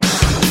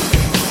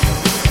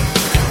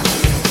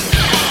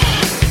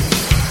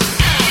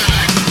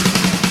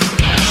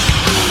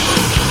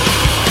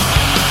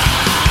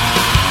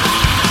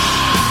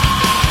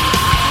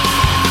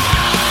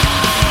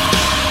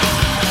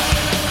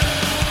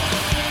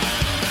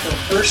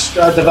first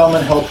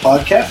Development Hell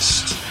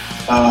podcast.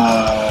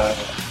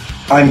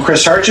 I'm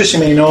Chris Hartjes. You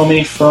may know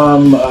me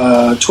from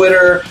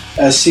Twitter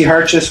as C.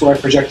 Hartjes, where I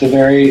project a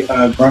very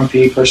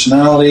grumpy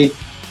personality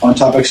on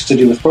topics to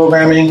do with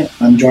programming.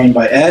 I'm joined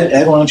by Ed.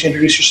 Ed, why don't you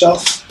introduce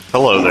yourself?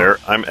 Hello there.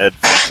 I'm Ed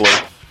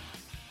Finkler.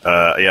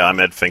 I'm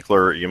Ed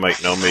Finkler. You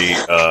might know me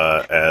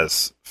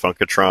as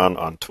Funkatron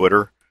on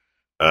Twitter.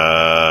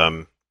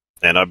 And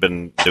I've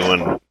been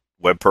doing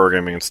web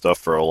programming and stuff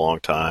for a long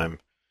time.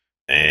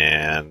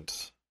 And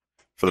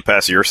for the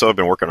past year or so, I've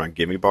been working on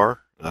Gimme Bar.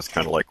 That's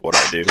kind of like what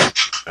I do.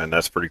 And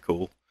that's pretty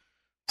cool.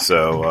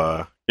 So,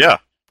 I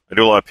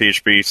do a lot of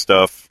PHP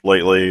stuff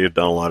lately. I've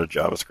done a lot of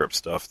JavaScript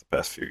stuff the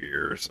past few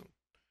years. And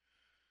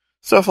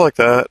stuff like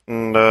that.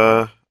 And,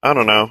 I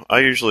don't know. I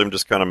usually am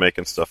just kind of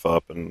making stuff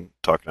up and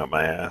talking out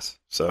my ass.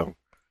 So,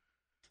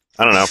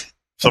 I don't know.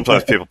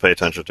 Sometimes people pay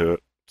attention to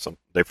it.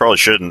 They probably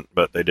shouldn't,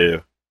 but they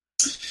do.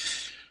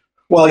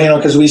 Well,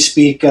 because we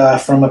speak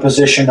from a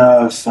position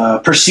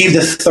of perceived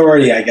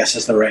authority, I guess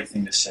is the right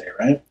thing to say,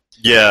 right?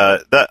 Yeah,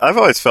 I've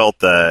always felt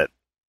that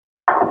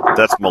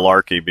that's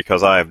malarkey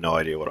because I have no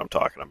idea what I'm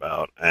talking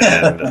about.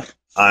 And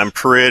I'm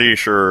pretty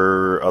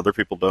sure other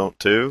people don't,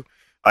 too.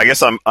 I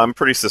guess I'm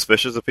pretty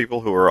suspicious of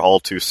people who are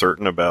all too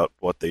certain about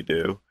what they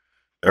do,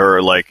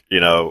 or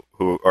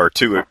who are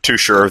too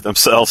sure of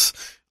themselves.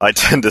 I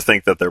tend to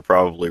think that they're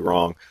probably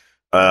wrong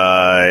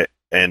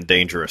and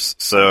dangerous.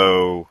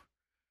 So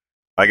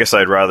I guess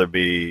I'd rather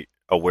be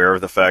aware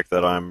of the fact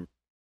that I'm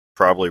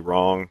probably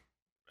wrong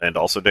and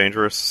also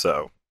dangerous.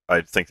 So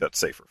I think that's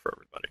safer for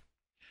everybody.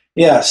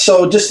 Yeah.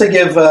 So just to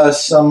give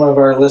some of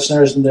our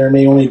listeners, and there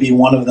may only be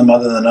one of them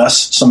other than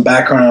us, some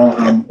background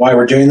on why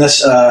we're doing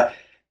this.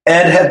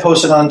 Ed had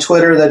posted on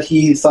Twitter that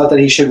he thought that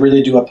he should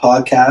really do a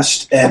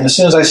podcast. And as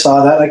soon as I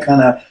saw that, I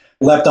kind of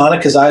leapt on it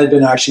because I had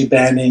been actually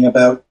bandying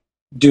about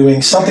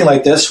doing something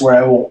like this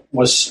where I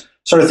was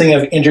sort of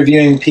thinking of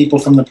interviewing people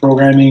from the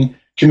programming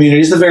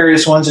communities, the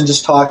various ones, and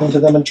just talking to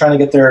them and trying to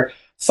get their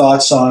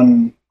thoughts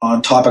on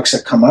topics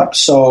that come up.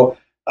 So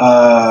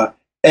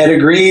Ed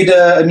agreed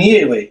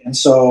immediately. And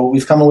so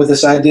we've come up with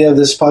this idea of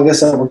this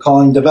podcast that we're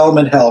calling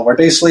Development Hell, where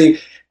basically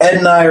Ed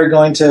and I are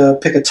going to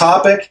pick a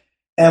topic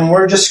and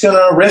we're just going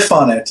to riff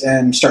on it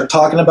and start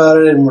talking about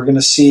it, and we're going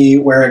to see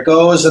where it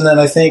goes. And then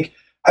I think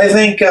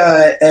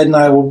Ed and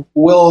I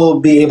will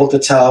be able to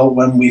tell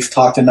when we've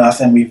talked enough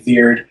and we've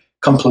veered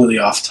completely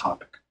off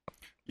topic.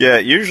 Yeah,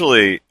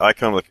 usually I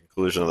come to the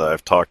conclusion that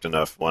I've talked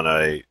enough when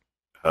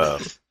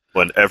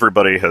when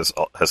everybody has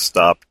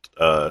stopped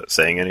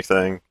saying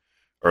anything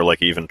or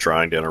even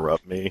trying to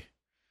interrupt me.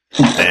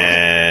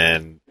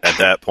 And at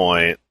that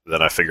point,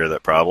 then I figure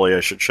that probably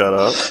I should shut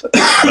up.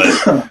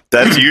 But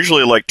that's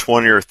usually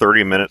 20 or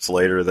 30 minutes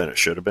later than it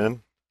should have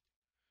been.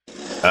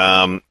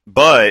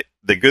 But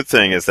the good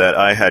thing is that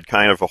I had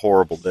kind of a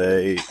horrible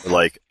day,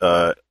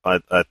 at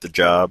the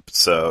job,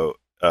 so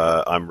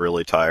I'm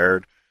really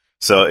tired.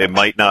 So it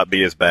might not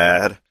be as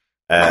bad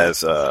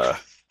as it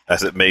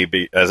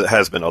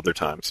has been other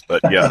times.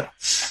 But yeah,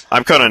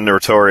 I'm kind of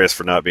notorious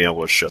for not being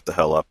able to shut the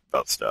hell up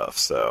about stuff.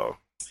 So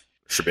it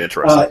should be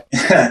interesting.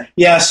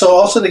 Yeah. So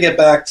also to get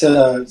back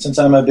to, since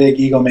I'm a big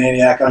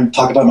egomaniac, I'm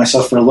talking about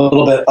myself for a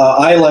little bit.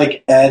 I,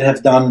 like Ed,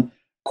 have done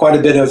quite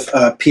a bit of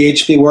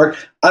PHP work.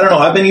 I don't know.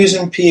 I've been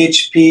using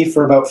PHP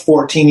for about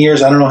 14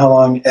 years. I don't know how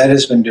long Ed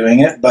has been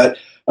doing it, but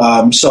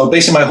so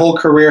basically my whole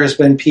career has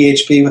been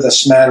PHP with a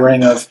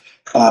smattering of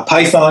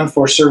Python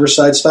for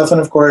server-side stuff,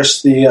 and of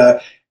course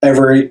the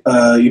ever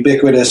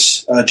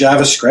ubiquitous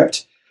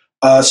JavaScript.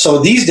 So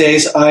these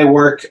days I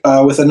work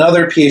with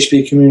another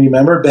PHP community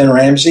member, Ben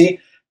Ramsey,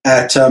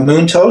 at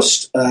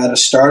Moontoast, at a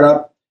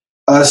startup,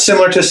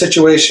 similar to a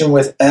situation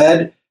with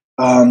Ed,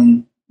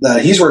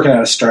 that he's working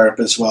at a startup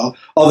as well.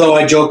 Although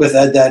I joke with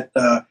Ed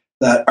that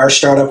our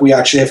startup, we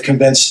actually have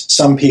convinced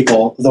some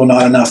people, though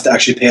not enough, to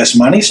actually pay us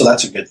money, so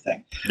that's a good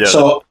thing. Yeah,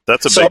 so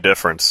that's a big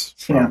difference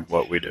from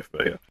what we do.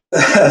 But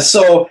yeah.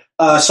 So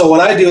what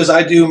I do is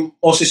I do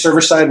mostly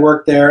server-side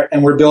work there,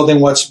 and we're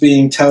building what's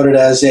being touted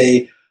as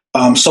a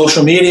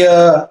social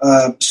media,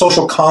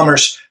 social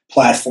commerce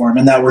platform,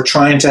 and that we're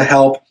trying to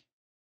help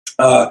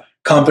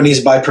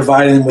companies by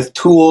providing them with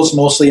tools,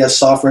 mostly as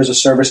software as a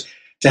service,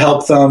 to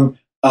help them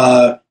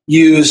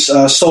use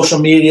social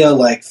media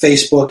like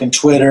Facebook and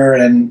Twitter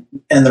and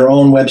their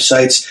own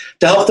websites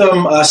to help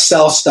them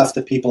sell stuff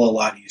to people a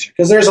lot easier.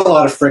 Because there's a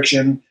lot of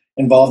friction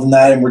involved in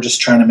that, and we're just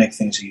trying to make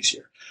things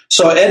easier.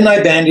 So Ed and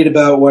I bandied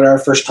about what our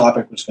first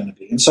topic was going to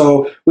be. And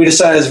so we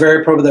decided it's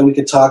very appropriate that we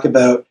could talk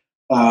about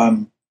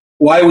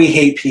why we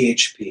hate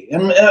PHP.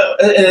 And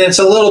it's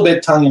a little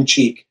bit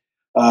tongue-in-cheek.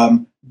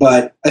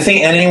 But I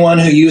think anyone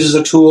who uses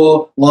a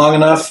tool long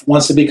enough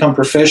wants to become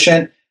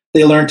proficient.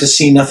 They learn to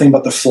see nothing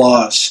but the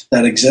flaws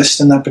that exist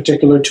in that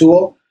particular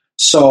tool.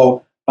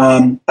 So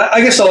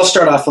I guess I'll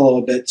start off a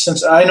little bit,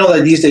 since I know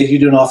that these days you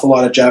do an awful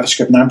lot of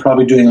JavaScript, and I'm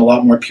probably doing a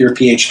lot more pure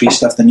PHP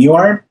stuff than you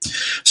are.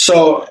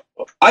 So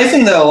I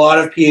think that a lot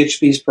of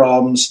PHP's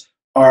problems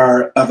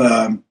are of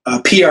a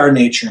PR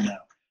nature now.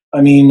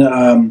 I mean,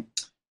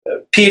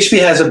 PHP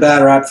has a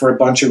bad rap for a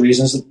bunch of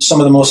reasons.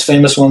 Some of the most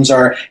famous ones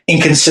are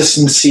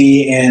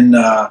inconsistency in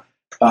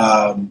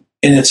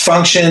its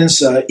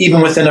functions,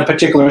 even within a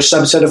particular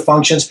subset of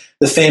functions.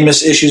 The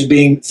famous issues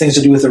being things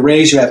to do with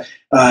arrays. You have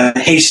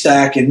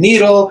haystack and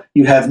needle.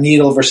 You have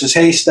needle versus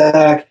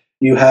haystack.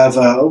 You have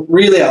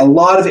really a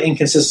lot of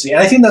inconsistency.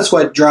 And I think that's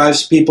what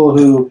drives people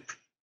who,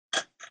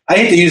 I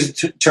hate to use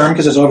the term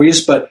because it's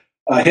overused, but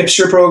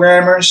hipster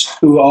programmers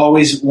who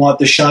always want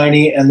the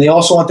shiny, and they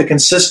also want the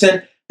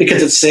consistent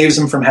because it saves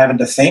them from having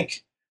to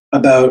think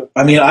about.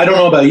 I mean, I don't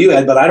know about you,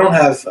 Ed, but I don't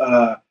have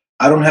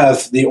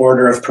the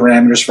order of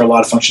parameters for a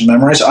lot of functions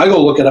memorized. I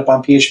go look it up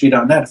on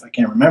php.net if I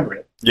can't remember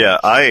it. Yeah,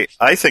 I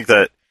think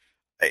that,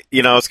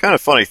 it's kind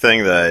of a funny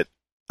thing that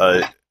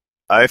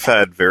I've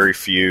had very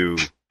few.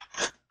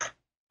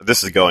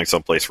 This is going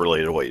someplace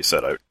related to what you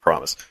said, I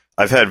promise.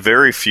 I've had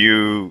very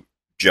few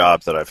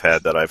jobs that I've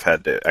had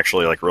to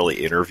actually like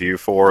really interview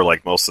for.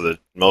 Like most of the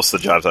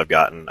jobs I've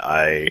gotten,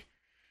 I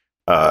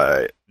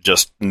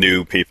just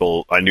knew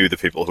people. I knew the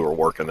people who were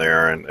working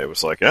there, and it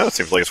was like, yeah, it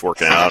seems like it's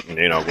working out, and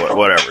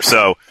whatever.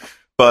 So,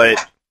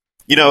 but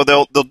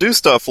they'll do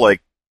stuff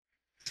like,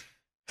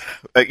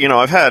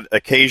 I've had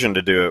occasion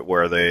to do it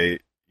where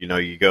they,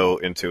 you go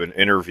into an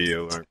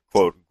interview, or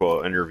quote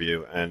unquote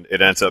interview, and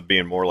it ends up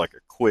being more like a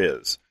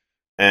quiz.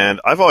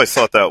 And I've always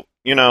thought that,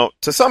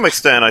 to some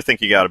extent, I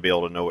think you got to be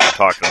able to know what you're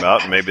talking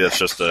about, and maybe that's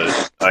just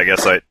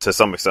to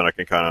some extent I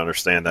can kind of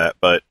understand that,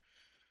 but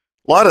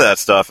a lot of that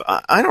stuff,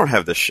 I don't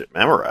have this shit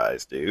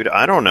memorized, dude.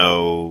 I don't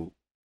know,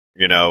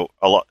 a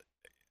lot.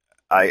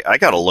 I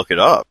got to look it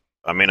up.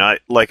 I mean, I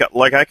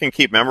can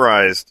keep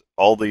memorized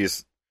all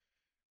these,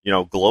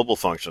 global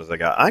functions I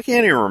got. I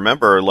can't even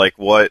remember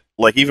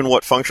even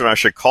what function I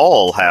should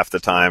call half the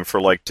time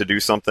for to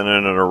do something in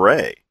an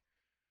array.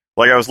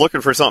 Like I was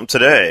looking for something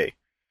today.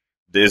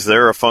 Is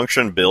there a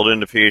function built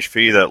into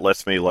PHP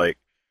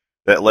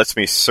that lets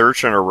me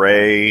search an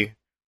array?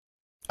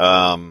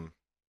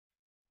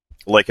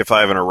 Like if I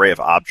have an array of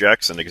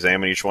objects and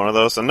examine each one of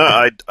those, and no,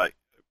 I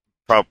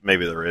probably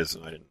maybe there is,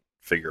 and I didn't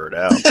figure it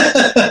out.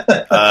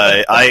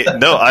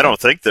 I don't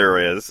think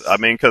there is. I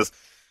mean, because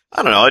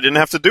I don't know, I didn't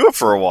have to do it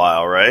for a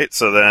while, right?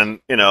 So then,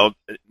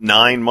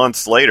 9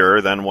 months later,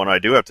 then when I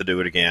do have to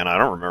do it again, I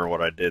don't remember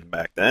what I did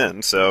back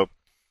then. So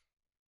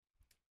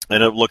I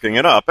ended up looking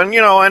it up, and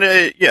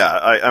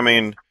I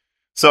mean,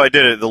 so I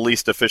did it the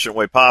least efficient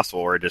way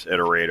possible, where I just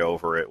iterate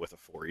over it with a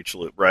for each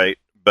loop, right?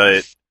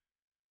 But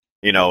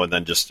and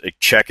then just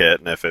check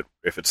it, and if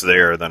it's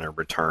there, then I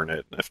return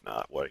it, and if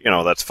not,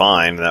 that's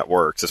fine, that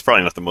works. It's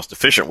probably not the most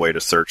efficient way to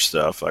search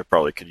stuff. I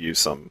probably could use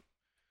some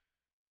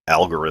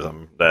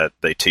algorithm that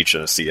they teach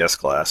in a CS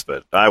class,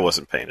 but I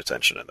wasn't paying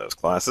attention in those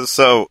classes.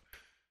 So,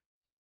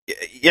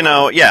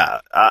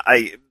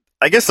 I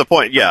guess the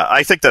point,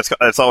 I think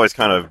that's always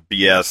kind of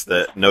BS,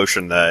 that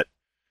notion that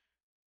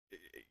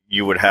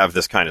you would have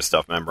this kind of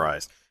stuff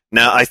memorized.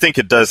 Now, I think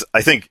it does.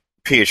 I think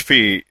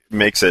PHP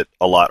makes it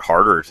a lot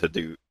harder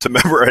to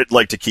memorize,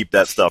 to keep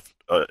that stuff,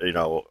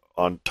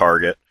 on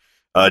target,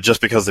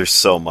 just because there's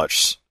so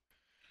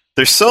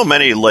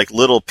many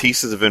little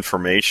pieces of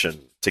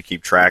information to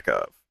keep track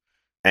of,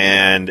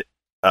 and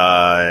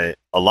a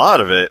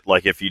lot of it,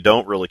 if you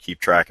don't really keep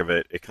track of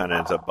it, it kind of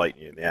ends up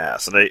biting you in the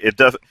ass. And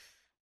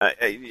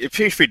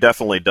PHP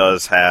definitely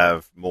does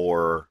have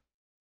more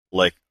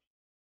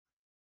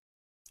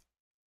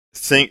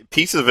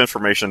pieces of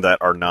information that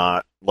are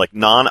not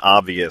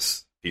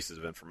non-obvious pieces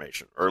of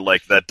information, or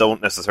that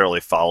don't necessarily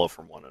follow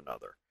from one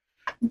another.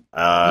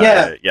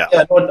 I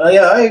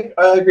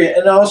agree,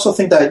 and I also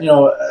think that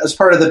as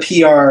part of the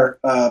PR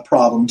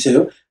problem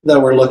too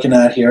that we're looking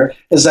at here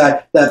is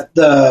that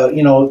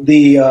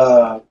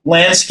the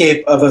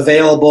landscape of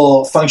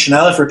available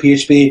functionality for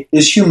PHP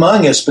is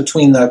humongous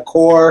between the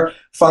core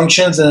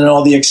functions and then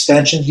all the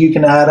extensions you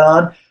can add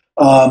on.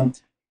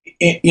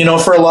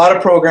 For a lot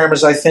of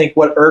programmers, I think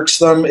what irks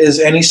them is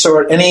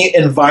any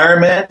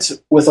environment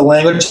with a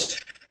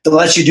language that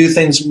lets you do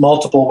things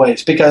multiple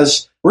ways.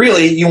 Because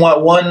really, you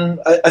want one.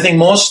 I think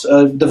most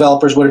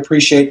developers would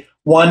appreciate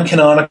one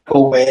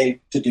canonical way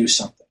to do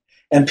something.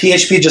 And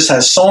PHP just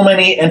has so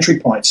many entry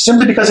points,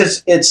 simply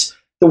because it's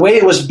the way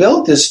it was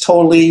built is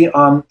totally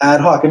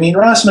ad hoc. I mean,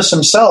 Rasmus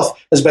himself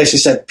has basically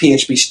said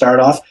PHP start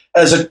off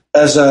as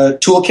a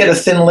toolkit, a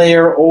thin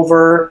layer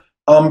over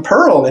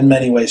Perl in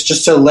many ways,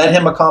 just to let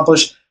him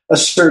accomplish a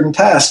certain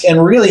task.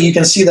 And really, you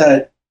can see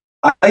that,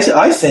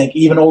 I think,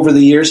 even over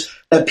the years,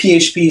 that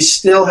PHP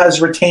still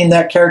has retained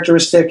that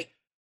characteristic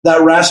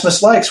that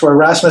Rasmus likes, where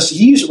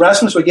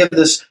Rasmus would give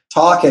this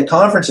talk at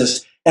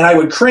conferences, and I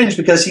would cringe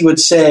because he would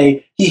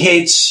say he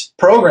hates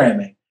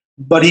programming,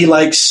 but he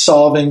likes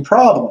solving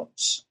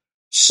problems.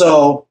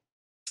 So,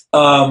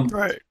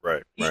 right.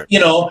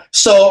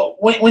 So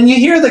when you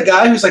hear the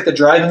guy who's the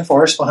driving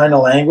force behind a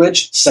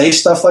language say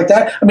stuff like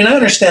that, I mean, I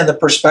understand the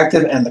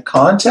perspective and the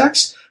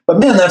context, but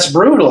man, that's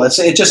brutal.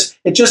 It just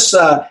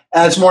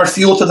adds more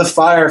fuel to the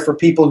fire for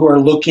people who are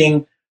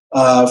looking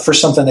for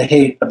something to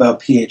hate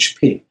about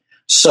PHP.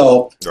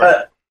 So,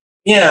 right.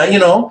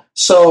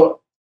 so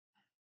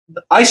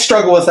I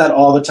struggle with that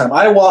all the time.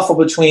 I waffle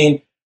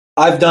between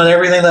I've done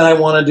everything that I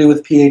want to do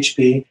with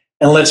PHP,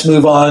 and let's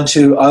move on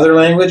to other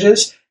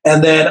languages.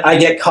 And then I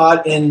get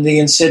caught in the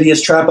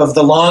insidious trap of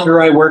the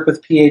longer I work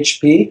with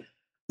PHP,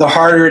 the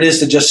harder it is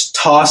to just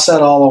toss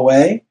that all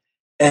away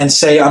and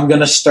say I'm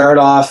going to start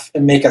off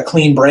and make a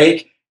clean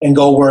break and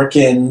go work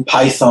in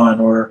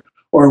Python or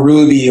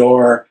Ruby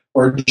or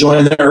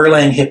join the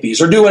Erlang hippies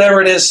or do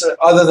whatever it is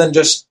other than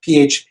just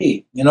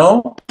PHP. You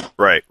know?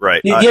 Right.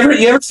 You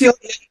ever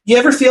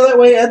feel that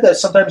way, Ed? That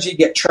sometimes you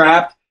get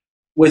trapped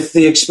with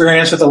the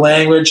experience with the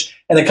language,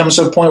 and it comes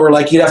to a point where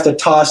like you'd have to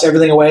toss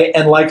everything away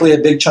and likely a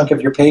big chunk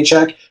of your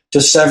paycheck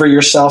to sever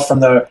yourself from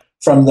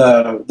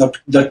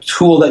the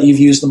tool that you've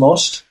used the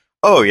most.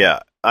 Oh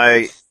yeah,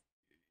 I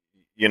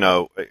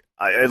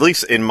at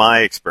least in my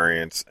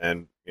experience,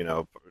 and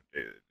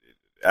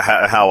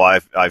how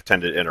I've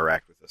tended to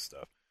interact with this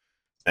stuff,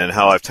 and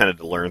how I've tended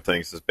to learn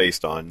things is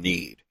based on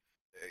need.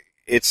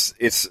 I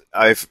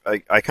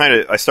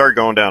started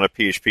going down a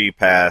PHP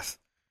path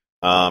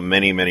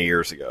many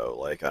years ago,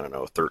 like, I don't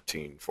know,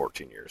 13,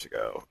 14 years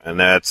ago. And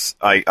that's,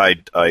 I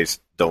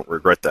don't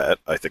regret that.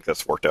 I think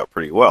that's worked out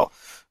pretty well.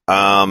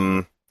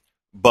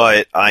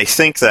 But I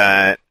think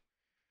that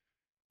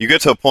you get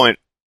to a point,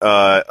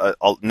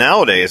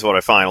 nowadays, what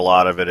I find a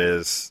lot of it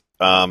is,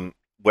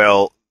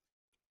 well,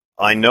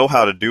 I know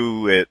how to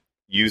do it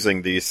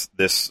using this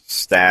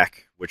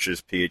stack, which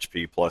is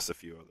PHP plus a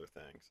few other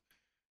things.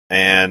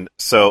 And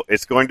so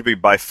it's going to be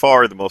by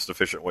far the most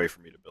efficient way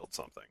for me to build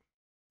something.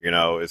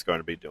 Is going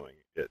to be doing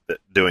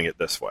it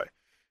this way.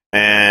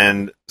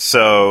 And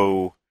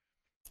so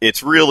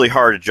it's really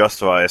hard to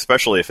justify,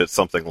 especially if it's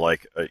something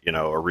like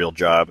a real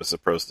job as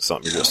opposed to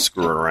something you're just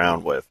screwing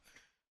around with.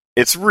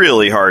 It's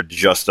really hard to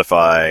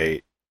justify,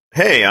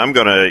 hey, I'm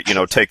going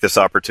to take this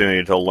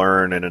opportunity to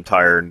learn an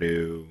entire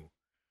new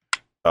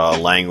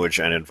language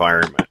and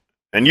environment.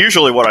 And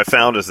usually what I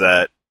found is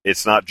that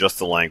it's not just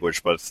the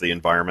language, but it's the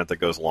environment that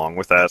goes along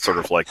with that, sort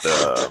of like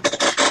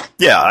the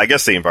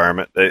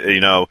environment,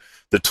 the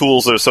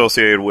tools that are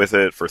associated with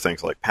it for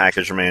things like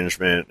package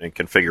management and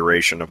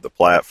configuration of the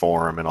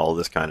platform and all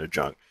this kind of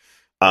junk.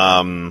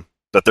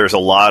 But there's a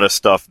lot of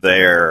stuff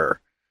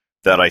there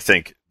that I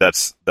think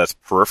that's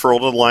peripheral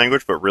to the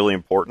language, but really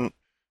important.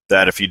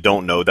 That if you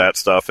don't know that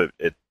stuff,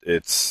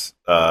 it's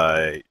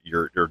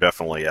you're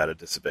definitely at a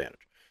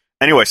disadvantage.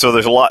 Anyway, so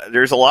there's a lot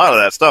of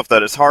that stuff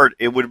that it's hard.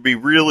 It would be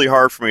really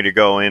hard for me to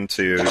go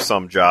into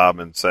some job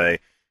and say,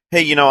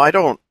 hey,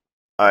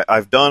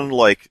 I've done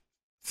like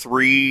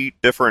 3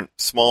 different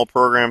small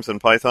programs in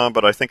Python,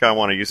 but I think I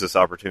want to use this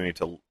opportunity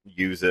to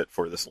use it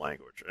for this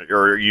language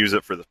or use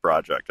it for this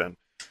project. And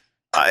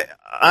I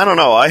don't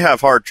know.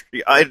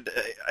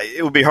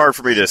 It would be hard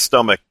for me to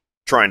stomach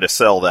trying to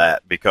sell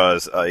that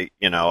because I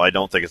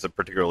don't think it's a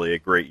particularly a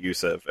great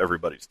use of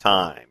everybody's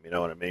time. You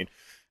know what I mean?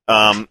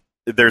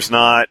 There's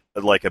not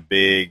like a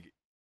big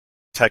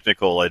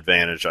technical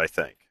advantage, I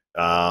think.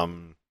 At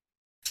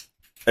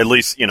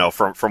least,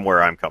 from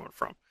where I'm coming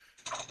from.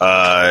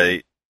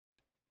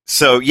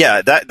 So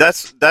yeah,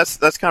 that's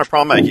kind of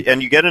problematic,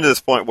 and you get into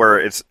this point where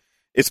it's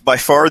by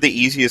far the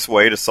easiest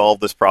way to solve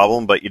this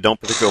problem, but you don't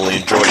particularly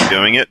enjoy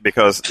doing it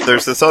because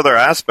there's this other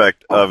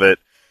aspect of it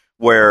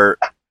where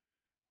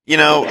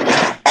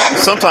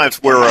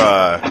sometimes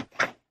we're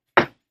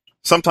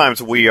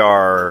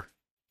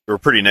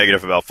pretty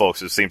negative about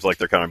folks. It seems like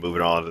they're kind of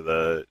moving on to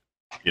the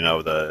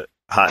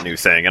hot new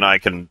thing, and I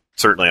can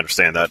certainly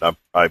understand that.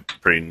 I'm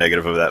pretty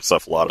negative of that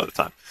stuff a lot of the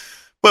time.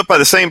 But by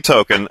the same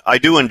token, I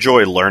do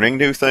enjoy learning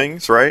new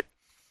things, right?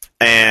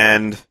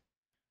 And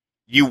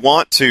you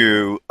want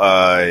to,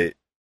 I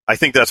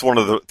think that's one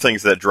of the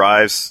things that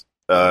drives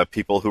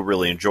people who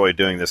really enjoy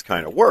doing this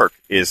kind of work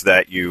is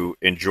that you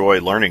enjoy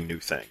learning new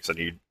things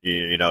and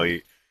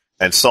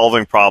and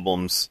solving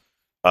problems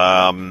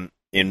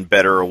in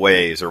better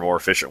ways or more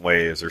efficient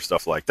ways or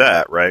stuff like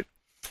that, right?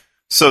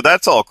 So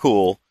that's all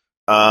cool.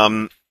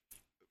 But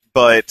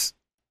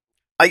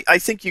I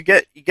think you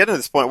get to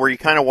this point where you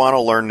kind of want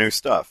to learn new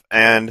stuff,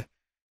 and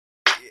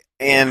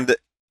I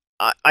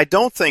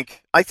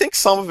think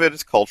some of it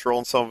is cultural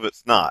and some of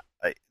it's not.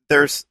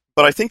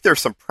 But I think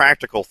there's some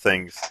practical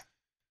things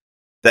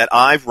that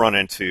I've run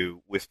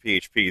into with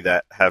PHP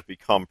that have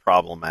become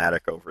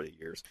problematic over the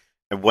years,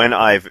 and when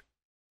I've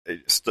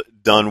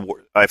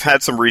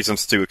had some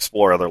reasons to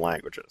explore other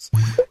languages,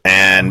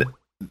 and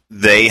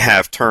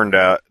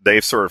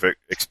they've sort of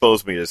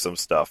exposed me to some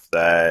stuff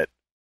that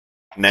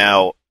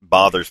now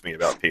bothers me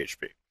about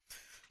PHP.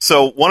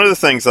 So one of the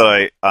things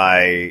that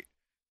I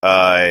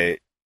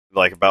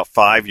like about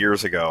 5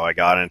 years ago, I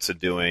got into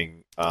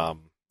doing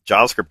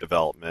JavaScript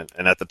development,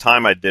 and at the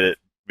time I did it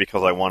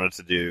because I wanted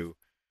to do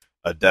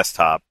a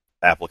desktop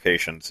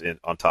applications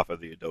on top of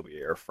the Adobe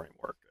Air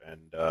framework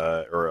and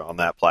or on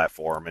that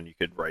platform, and you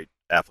could write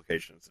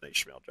applications in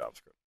HTML,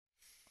 JavaScript.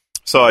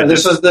 So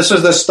this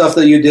is the stuff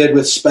that you did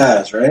with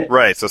Spaz, right?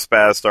 Right. So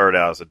Spaz started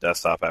out as a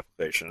desktop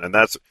application, and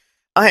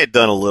I had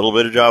done a little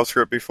bit of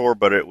JavaScript before,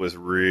 but it was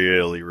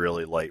really,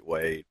 really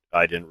lightweight.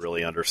 I didn't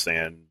really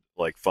understand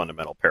like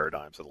fundamental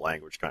paradigms of the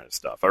language kind of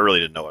stuff. I really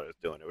didn't know what I was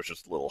doing. It was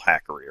just a little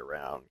hackery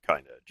around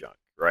kind of junk,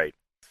 right?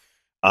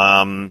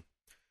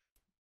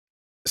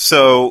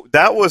 So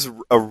that was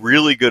a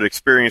really good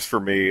experience for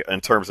me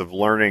in terms of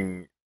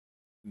learning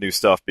new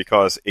stuff,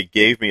 because it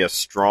gave me a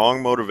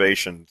strong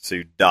motivation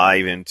to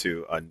dive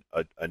into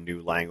a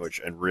new language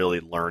and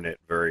really learn it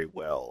very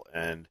well.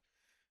 And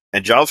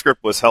JavaScript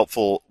was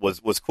helpful,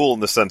 was cool in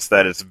the sense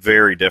that it's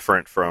very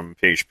different from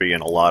PHP in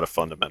a lot of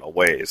fundamental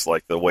ways,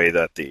 like the way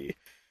that the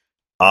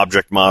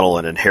object model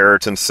and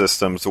inheritance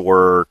systems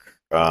work.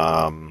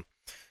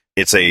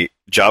 It's a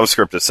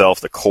JavaScript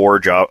itself, the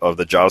core of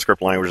the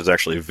JavaScript language is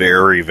actually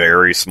very,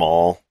 very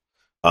small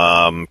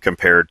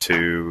compared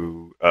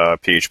to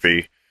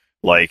PHP.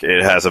 Like,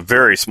 it has a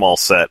very small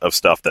set of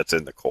stuff that's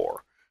in the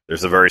core.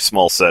 There's a very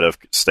small set of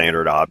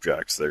standard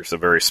objects. There's a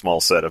very small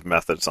set of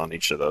methods on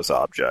each of those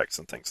objects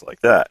and things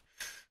like that.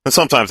 And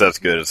sometimes that's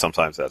good and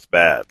sometimes that's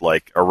bad.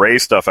 Like, array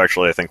stuff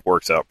actually I think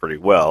works out pretty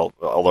well,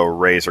 although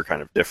arrays are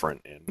kind of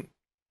different.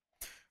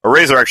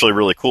 Arrays are actually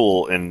really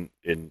cool in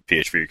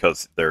PHP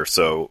because they're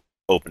so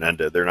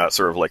open-ended. They're not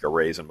sort of like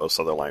arrays in most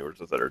other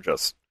languages that are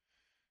just,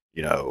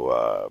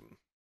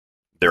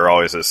 they're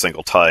always a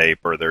single type,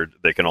 or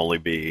they can only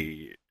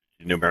be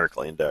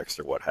numerically indexed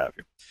or what have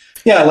you.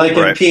 Yeah, like in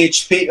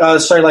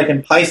PHP, like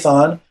in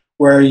Python,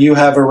 where you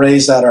have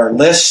arrays that are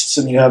lists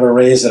and you have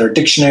arrays that are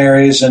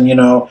dictionaries, and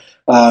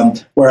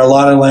where a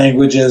lot of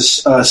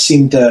languages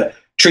seem to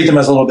treat them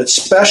as a little bit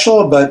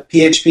special. But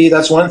PHP,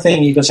 that's one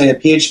thing you can say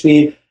that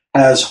PHP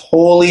has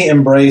wholly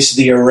embraced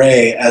the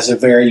array as a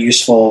very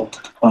useful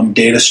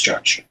data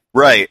structure.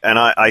 Right, and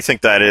I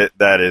think that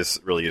is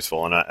really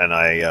useful, and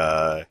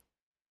I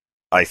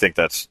think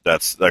that's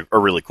a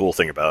really cool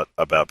thing about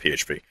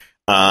PHP.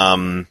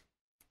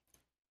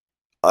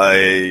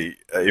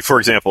 For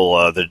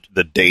example,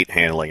 the date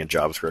handling in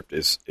JavaScript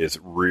is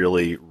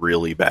really,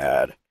 really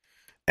bad,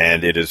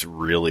 and it is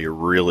really,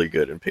 really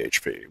good in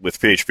PHP. With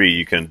PHP,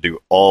 you can do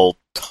all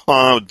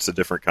tons of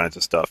different kinds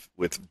of stuff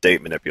with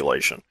date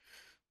manipulation.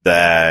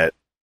 And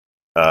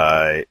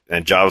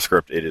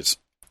JavaScript, it is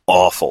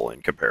awful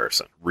in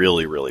comparison,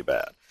 really, really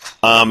bad.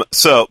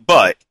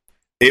 But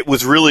it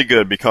was really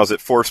good because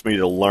it forced me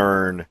to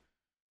learn,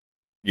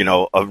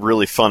 a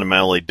really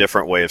fundamentally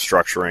different way of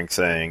structuring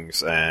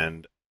things,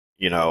 and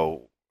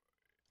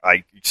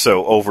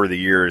so over the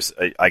years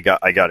I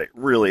got a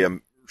really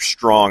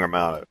strong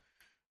amount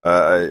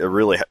of a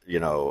really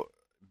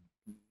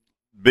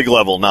big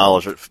level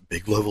knowledge. Oh,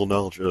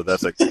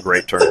 that's a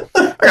great term.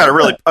 I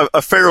got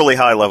a fairly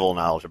high level of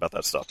knowledge about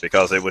that stuff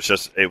because it was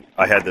just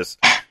I had this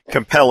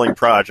compelling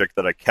project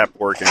that I kept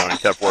working on.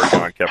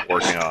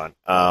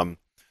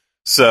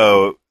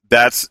 So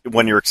that's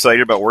when you're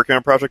excited about working on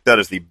a project, that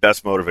is the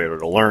best motivator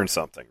to learn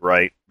something,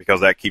 right?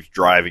 Because that keeps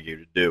driving you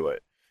to do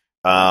it.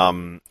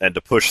 And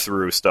to push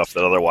through stuff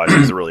that otherwise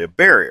is really a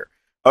barrier.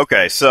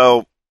 Okay,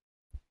 so,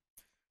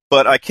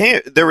 but I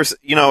can't,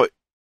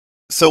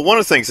 so one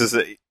of the things is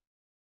that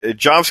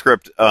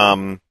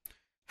JavaScript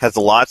has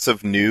lots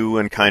of new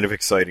and kind of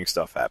exciting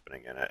stuff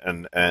happening in it,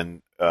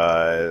 and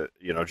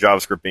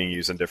JavaScript being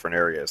used in different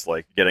areas,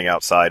 like getting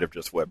outside of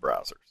just web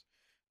browsers,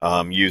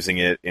 using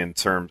it in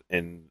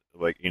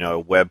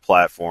web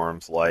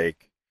platforms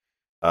like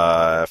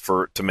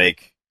to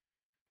make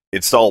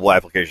installable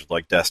applications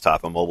like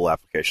desktop and mobile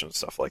applications,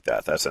 stuff like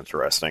that. That's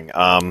interesting.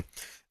 And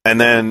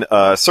then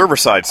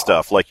server-side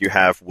stuff like you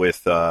have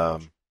with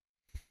I've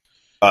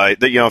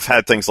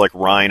had things like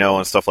Rhino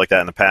and stuff like that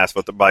in the past,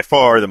 but by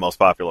far the most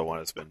popular one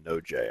has been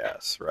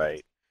Node.js,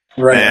 right?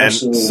 Right. And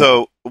absolutely.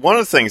 So one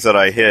of the things that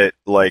I hit,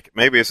 like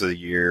maybe it was a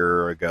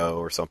year ago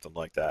or something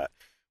like that,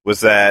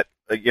 was that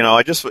a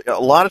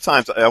lot of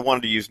times I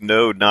wanted to use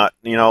Node, not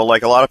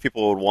like a lot of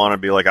people would want to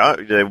be like,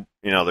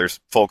 there's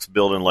folks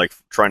building like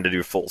trying to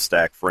do full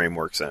stack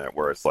frameworks in it,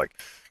 where it's like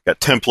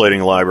got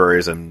templating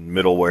libraries and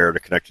middleware to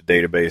connect to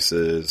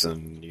databases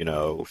and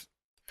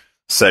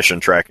session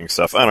tracking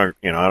stuff. I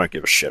don't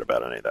give a shit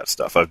about any of that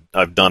stuff.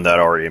 I've done that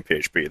already in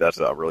PHP. That's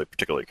not really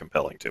particularly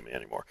compelling to me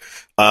anymore.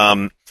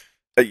 But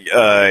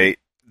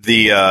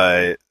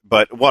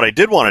what I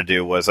did want to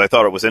do was I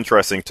thought it was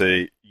interesting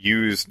to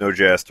use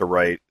Node.js to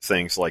write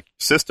things like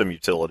system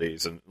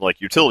utilities and like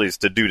utilities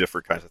to do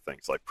different kinds of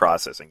things like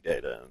processing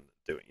data and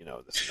doing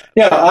this and that.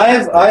 Yeah,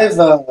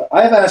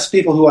 I've asked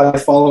people who I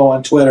follow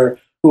on Twitter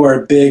who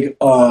are big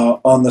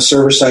on the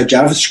server side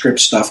JavaScript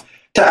stuff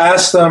to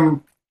ask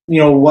them,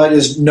 what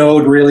is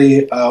Node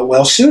really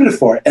well suited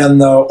for?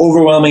 And the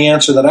overwhelming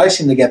answer that I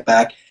seem to get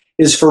back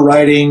is for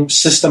writing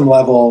system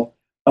level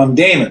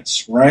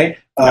daemons, right?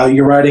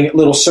 You're writing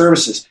little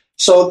services.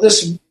 So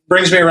this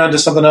brings me around to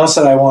something else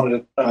that I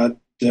wanted to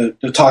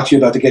talk to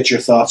you about to get your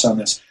thoughts on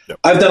this. Yep.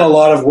 I've done a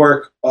lot of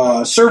work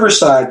server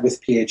side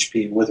with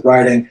PHP, with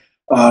writing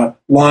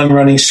long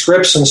running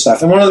scripts and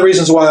stuff. And one of the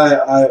reasons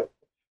why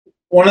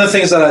one of the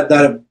things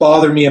that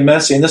bothered me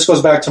immensely, and this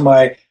goes back to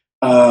my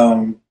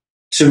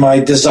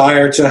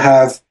desire to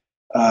have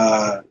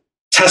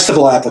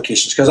testable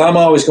applications, because I'm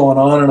always going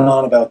on and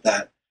on about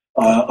that.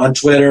 on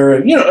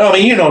Twitter. You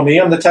know me.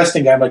 I'm the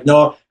testing guy. I'm like,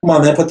 no, come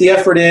on, man, put the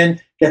effort in,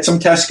 get some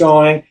tests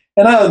going.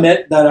 And I'll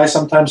admit that I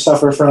sometimes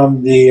suffer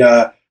from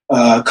the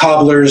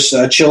cobbler's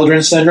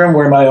children syndrome,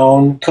 where my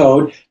own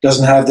code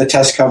doesn't have the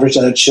test coverage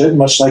that it should,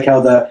 much like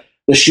how the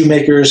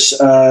shoemaker's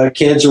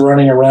kids are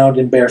running around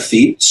in bare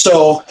feet.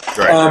 So,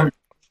 Right.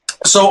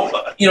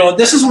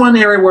 this is one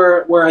area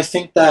where I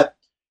think that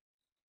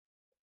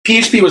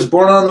PHP was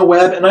born on the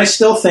web, and I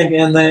still think,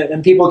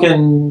 and people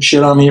can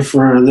shit on me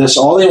for this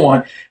all they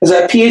want, is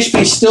that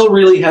PHP still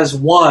really has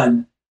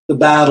won the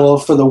battle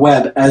for the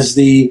web as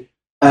the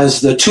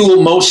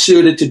tool most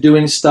suited to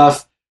doing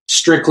stuff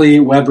strictly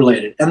web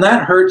related, and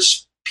that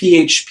hurts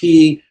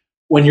PHP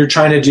when you're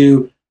trying to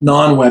do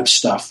non-web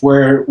stuff,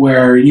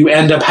 where you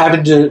end up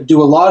having to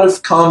do a lot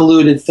of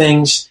convoluted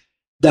things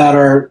that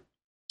are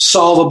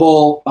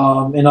solvable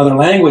in other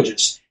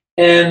languages,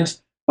 and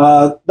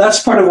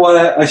that's part of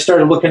why I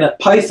started looking at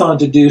Python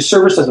to do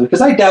server-side, because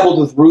I dabbled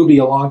with Ruby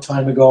a long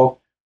time ago,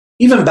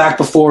 even back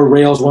before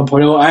Rails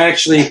 1.0. I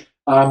actually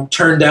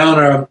turned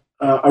down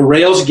a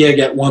Rails gig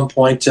at one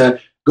point to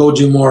go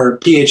do more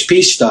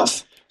PHP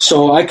stuff.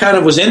 So I kind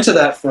of was into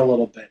that for a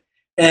little bit,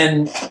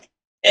 and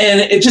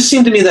it just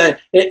seemed to me that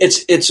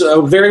it's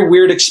a very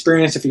weird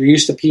experience if you're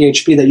used to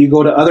PHP, that you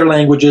go to other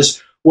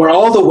languages where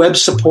all the web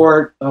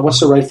support, what's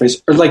the right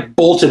phrase, are like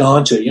bolted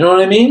onto it. You know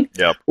what I mean?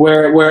 Yep.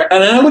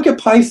 And I look at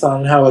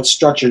Python and how it's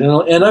structured,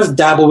 and I've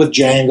dabbled with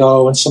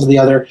Django and some of the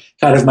other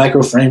kind of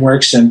micro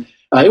frameworks, and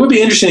it would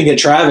be interesting to get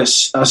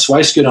Travis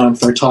Swicegood on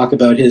for a talk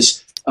about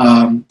his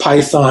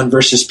Python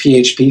versus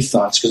PHP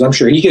thoughts, because I'm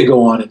sure he could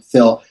go on and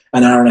fill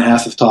an hour and a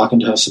half of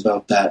talking to us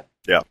about that.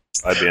 Yeah,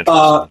 I'd be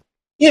interested.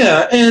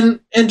 Yeah, and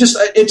just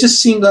it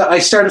just seemed that I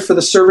started for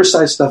the server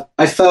side stuff.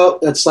 I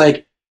felt it's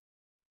like,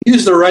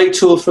 use the right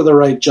tool for the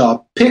right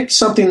job. Pick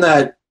something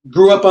that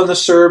grew up on the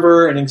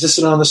server and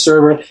existed on the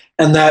server,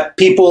 and that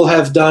people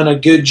have done a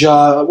good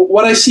job.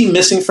 What I see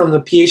missing from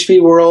the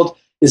PHP world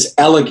is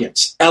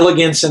elegance.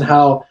 Elegance in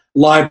how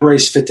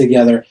libraries fit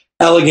together.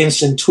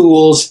 Elegance in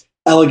tools.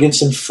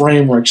 Elegance in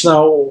frameworks.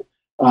 Now,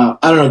 I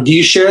don't know. Do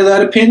you share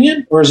that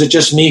opinion, or is it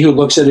just me who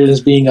looks at it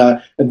as being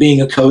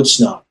a code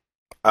snob?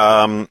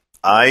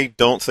 I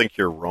don't think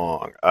you're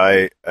wrong.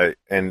 I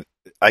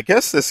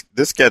guess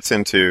this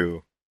kind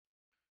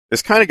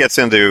of gets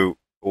into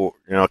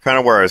kind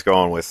of where I was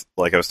going with,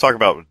 like I was talking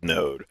about with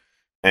Node,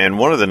 and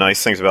one of the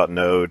nice things about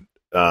Node,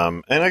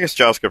 and I guess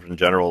JavaScript in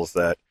general, is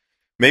that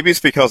maybe it's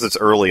because it's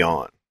early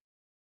on,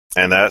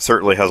 and that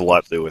certainly has a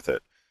lot to do with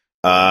it.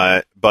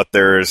 But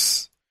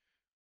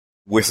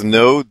with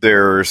Node,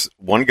 there's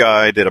one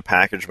guy did a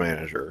package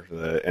manager,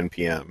 the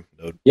NPM,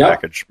 Node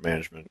Package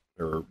Management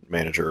or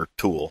Manager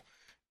tool.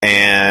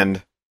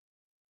 And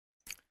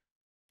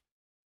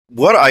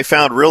what I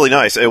found really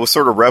nice, it was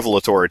sort of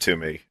revelatory to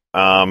me,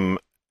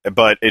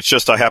 but it's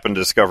just I happened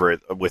to discover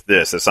it with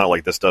this. It's not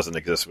like this doesn't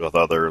exist with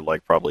other,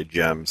 like probably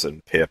gems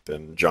and pip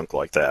and junk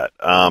like that.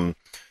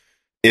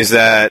 Is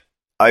that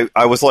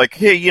I was like,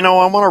 hey,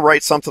 I want to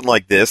write something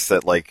like this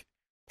that like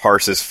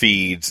parses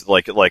feeds,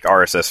 like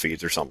RSS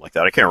feeds or something like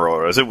that. I can't remember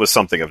what it was. It was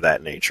something of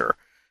that nature.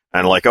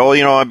 And like,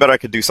 I bet I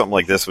could do something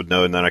like this with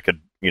Node, and then I could,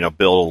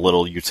 build a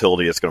little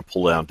utility that's going to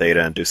pull down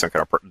data and do some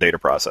kind of data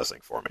processing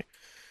for me.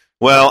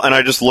 Well, and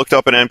I just looked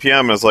up an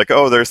NPM and I was like,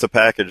 oh, there's the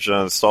package,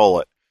 and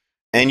install it.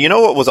 And you know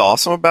what was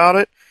awesome about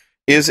it?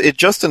 Is it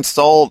just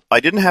installed.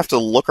 I didn't have to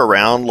look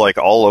around like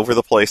all over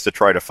the place to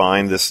try to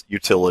find this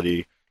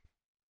utility.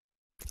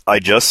 I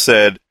just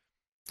said,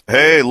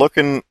 hey,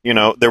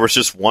 there was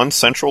just one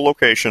central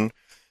location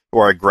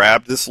where I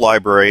grabbed this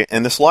library,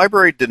 and this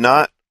library did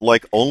not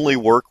like only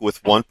work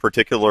with one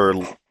particular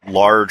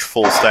large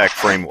full stack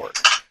framework.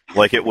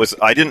 Like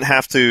I didn't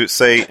have to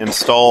say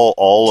install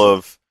all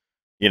of,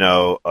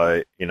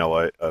 a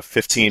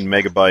 15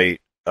 megabyte,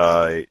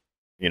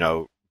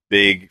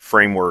 big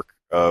framework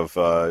of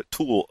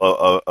tool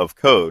of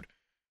code.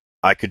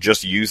 I could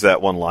just use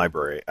that one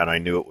library, and I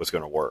knew it was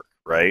going to work,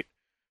 right?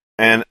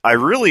 And I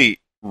really,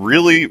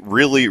 really,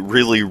 really,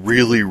 really,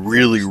 really,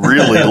 really,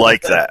 really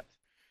like that.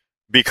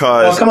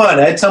 Because, come on,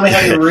 Ed, tell me how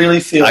you really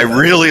feel. I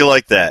really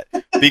like that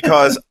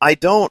because I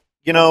don't,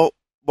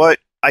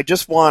 I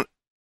just want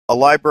a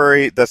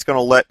library that's going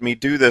to let me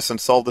do this and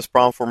solve this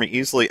problem for me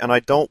easily, and I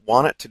don't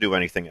want it to do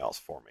anything else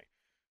for me.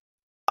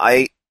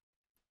 I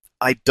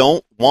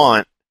don't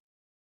want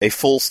a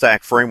full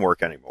stack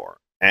framework anymore,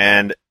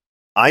 and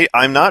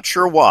I'm not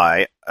sure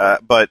why,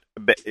 but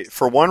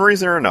for one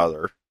reason or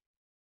another,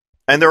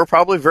 and there are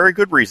probably very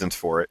good reasons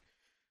for it.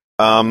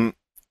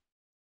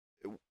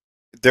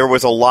 There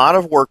was a lot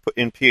of work put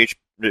in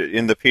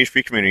the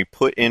PHP community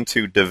put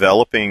into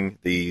developing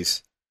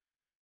these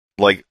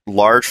like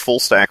large full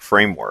stack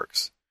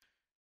frameworks.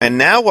 And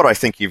now what I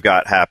think you've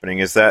got happening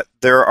is that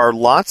there are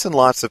lots and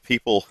lots of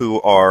people who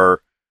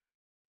are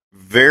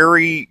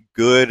very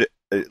good,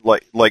 who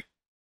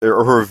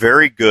are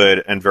very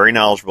good and very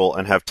knowledgeable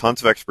and have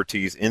tons of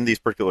expertise in these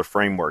particular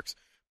frameworks.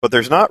 But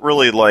there's not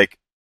really like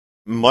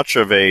much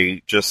of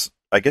a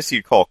I guess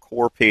you'd call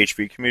core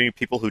PHP community,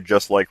 people who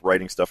just like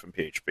writing stuff in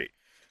PHP.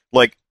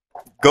 Like,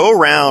 go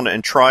around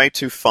and try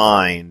to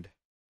find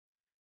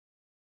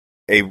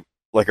a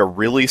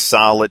really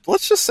solid,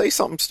 let's just say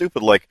something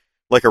stupid, like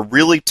a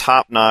really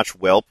top-notch,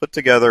 well put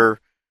together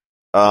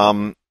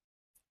a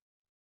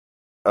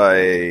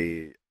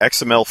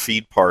XML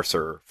feed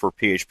parser for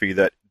PHP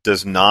that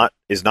is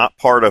not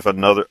part of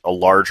a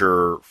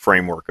larger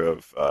framework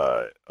of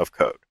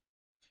code.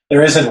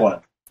 There isn't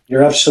one.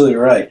 You're absolutely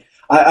right.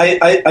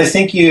 I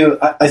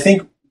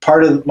think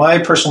part of my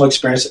personal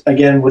experience,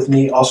 again, with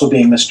me also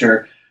being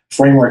Mr.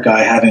 Framework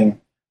guy, having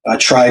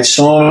tried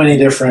so many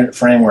different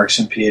frameworks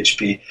in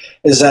PHP,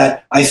 is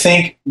that I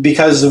think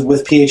because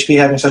with PHP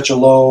having such a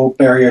low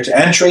barrier to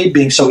entry,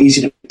 being so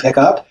easy to pick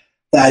up,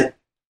 that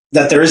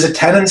there is a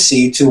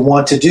tendency to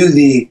want to do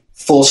the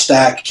full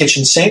stack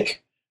kitchen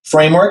sink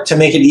framework to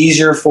make it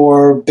easier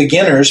for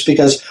beginners,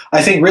 because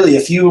I think really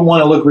if you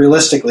want to look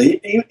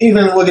realistically,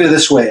 even look at it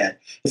this way, Ed,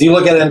 if you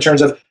look at it in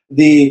terms of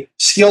the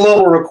skill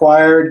level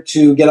required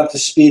to get up to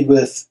speed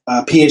with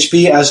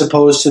PHP as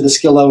opposed to the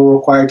skill level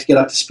required to get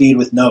up to speed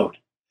with Node.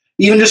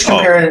 Even just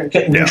compare and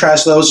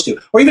contrast those two.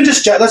 Or even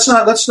just, let's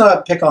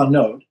not pick on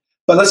Node,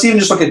 but let's even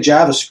just look at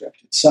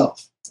JavaScript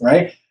itself,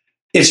 right?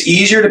 It's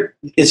easier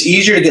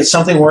to get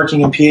something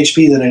working in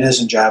PHP than it is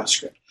in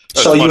JavaScript.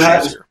 So you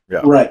have easier.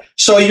 Yeah. Right.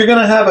 So you're going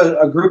to have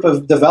a group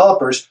of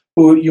developers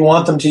who you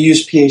want them to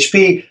use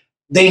PHP.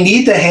 They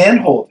need the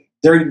handholding.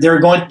 They're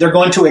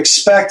going to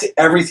expect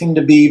everything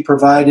to be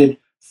provided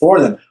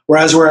for them.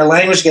 Whereas where a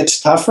language gets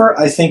tougher,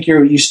 I think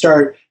you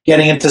start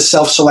getting into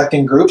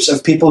self-selecting groups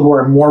of people who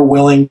are more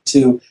willing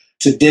to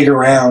dig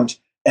around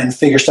and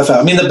figure stuff out.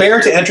 I mean, the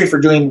barrier to entry for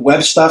doing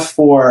web stuff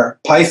for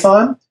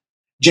Python,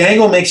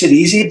 Django makes it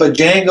easy, but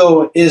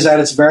Django is at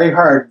its very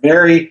heart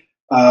very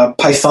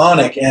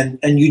Pythonic,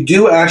 and you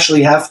do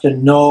actually have to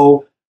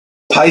know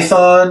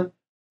Python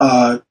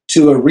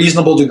to a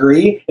reasonable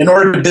degree in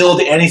order to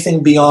build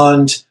anything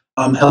beyond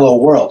Hello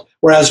World.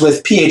 Whereas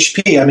with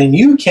PHP, I mean,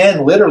 you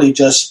can literally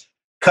just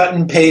cut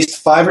and paste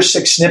 5 or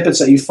 6 snippets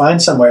that you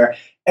find somewhere,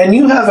 and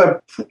you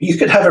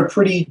could have a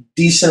pretty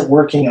decent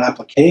working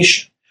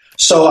application.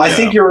 So I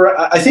think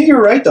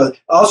you're right, though.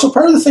 Also,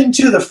 part of the thing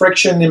too, the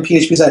friction in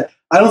PHP is that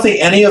I don't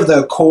think any of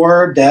the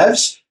core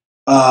devs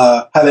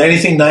have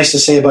anything nice to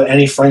say about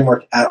any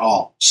framework at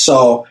all.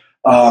 So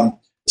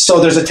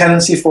there's a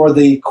tendency for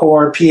the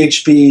core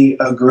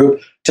PHP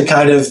group to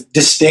kind of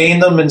disdain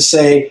them and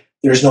say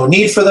there's no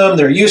need for them,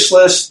 they're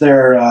useless,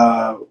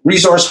 they're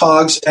resource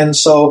hogs, and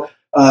so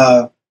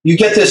you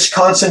get this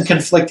constant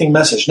conflicting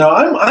message. Now,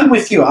 I'm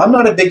with you. I'm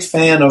not a big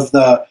fan of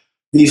the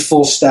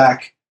full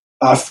stack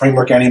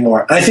framework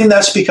anymore. And I think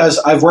that's because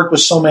I've worked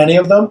with so many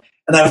of them,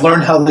 and I've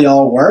learned how they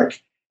all work.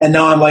 And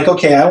now I'm like,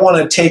 okay, I want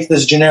to take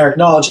this generic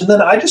knowledge, and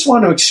then I just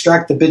want to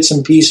extract the bits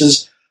and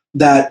pieces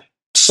that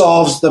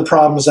solves the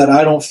problems that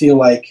I don't feel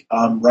like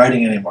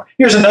writing anymore.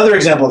 Here's another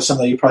example of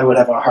something you probably would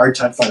have a hard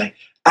time finding.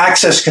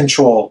 Access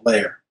control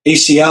layer,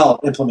 ACL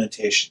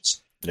implementations.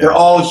 Yeah. They're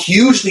all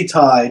hugely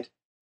tied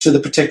to the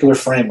particular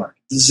framework.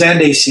 Zend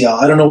ACL,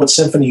 I don't know what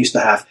Symfony used to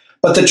have.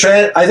 But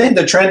I think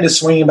the trend is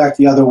swinging back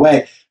the other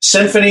way.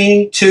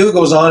 Symfony 2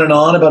 goes on and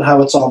on about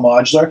how it's all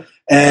modular.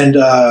 And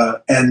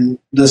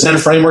the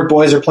Zend Framework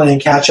boys are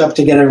playing catch up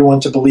to get everyone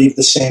to believe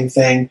the same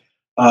thing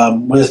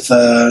with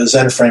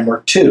Zend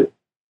Framework 2.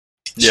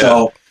 Yeah,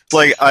 so,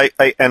 like I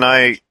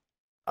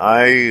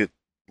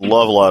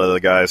love a lot of the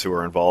guys who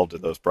are involved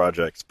in those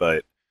projects,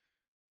 but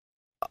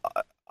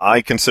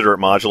I consider it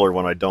modular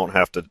when I don't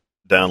have to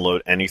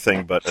download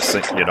anything but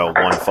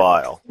one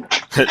file,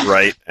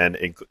 right, and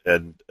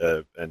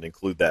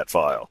include that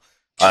file.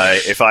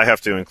 If I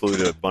have to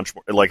include a bunch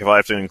more, like if I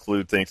have to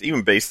include things,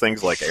 even base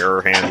things like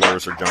error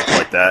handlers or junk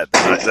like that,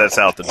 that's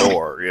out the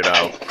door.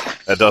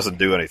 That doesn't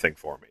do anything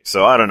for me.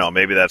 So I don't know.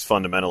 Maybe that's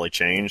fundamentally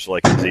changed,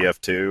 like in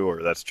ZF2,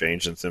 or that's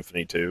changed in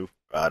Symfony 2.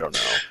 I don't know.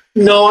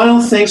 No, I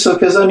don't think so.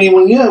 Because I mean,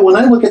 when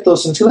I look at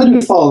those things, because I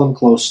do follow them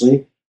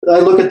closely, I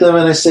look at them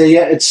and I say,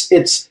 yeah,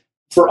 it's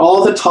for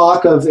all the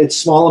talk of it's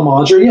small and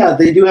modular. Yeah,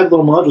 they do have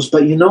little modules,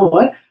 but you know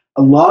what?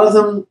 A lot of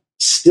them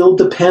still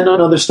depend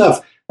on other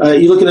stuff.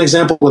 You look at an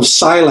example of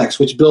Silex,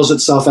 which bills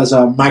itself as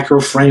a micro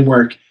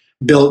framework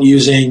built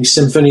using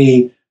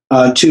Symfony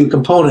 2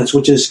 components,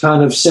 which is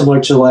kind of similar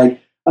to, like,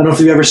 I don't know if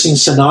you've ever seen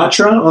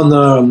Sinatra on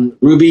the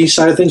Ruby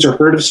side of things or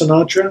heard of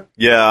Sinatra.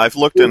 Yeah, I've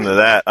looked into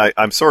that.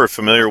 I'm sort of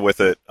familiar with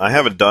it. I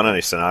haven't done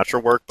any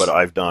Sinatra work, but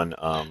I've done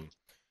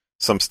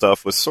some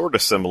stuff with sort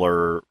of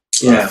similar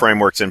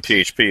frameworks in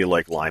PHP,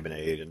 like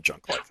Limonade and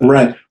junk like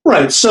that.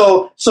 Right.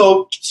 So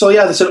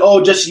yeah, they said,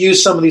 just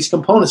use some of these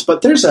components,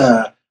 but there's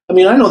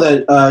I know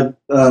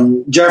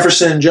that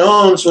Jefferson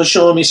Jones was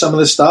showing me some of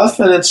this stuff,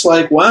 and it's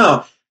like,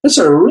 wow, that's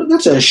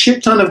a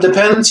shit ton of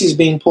dependencies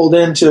being pulled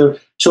in to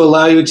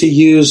allow you to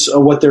use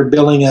what they're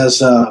billing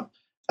as a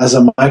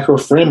micro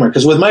framework.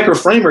 Because with micro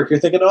framework, you're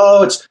thinking,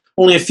 it's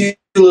only a few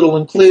little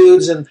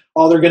includes, and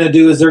all they're going to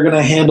do is they're going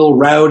to handle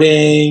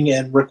routing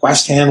and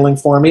request handling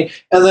for me,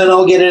 and then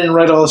I'll get in and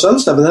write all this other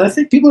stuff. And then I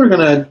think people are going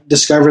to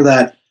discover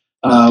that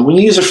when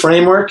you use a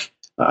framework,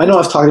 I know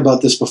I've talked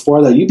about this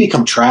before, that you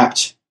become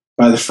trapped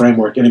by the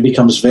framework, and it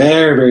becomes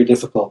very, very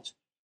difficult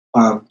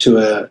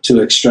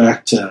to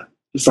extract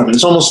from it.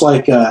 It's almost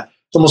like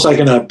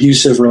an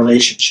abusive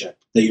relationship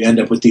that you end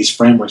up with these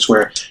frameworks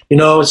where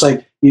it's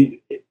like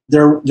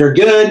they're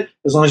good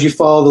as long as you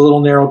follow the little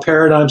narrow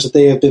paradigms that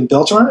they have been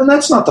built around, and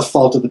that's not the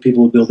fault of the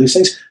people who build these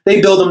things. They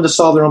build them to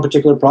solve their own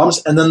particular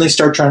problems, and then they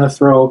start trying to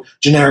throw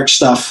generic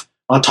stuff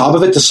on top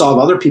of it to solve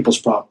other people's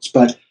problems.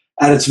 But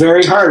at its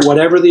very heart,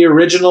 whatever the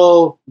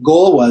original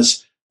goal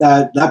was,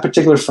 that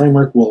particular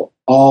framework will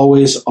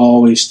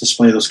always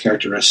display those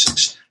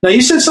characteristics. Now,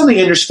 you said something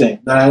interesting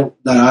that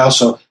I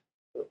also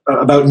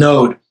about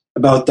Node,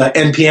 about the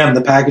NPM,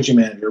 the packaging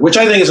manager, which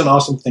I think is an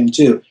awesome thing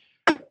too.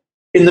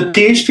 In the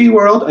PHP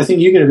world, I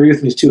think you can agree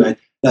with me too, Ed,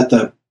 that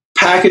the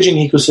packaging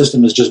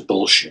ecosystem is just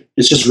bullshit.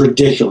 It's just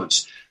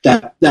ridiculous.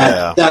 That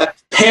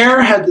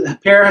Pair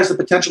has the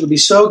potential to be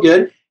so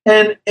good,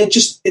 and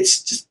it's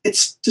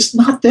just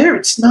not there.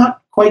 It's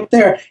not quite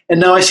there. And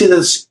now I see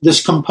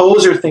this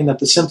composer thing that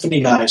the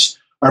Symfony guys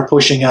are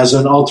pushing as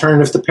an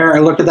alternative to Pair. I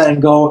look at that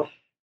and go,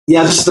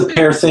 yeah, this is the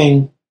Pair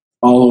thing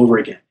all over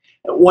again.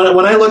 When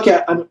I look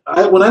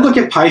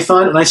at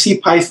Python and I see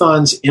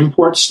Python's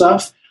import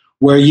stuff,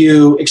 where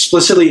you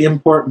explicitly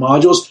import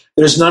modules,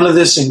 there's none of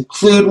this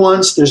include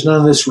once, there's none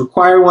of this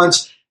require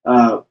once.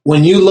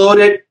 When you load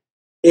it,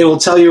 it will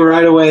tell you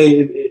right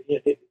away.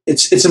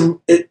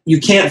 You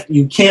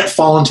can't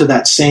fall into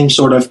that same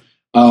sort of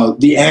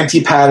the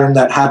anti-pattern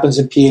that happens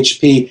in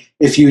PHP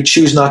if you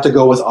choose not to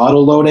go with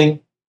auto-loading.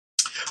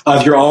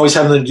 If you're always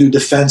having to do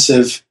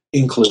defensive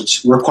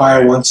includes,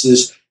 require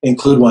onces,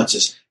 include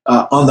onces.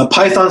 On the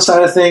Python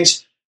side of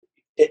things,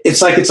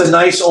 it's a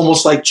nice,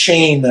 almost like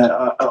chain,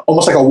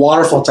 almost like a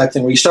waterfall type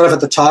thing, where you start off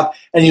at the top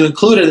and you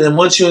include it, and then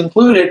once you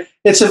include it,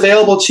 it's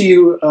available to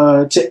you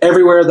to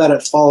everywhere that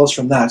it follows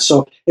from that.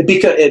 So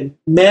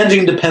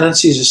managing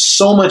dependencies is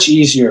so much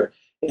easier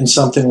in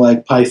something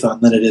like Python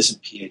than it is in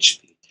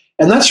PHP,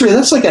 and that's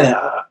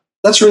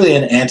really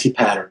an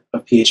anti-pattern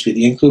of PHP.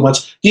 The include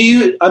once.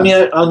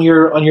 On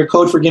your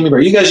code for Gimme Bear,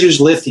 you guys use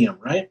Lithium,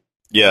 right?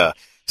 Yeah.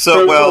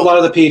 So for a lot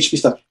of the PHP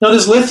stuff. Now,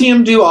 does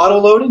Lithium do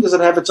auto-loading? Does it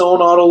have its own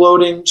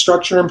auto-loading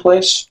structure in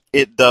place?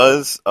 It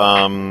does.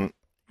 Lithium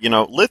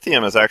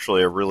is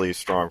actually a really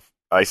strong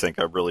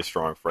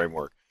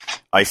framework.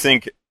 I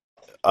think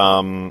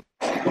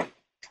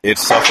it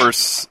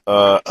suffers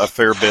a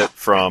fair bit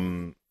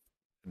from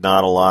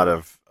not a lot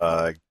of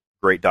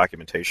great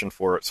documentation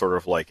for it, sort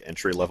of like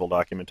entry-level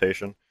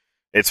documentation.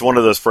 It's one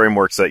of those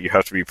frameworks that you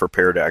have to be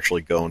prepared to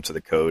actually go into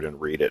the code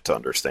and read it to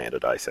understand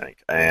it, I think.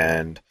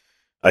 And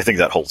I think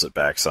that holds it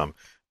back some.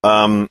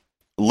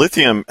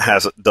 Lithium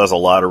does a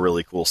lot of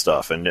really cool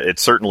stuff, and it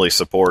certainly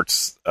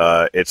supports.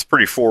 It's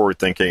pretty forward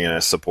thinking, and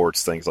it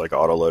supports things like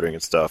auto loading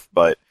and stuff.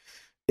 But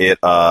it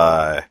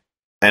and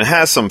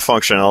has some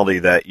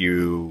functionality that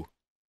you.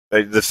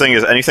 The thing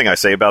is, anything I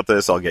say about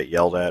this, I'll get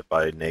yelled at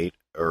by Nate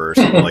or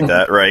something like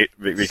that, right?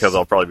 Because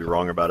I'll probably be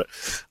wrong about it.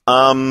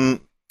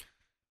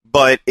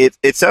 But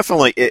it's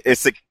definitely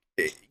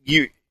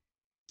you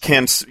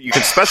can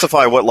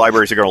specify what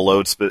libraries you're going to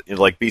load,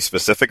 be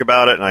specific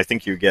about it, and I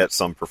think you get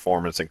some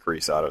performance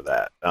increase out of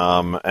that.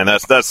 And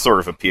that's sort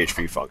of a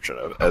PHP function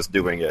as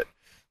doing it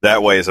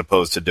that way as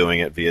opposed to doing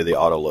it via the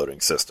auto-loading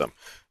system.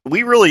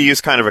 We really use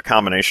kind of a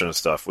combination of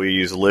stuff. We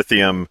use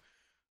Lithium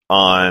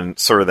on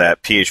sort of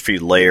that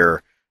PHP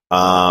layer.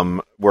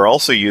 We're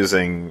also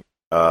using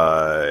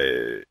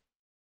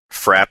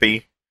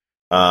Frappy,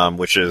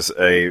 which is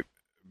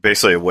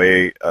basically a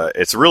way.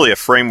 It's really a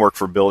framework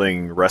for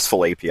building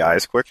RESTful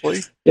APIs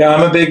quickly. Yeah,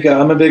 I'm a big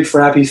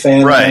Frappy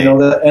fan. Right. I know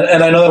that,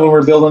 and I know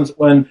that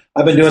when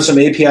I've been doing some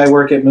API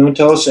work at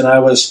Moontos, and I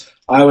was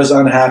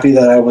unhappy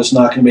that I was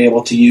not going to be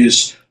able to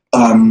use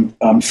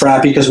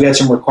Frappy because we had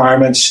some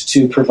requirements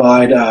to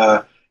provide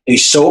a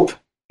SOAP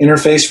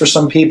interface for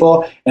some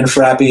people, and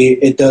Frappy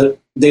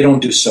they don't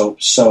do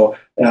SOAP, so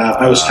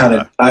I was kind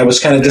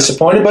of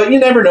disappointed. But you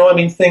never know. I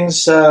mean,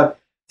 things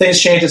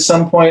change at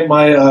some point.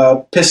 My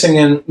pissing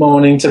and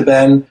moaning to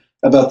Ben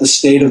about the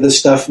state of this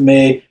stuff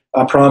may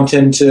prompt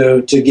him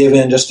to give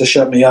in just to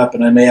shut me up,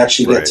 and I may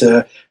actually get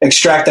to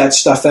extract that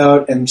stuff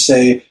out and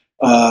say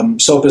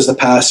SOAP is the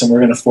past, and we're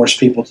going to force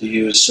people to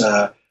use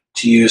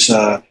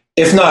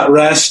if not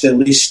REST, at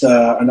least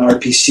an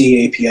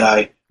RPC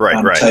API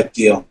type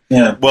deal.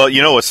 Yeah. Well,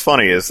 what's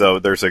funny is though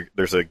there's a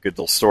good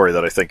little story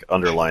that I think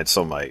underlines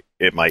some of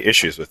my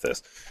issues with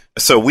this.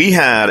 So we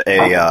had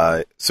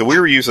we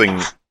were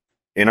using.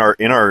 In our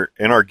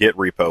Git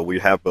repo, we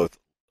have both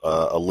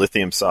a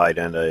Lithium side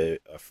and a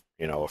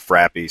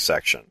Frappy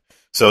section.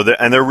 So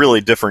they're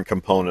really different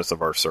components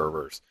of our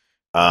servers.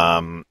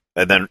 And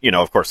then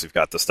of course we've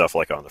got the stuff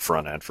like on the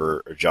front end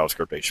for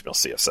JavaScript, HTML,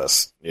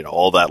 CSS,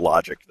 all that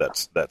logic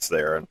that's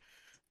there. And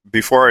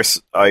before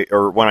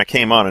when I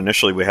came on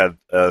initially, we had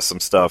some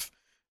stuff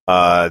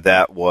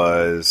that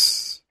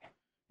was.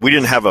 We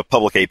didn't have a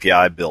public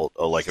API built,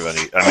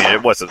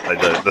 it wasn't,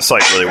 the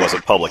site really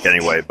wasn't public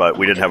anyway, but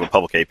we didn't have a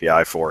public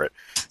API for it.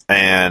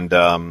 And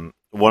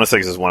one of the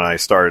things is when I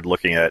started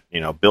looking at,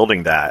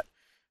 building that,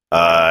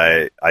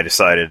 I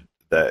decided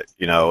that,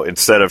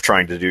 instead of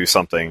trying to do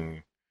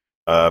something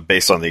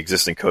based on the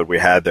existing code we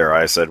had there,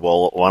 I said,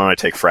 well, why don't I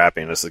take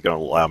Frappy, and this is going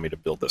to allow me to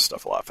build this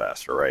stuff a lot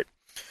faster, right?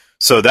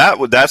 So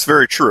that's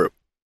very true.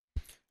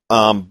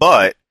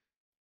 But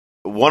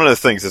one of the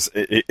things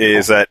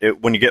is that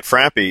when you get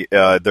Frappy,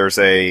 there's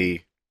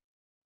a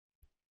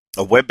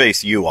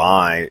web-based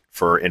UI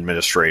for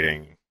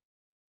administrating,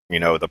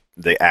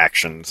 the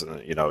actions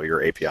and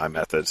your API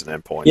methods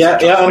and endpoints.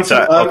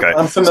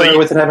 I'm familiar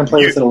with it. Having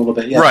played with it a little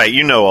bit. Yeah.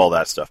 Right, all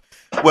that stuff.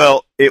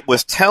 Well, it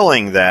was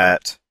telling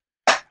that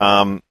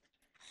they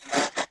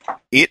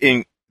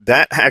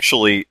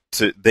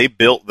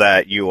built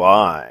that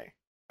UI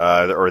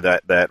or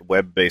that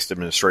web-based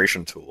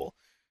administration tool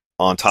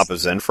on top of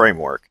Zen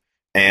Framework,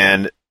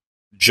 and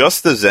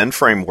just the Zen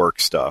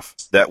Framework stuff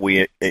that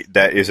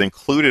is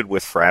included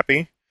with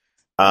Frappy,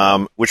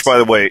 which, by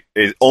the way,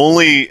 is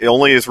only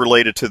is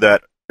related to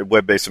that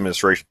web-based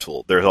administration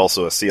tool. There's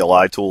also a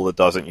CLI tool that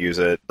doesn't use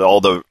it.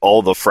 All the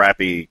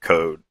Frappy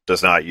code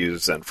does not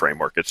use Zen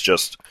Framework. It's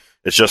just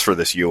for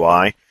this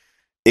UI.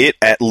 It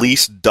at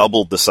least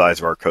doubled the size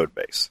of our code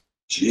base.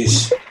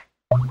 Jeez.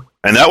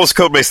 And that was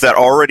code base that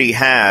already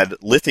had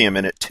Lithium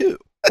in it too.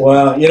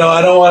 Well,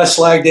 I don't want to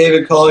slag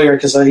David Collier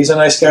because he's a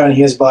nice guy and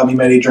he has bought me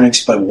many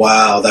drinks. But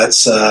wow, that's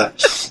some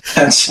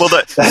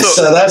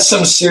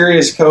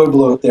serious code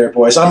bloat there,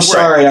 boys. I'm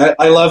sorry.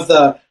 I love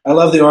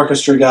the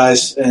orchestra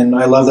guys, and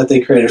I love that they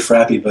created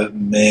Frappy. But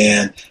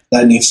man,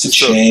 that needs to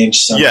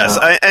change somehow. Yes,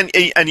 and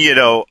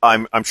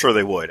I'm sure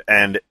they would.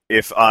 And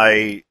if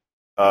it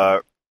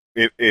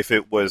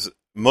was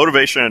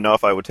motivation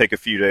enough, I would take a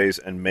few days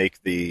and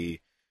make the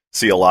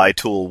CLI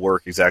tool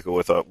work exactly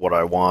with what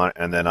I want,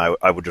 and then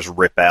I would just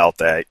rip out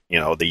that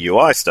the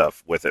UI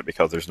stuff with it,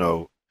 because there's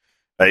no,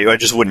 I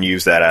just wouldn't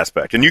use that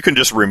aspect. And you can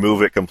just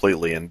remove it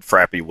completely, and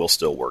Frappy will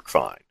still work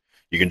fine.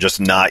 You can just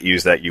not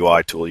use that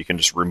UI tool. You can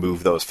just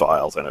remove those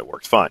files, and it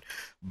works fine.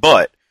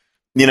 But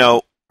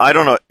I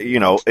don't know.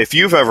 If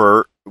you've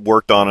ever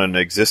worked on an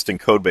existing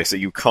code base that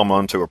you come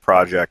onto a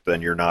project,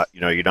 then you're not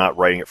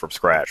writing it from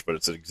scratch, but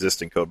it's an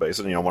existing code base.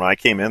 And when I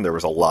came in, there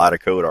was a lot of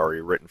code already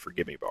written for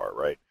Gimme Bar,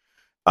 right?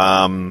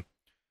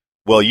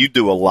 Well, you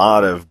do a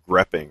lot of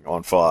grepping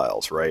on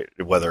files, right?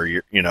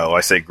 Whether I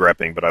say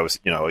grepping, but I was,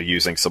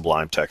 using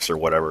Sublime Text or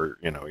whatever,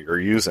 you're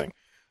using.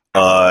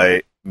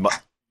 So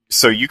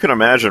you can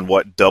imagine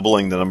what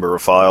doubling the number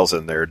of files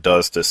in there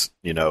does to,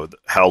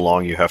 how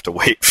long you have to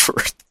wait for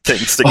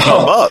things to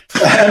come up.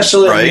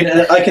 Absolutely.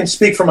 Right? I can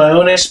speak from my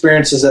own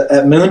experiences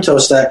at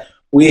Moontoast that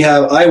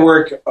I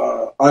work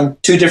on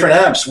two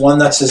different apps. One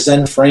that's a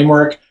Zen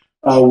Framework,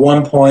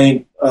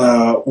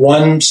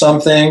 1.1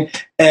 something,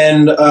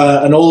 and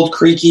an old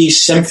creaky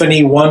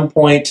Symfony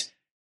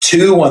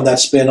 1.2 one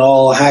that's been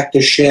all hacked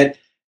to shit.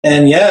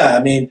 And yeah,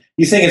 I mean,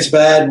 you think it's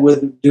bad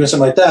with doing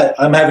something like that.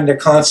 I'm having to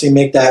constantly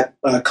make that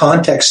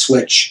context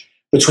switch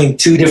between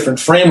two different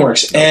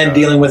frameworks and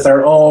dealing with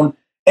our own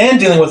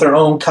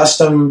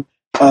custom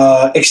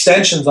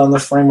extensions on the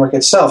framework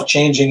itself,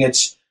 changing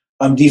its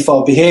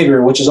default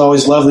behavior, which is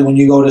always lovely when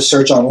you go to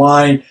search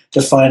online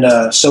to find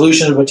a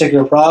solution to a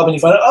particular problem. You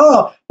find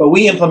out, but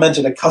we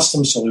implemented a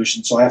custom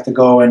solution, so I have to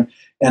go and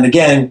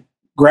again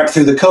grep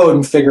through the code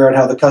and figure out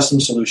how the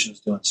custom solution is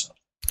doing so.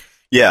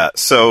 Yeah,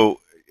 so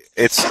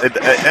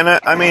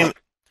I mean,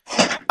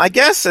 I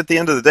guess at the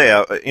end of the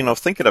day,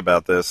 thinking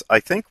about this, I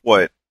think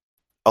what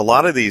a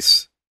lot of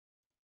these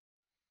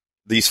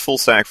full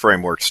stack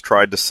frameworks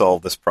tried to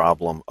solve this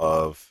problem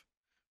of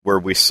where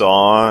we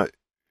saw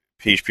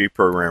PHP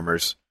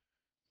programmers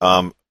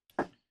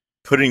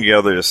putting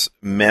together this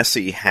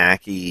messy,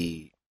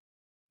 hacky,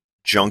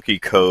 junky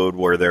code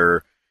where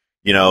they're,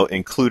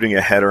 including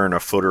a header and a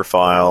footer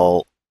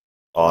file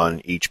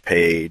on each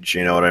page,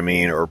 you know what I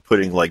mean? Or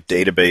putting like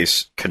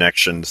database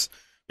connections,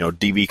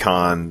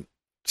 DBCon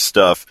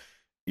stuff,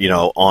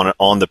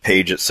 on the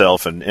page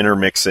itself, and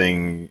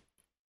intermixing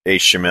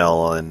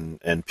HTML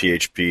and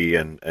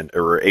PHP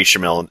or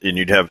HTML, and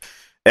you'd have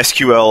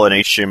SQL and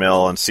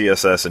HTML and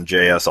CSS and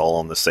JS all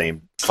on the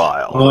same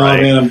file. Oh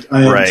right? Man,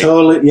 I am right.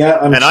 Totally, yeah.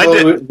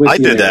 I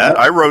did that.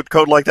 I wrote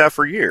code like that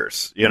for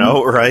years,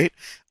 right?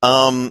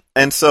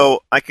 And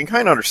so I can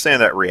kind of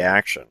understand that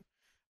reaction.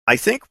 I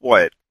think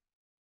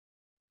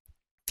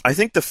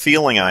the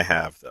feeling I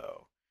have,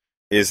 though,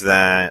 is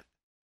that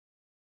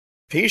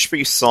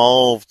PHP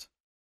solved,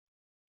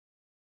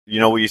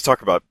 when you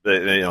talk about,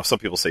 some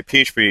people say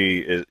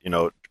PHP is,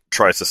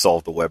 tries to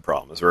solve the web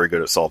problem, is very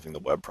good at solving the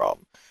web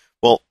problem.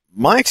 Well,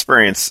 my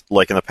experience,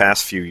 like in the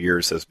past few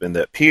years, has been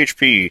that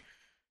PHP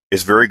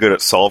is very good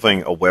at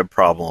solving a web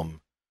problem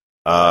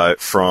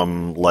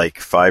from like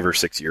 5 or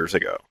 6 years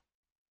ago.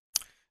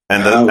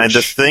 And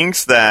the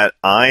things that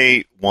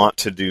I want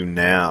to do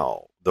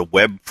now, the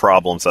web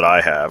problems that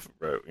I have,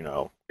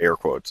 air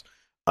quotes,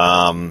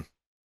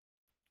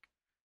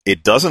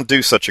 it doesn't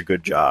do such a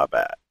good job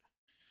at.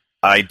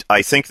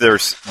 I think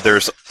there's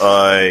this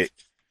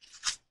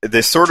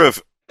sort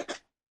of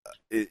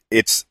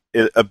its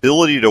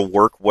ability to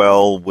work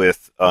well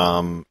with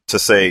to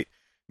say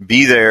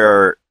be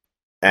there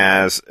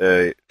as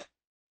a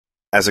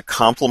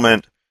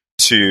complement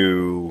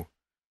to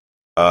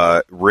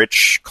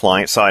rich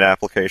client-side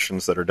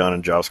applications that are done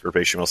in JavaScript,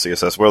 HTML,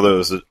 CSS, whether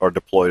those are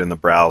deployed in the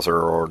browser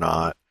or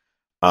not,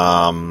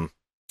 I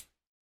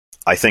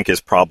think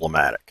is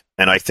problematic.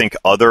 And I think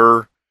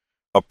other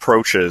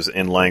approaches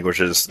in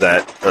languages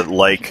that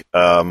like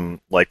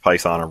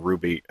Python or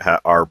Ruby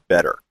are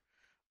better.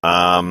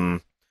 A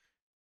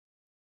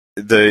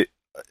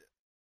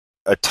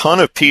ton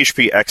of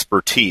PHP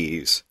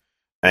expertise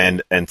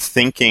and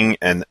thinking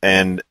and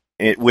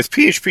with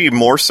PHP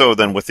more so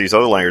than with these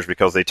other languages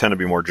because they tend to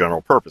be more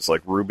general purpose,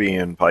 like Ruby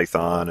and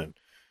Python, and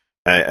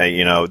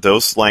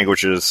those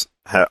languages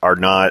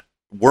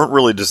weren't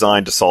really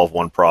designed to solve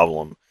one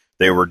problem.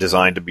 They were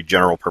designed to be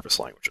general purpose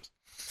languages.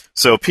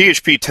 So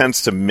PHP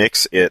tends to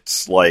mix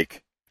its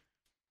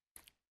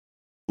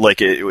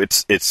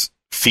its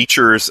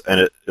features and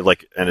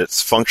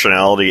its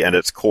functionality and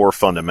its core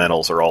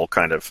fundamentals are all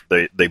kind of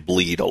they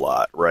bleed a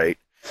lot, right?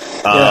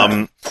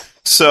 Yeah.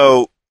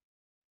 So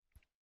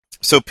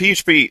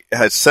PHP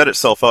has set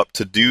itself up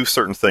to do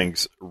certain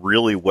things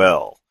really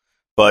well,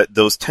 but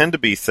those tend to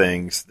be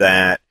things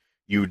that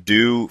you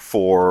do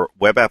for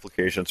web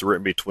applications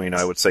written between,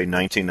 I would say,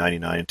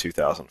 1999 and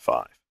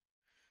 2005.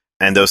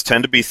 And those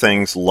tend to be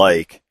things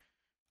like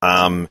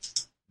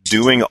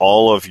doing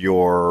all of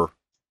your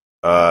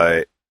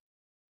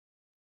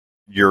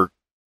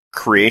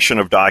creation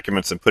of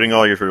documents and putting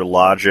all your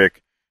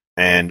logic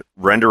and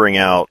rendering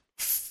out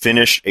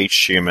finished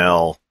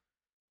HTML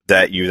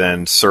that you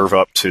then serve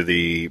up to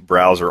the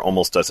browser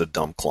almost as a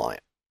dumb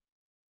client.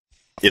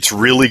 It's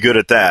really good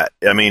at that.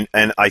 I mean,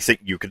 and I think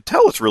you can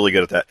tell it's really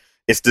good at that.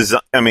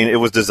 It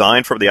was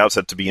designed from the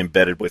outset to be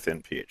embedded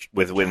within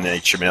within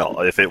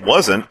HTML. If it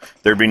wasn't,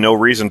 there'd be no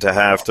reason to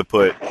have to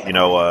put,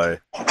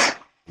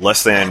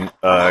 less than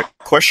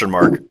question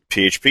mark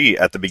PHP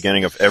at the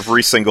beginning of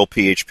every single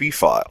PHP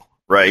file,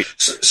 right?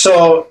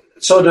 So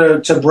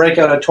to break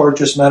out a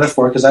torturous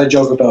metaphor, because I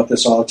joke about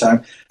this all the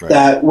time, right,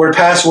 that we're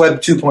past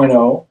Web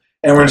 2.0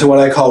 and we're into what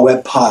I call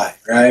Web Pi,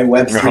 right?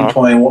 Web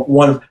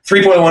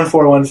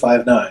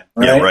 3.14.159, right?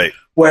 Yeah, right.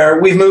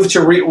 Where we've moved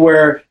to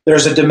where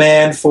there's a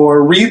demand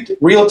for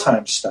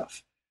real-time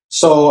stuff.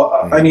 So,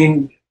 I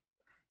mean,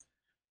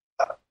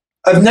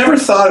 I've never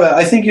thought about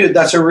it. I think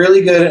that's a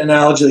really good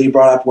analogy that you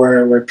brought up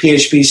where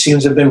PHP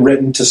seems to have been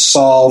written to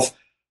solve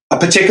a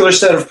particular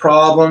set of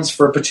problems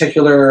for a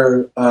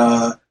particular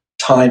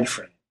time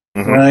frame,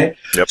 right?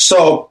 Yep.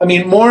 So, I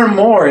mean, more and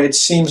more, it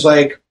seems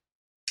like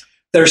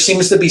there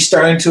seems to be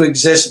starting to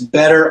exist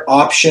better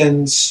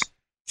options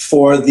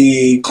for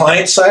the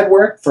client-side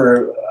work,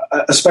 for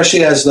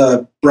especially as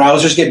the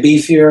browsers get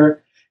beefier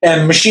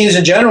and machines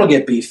in general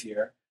get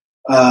beefier,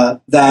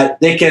 that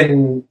they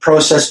can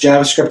process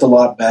JavaScript a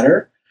lot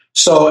better.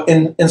 So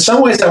in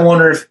some ways, I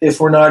wonder if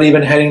we're not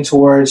even heading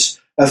towards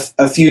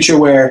a future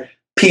where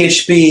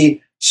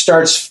PHP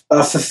starts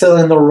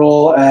fulfilling the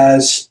role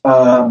as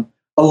a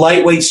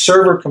lightweight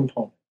server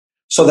component.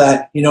 So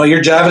that,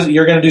 you're going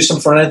to do some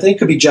front end thing. It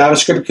could be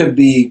JavaScript, could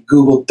be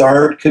Google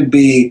Dart, could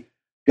be,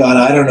 God,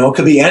 I don't know,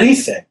 could be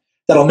anything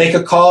that'll make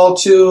a call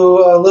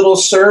to a little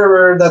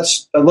server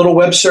that's a little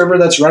web server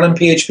that's running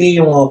PHP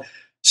and will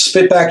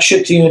spit back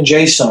shit to you in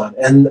JSON.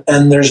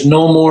 And there's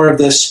no more of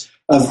this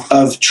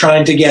of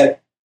trying to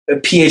get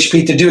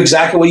PHP to do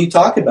exactly what you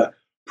talk about.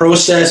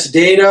 Process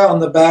data on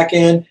the back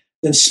end,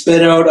 then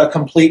spit out a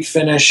complete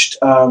finished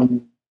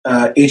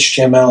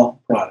HTML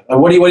product.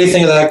 What do you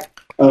think of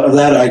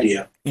that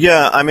idea?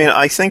 Yeah, I mean,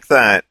 I think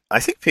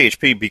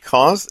PHP,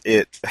 because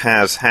it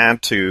has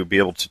had to be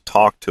able to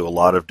talk to a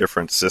lot of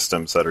different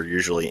systems that are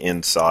usually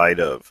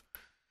inside of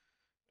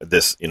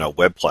this,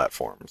 web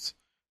platforms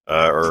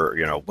or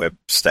web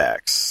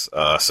stacks.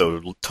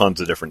 So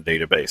tons of different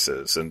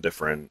databases and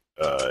different,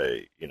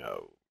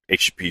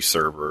 HTTP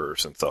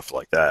servers and stuff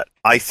like that.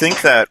 I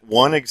think that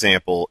one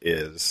example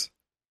is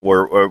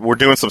we're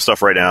doing some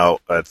stuff right now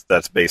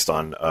that's based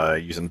on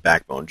using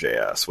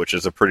Backbone.js, which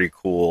is a pretty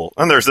cool.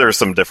 And there's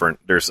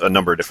a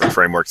number of different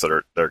frameworks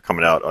that are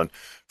coming out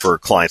for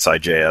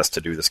client-side JS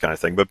to do this kind of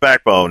thing. But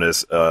Backbone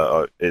is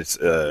kind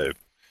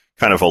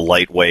of a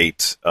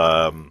lightweight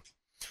way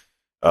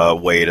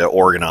to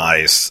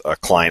organize a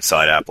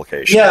client-side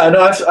application. Yeah,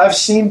 no, I've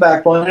seen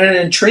Backbone, and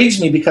it intrigues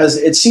me because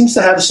it seems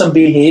to have some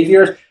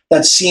behavior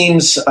that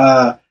seems.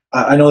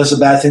 I know this is a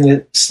bad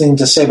thing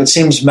to say, but it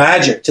seems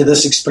magic to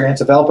this experienced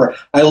developer.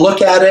 I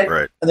look at it,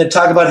 right, and they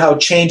talk about how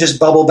changes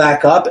bubble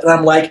back up, and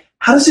I'm like,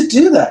 how does it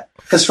do that?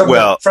 Because from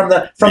the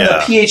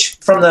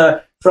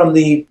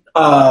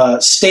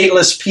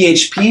stateless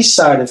PHP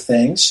side of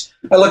things,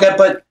 I look at,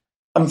 but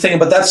I'm thinking,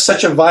 but that's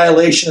such a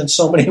violation in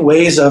so many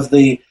ways of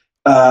the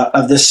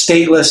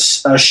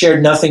stateless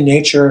shared nothing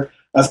nature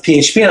of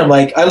PHP. And I'm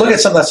like, I look at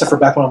some of that stuff for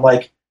Backbone, I'm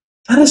like,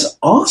 that is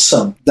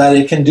awesome that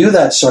it can do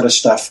that sort of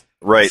stuff.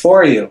 Right.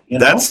 For you,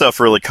 that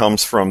stuff really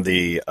comes from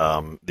the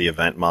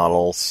event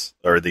models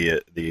or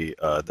the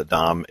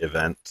DOM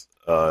event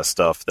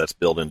stuff that's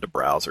built into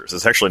browsers.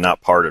 It's actually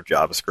not part of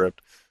JavaScript,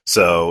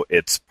 so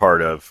it's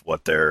part of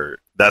what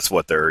That's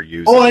what they're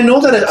using. Oh, I know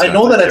that it's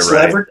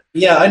leveraged.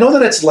 Yeah, I know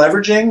that it's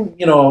leveraging,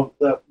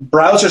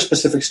 browser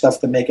specific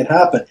stuff to make it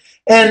happen.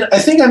 And I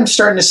think I'm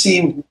starting to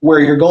see where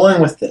you're going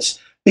with this,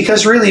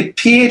 because really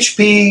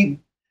PHP,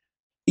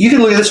 you can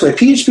look at it this way: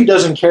 PHP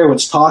doesn't care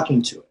what's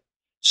talking to it.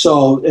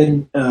 So,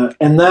 and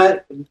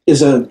that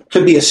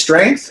could be a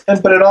strength,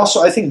 but it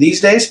also, I think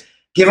these days,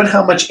 given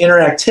how much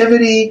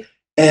interactivity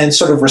and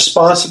sort of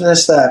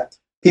responsiveness that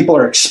people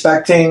are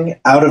expecting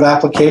out of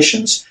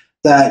applications,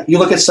 that you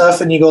look at stuff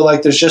and you go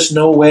like, there's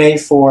no way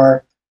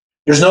for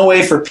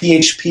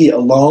PHP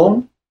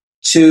alone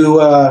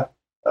to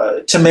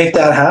make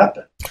that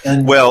happen.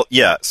 And well,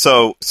 yeah.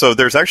 So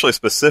there's actually a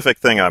specific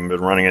thing I've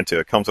been running into.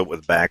 It comes up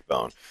with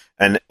Backbone,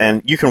 and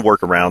you can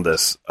work around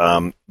this.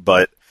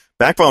 But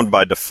Backbone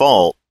by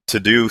default, to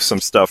do some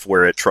stuff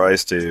where it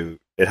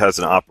has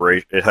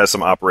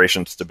some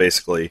operations to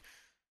basically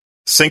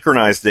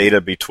synchronize data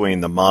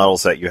between the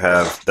models that you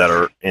have that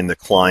are in the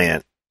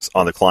client,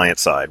 on the client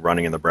side,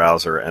 running in the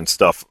browser, and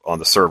stuff on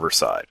the server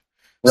side.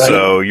 Right.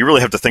 So you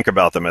really have to think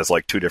about them as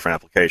like two different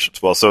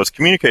applications. Well, so it's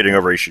communicating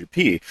over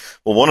HTTP.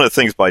 Well, one of the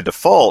things by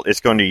default,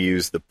 it's going to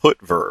use the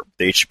put verb,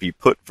 the HTTP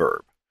put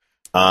verb.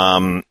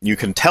 You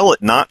can tell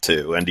it not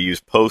to and to use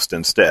post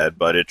instead,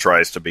 but it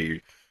tries to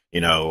be,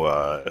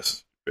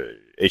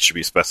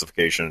 HTTP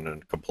specification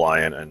and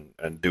compliant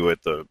and do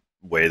it the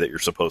way that you're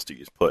supposed to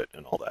use put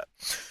and all that.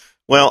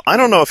 Well, I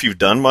don't know if you've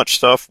done much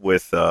stuff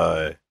with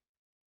PHP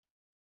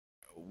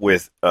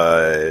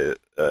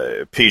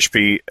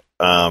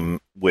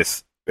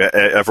with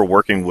ever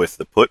working with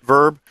the put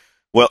verb.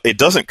 Well, it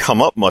doesn't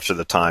come up much of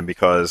the time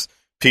because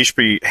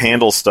PHP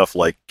handles stuff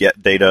like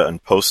get data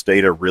and post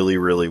data really,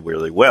 really,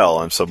 really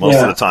well, and so most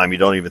of the time you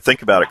don't even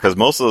think about it because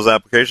most of those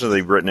applications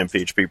they've written in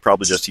PHP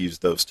probably just use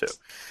those two.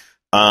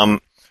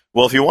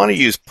 Well, if you want to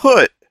use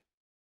put,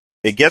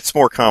 it gets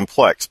more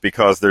complex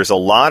because there's a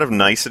lot of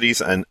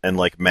niceties and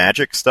like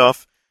magic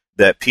stuff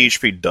that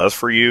PHP does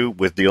for you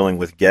with dealing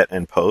with get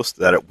and post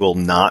that it will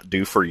not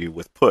do for you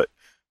with put.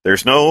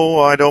 There's no,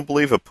 I don't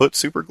believe, a put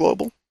super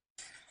global.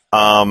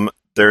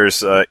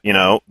 There's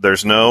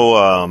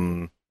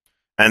no,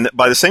 and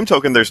by the same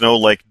token, there's no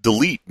like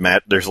delete.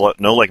 There's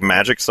no like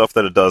magic stuff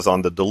that it does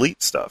on the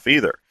delete stuff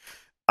either.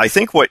 I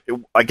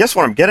guess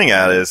what I'm getting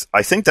at is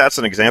I think that's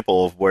an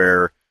example of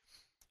where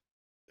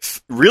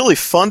really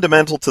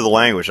fundamental to the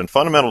language and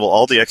fundamental to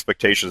all the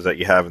expectations that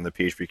you have in the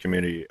PHP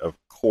community of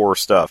core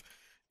stuff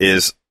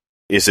is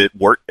its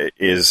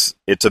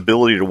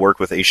ability to work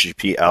with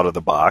HTTP out of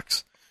the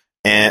box.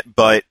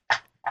 But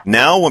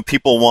now when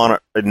people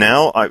want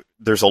to,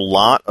 there's a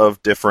lot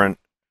of different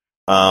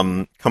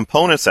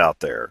components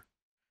out there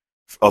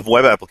of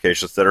web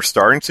applications that are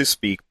starting to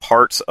speak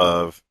parts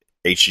of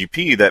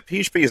HTTP that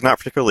PHP is not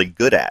particularly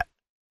good at,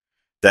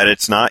 that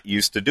it's not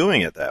used to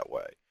doing it that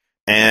way.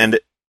 And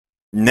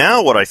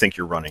now what I think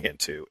you're running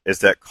into is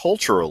that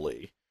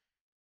culturally,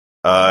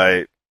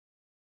 PHP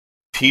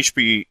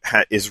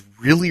is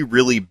really,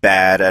 really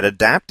bad at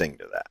adapting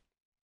to that.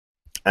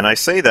 And I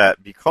say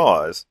that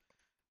because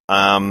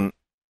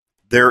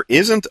there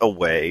isn't a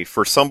way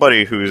for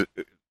somebody there's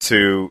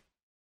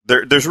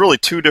really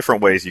two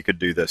different ways you could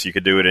do this. You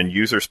could do it in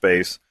user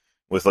space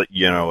with a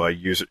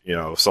user,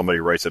 somebody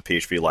writes a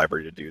PHP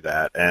library to do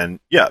that, and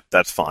yeah,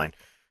 that's fine.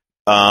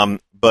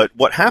 But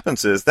what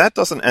happens is that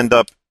doesn't end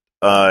up.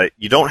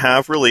 You don't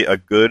have really a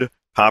good,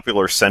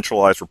 popular,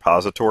 centralized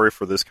repository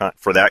for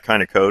that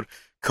kind of code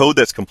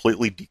that's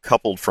completely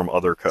decoupled from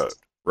other code,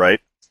 right?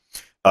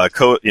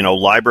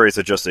 Libraries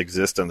that just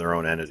exist in their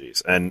own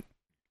entities. And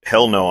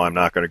hell no, I'm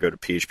not going to go to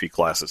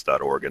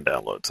phpclasses.org and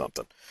download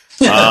something,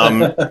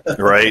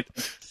 right?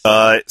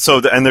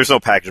 And there's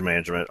no package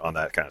management on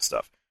that kind of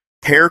stuff.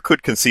 Pair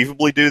could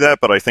conceivably do that,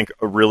 but I think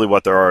really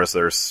what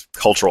there's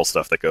cultural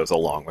stuff that goes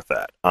along with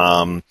that.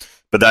 But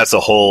that's a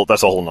whole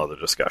nother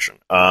discussion.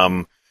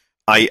 I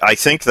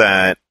think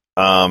that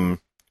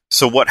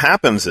so what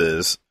happens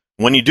is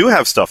when you do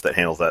have stuff that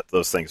handles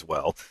those things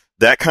well,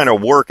 that kind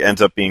of work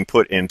ends up being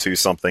put into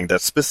something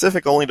that's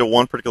specific only to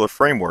one particular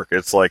framework.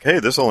 It's like, hey,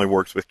 this only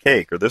works with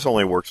Cake, or this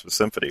only works with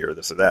Symfony, or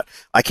this or that.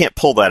 I can't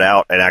pull that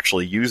out and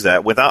actually use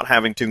that without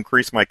having to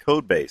increase my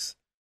code base.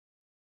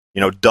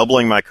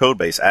 Doubling my code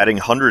base, adding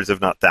hundreds, if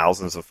not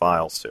thousands, of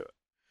files to it.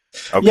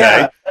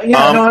 Okay. I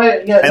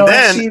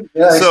definitely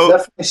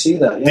see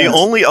that. Yeah. The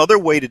only other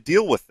way to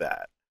deal with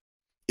that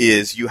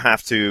is you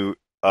have to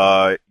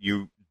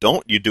you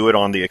do it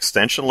on the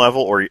extension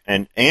level, or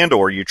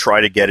you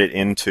try to get it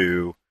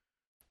into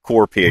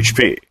core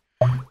PHP.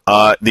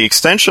 The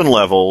extension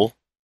level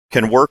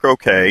can work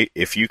okay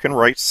if you can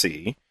write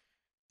C,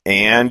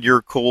 and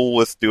you're cool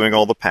with doing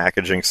all the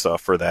packaging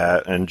stuff for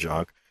that and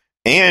junk,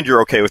 and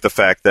you're okay with the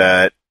fact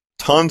that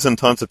tons and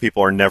tons of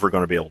people are never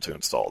going to be able to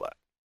install that.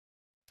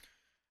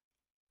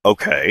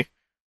 Okay.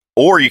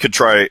 Or you could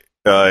try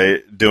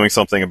doing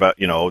something about,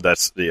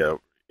 that's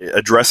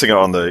addressing it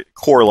on the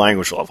core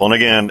language level. And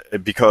again,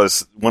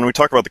 because when we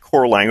talk about the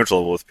core language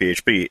level with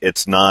PHP,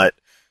 it's not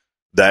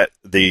that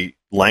the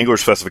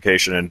language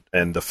specification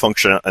and the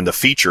function and the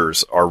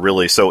features are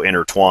really so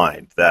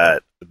intertwined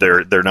that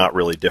they're not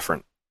really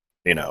different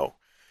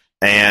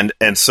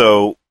and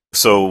so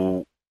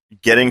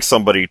getting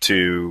somebody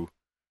to,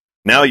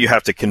 now you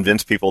have to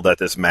convince people that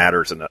this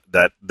matters and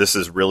that this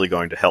is really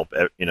going to help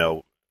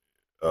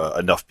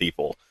enough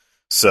people.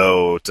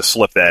 So to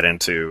slip that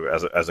into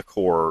as a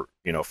core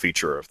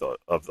feature of the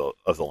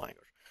language.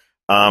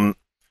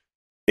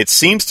 It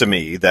seems to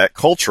me that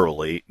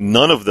culturally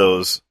none of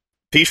those,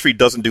 PHP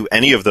doesn't do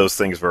any of those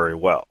things very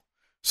well.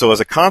 So as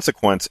a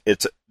consequence,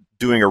 it's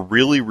doing a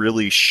really,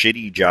 really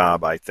shitty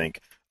job, I think,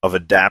 of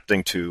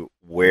adapting to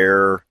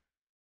where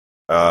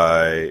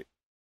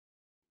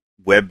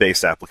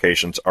web-based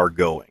applications are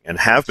going and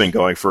have been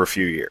going for a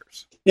few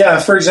years. Yeah,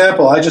 for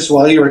example,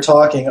 while you were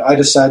talking, I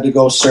decided to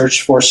go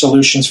search for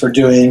solutions for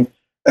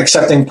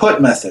accepting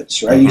put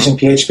methods, right, using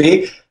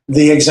PHP.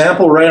 The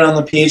example right on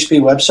the PHP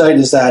website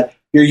is that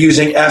you're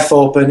using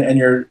fopen and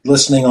you're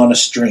listening on a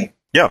stream.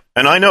 Yeah,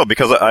 and I know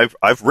because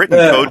I've written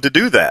code to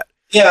do that.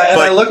 Yeah,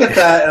 and I look at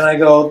that and I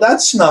go,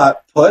 that's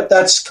not put.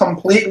 That's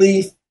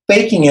completely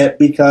faking it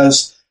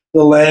because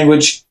the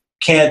language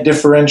can't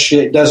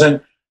differentiate.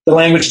 The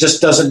language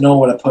just doesn't know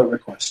what a put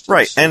request is.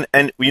 Right, and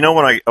when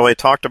I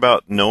talked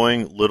about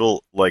knowing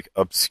little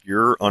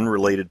obscure,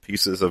 unrelated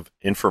pieces of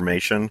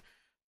information,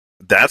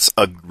 that's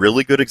a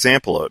really good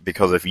example of it.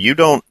 Because if you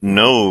don't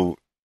know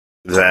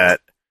that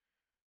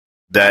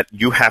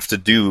you have to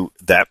do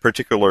that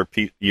particular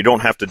piece, you don't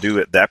have to do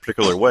it that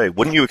particular way.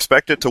 Wouldn't you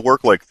expect it to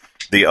work like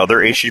the other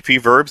HTTP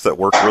verbs that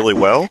work really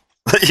well?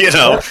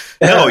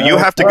 No, you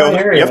have to go.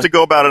 You have to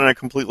go about it in a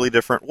completely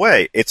different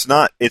way. It's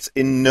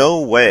in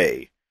no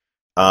way.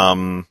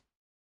 What's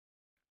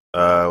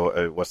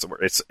the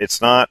word?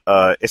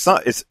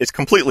 It's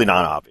completely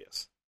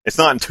non-obvious. It's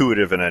not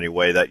intuitive in any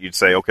way that you'd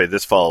say, okay,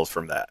 this follows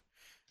from that.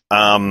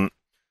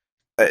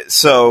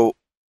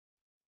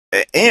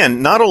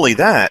 And not only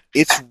that,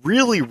 it's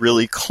really,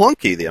 really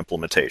clunky, the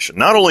implementation.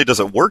 Not only does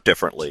it work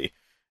differently,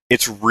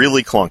 it's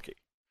really clunky.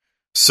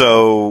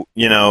 So,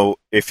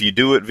 if you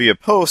do it via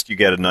post, you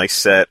get a nice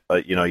set,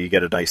 you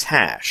get a nice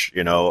hash,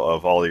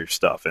 of all your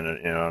stuff in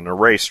an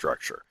array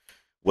structure.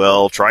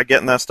 Well, try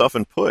getting that stuff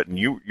in put, and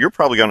you're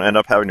probably going to end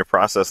up having to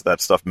process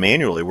that stuff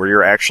manually, where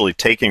you're actually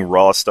taking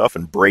raw stuff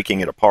and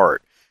breaking it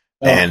apart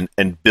and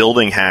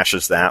building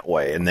hashes that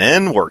way, and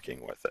then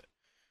working with it.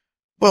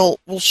 Well,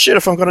 shit,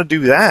 if I'm going to do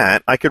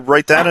that, I could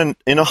write that in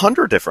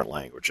 100 different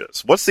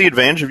languages. What's the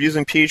advantage of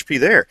using PHP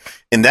there?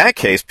 In that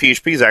case,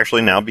 PHP has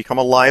actually now become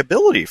a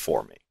liability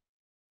for me.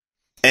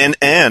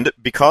 And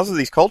because of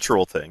these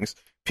cultural things,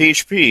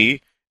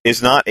 PHP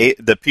is not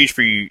the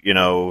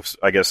PHP,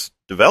 I guess,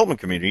 development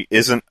community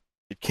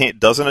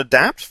doesn't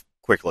adapt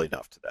quickly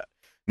enough to that.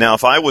 Now,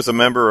 if I was a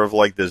member of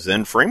the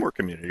Zen framework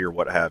community or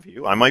what have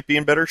you, I might be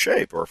in better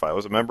shape. Or if I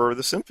was a member of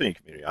the Symfony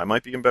community, I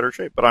might be in better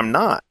shape. But I'm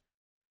not.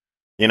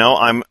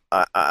 I'm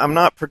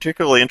not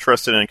particularly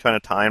interested in kind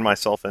of tying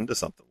myself into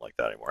something like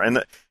that anymore.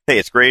 And hey,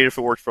 it's great if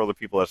it works for other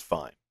people. That's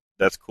fine.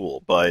 That's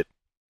cool. But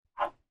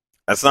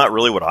that's not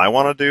really what I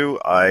want to do.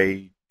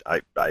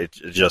 It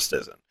just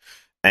isn't.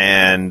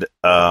 And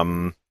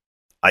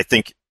I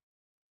think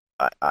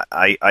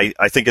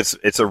I think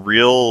it's a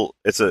real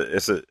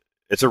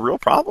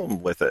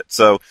problem with it.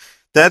 So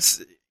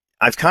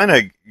I've kind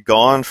of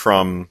gone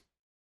from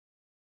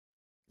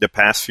the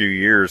past few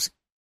years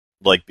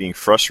being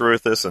frustrated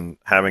with this and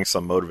having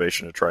some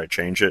motivation to try to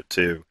change it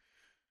to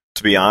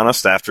be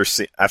honest, after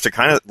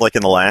kind of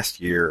in the last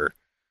year,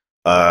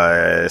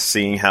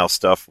 seeing how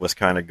stuff was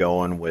kind of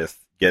going with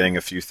getting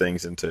a few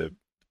things into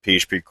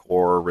PHP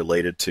core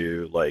related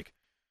to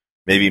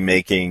maybe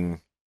making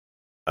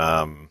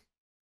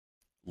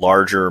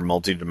larger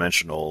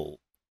multi-dimensional,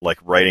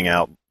 writing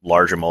out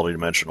larger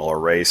multi-dimensional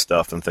array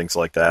stuff and things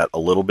like that a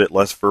little bit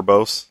less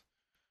verbose,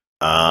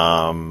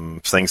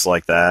 things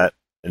like that.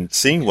 And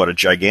seeing what a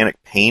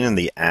gigantic pain in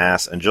the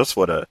ass and just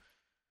what a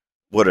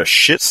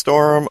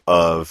shitstorm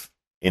of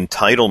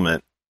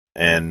entitlement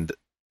and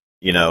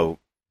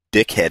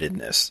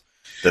dickheadedness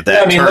that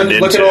turned into.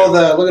 Look at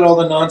all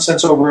the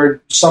nonsense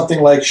over something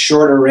like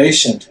short array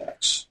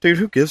syntax. Dude,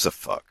 who gives a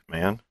fuck,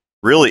 man?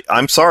 Really,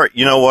 I'm sorry.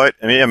 You know what?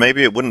 I mean, yeah,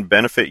 maybe it wouldn't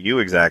benefit you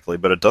exactly,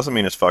 but it doesn't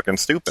mean it's fucking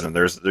stupid. And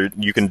there's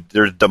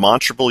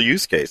demonstrable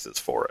use cases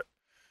for it.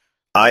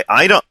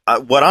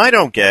 What I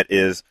don't get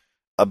is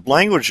a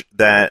language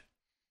that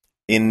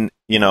in,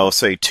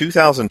 say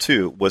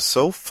 2002 was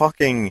so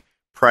fucking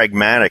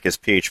pragmatic as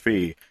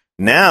PHP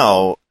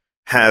now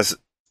has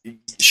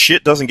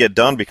shit doesn't get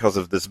done because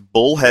of this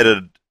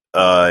bullheaded,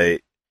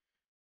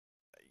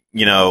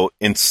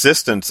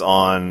 insistence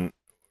on,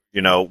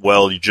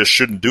 well, you just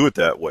shouldn't do it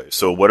that way.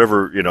 So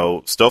whatever,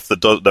 stuff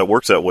that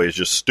works that way is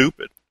just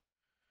stupid.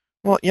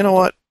 Well, you know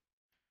what?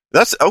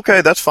 That's okay.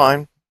 That's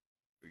fine.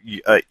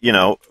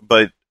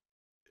 But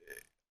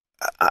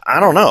I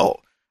don't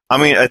know. I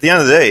mean, at the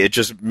end of the day, it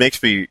just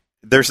makes me.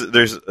 There's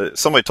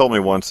somebody told me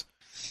once.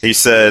 He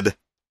said,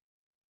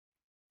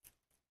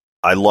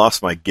 "I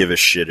lost my give a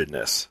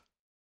shittedness."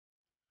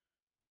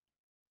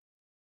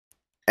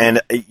 And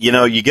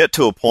you get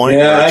to a point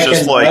where it's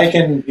just I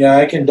can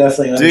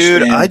definitely understand.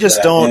 Dude, I just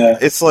that. don't. Yeah.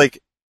 It's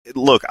like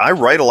look, I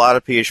write a lot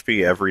of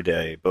PHP every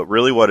day, but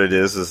really what it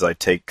is I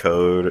take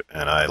code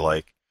and I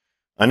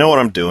know what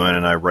I'm doing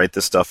and I write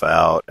this stuff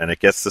out and it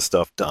gets the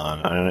stuff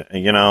done.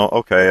 And,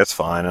 okay, it's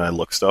fine. And I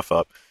look stuff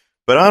up,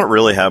 but I don't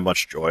really have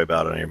much joy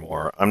about it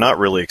anymore. I'm not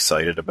really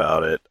excited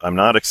about it. I'm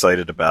not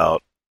excited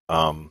about,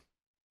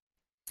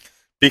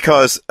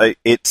 because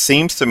it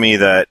seems to me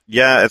that,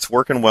 yeah, it's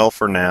working well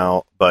for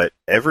now, but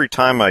every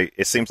time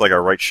it seems like I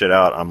write shit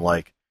out, I'm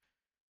like,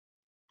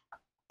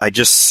 I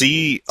just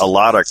see a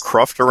lot of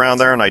cruft around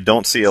there, and I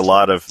don't see a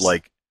lot of,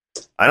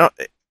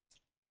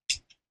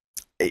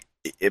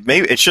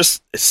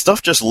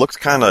 stuff just looks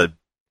kind of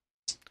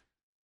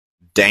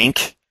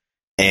dank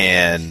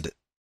and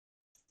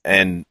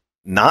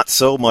not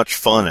so much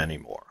fun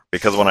anymore.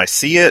 Because when I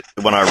see it,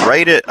 when I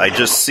write it, I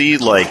just see,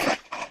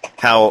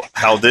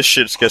 how this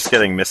shit's just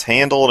getting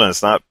mishandled, and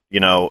it's not,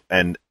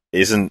 and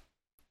isn't.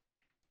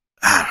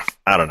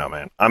 I don't know,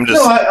 man. I'm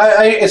just. No,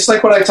 it's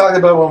like what I talked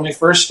about when we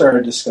first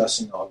started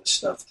discussing all this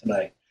stuff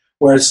tonight,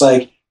 where it's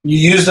like you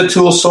use the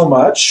tool so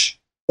much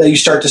that you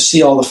start to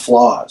see all the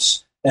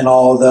flaws and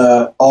all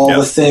the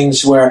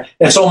things where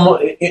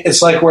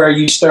it's like where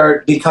you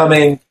start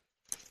becoming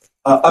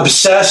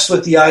obsessed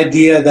with the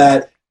idea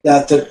that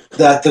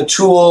the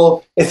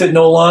tool, if it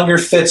no longer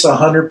fits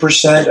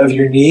 100% of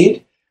your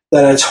need,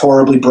 that it's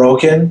horribly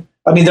broken.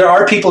 I mean, there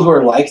are people who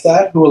are like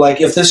that, who are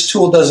like, if this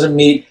tool doesn't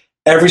meet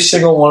every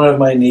single one of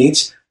my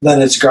needs,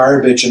 then it's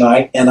garbage, and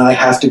I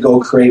have to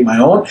go create my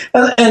own.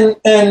 And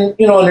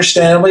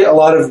understandably, a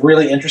lot of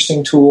really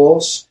interesting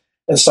tools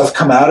and stuff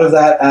come out of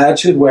that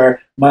attitude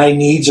where my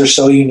needs are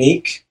so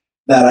unique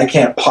that I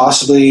can't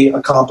possibly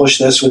accomplish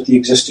this with the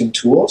existing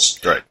tools.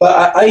 Right.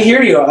 But I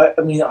hear you. I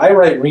mean, I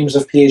write reams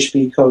of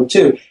PHP code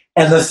too.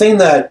 And the thing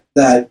that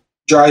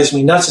drives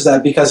me nuts is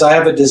that because I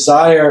have a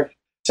desire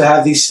to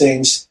have these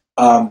things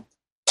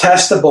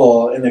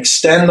testable and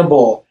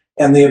extendable,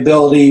 and the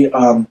ability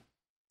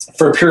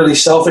for purely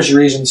selfish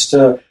reasons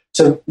to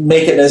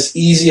make it as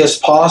easy as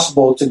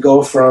possible to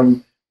go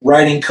from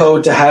writing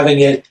code to having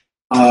it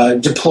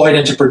deployed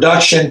into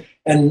production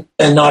and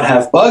not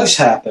have bugs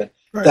happen.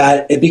 Right.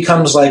 That it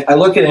becomes like I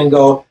look at it and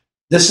go,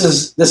 this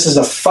is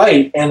a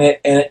fight, and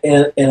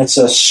it's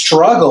a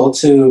struggle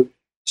to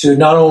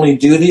not only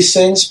do these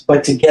things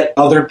but to get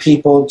other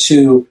people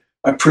to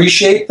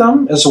appreciate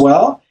them as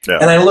well. Yeah.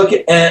 And I look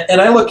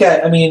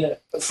at I mean,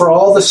 for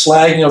all the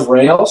slagging of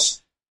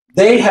Rails,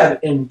 they have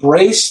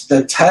embraced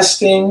the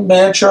testing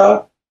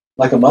mantra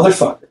like a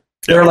motherfucker.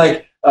 Yeah. They're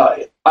like,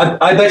 I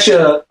bet you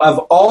of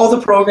all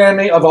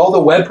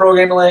the web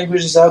programming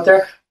languages out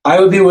there, I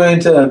would be willing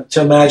to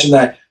imagine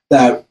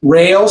that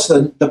Rails,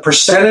 the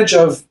percentage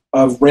of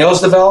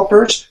Rails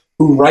developers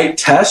who write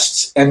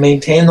tests and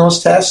maintain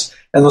those tests,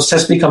 and those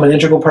tests become an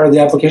integral part of the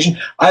application,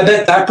 I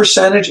bet that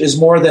percentage is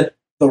more than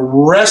the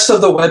rest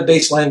of the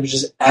web-based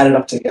languages added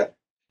up together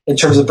in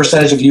terms of the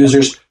percentage of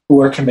users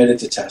who are committed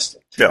to testing.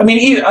 Yeah.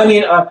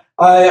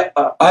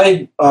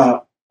 I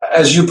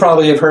as you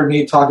probably have heard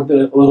me talk a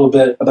little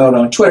bit about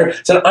on Twitter,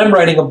 said I'm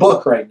writing a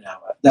book right now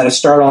that I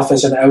start off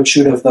as an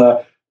outshoot of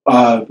the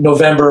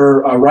November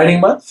writing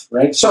month,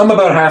 right? So I'm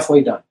about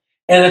halfway done.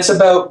 And it's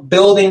about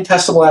building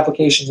testable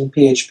applications in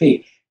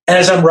PHP. And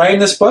as I'm writing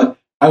this book,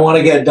 I want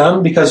to get it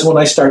done because when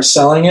I start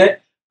selling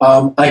it,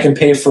 I can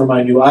pay for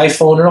my new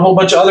iPhone and a whole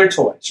bunch of other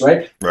toys,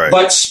 right?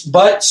 But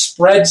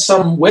spread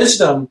some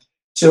wisdom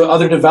to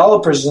other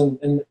developers,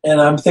 and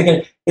I'm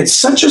thinking it's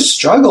such a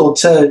struggle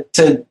to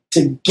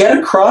get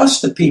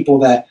across to people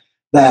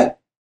that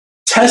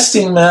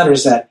testing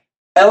matters, that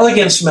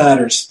elegance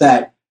matters,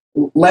 that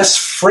less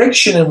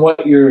friction in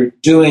what you're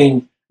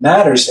doing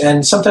matters.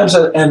 And sometimes,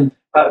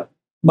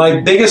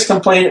 my biggest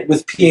complaint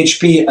with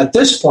PHP at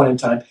this point in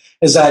time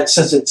is that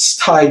since it's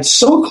tied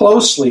so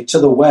closely to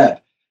the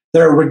web,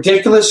 there are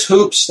ridiculous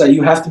hoops that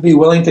you have to be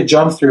willing to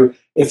jump through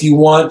if you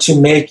want to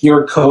make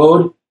your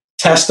code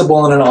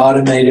testable in an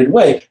automated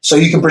way. So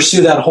you can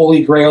pursue that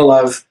holy grail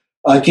of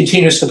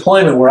continuous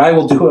deployment where I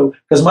will do it.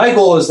 Because my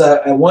goal is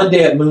that one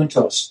day at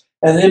Moontoast,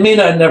 and it may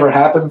not never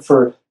happen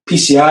for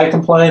PCI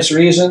compliance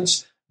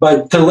reasons,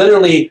 but to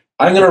literally,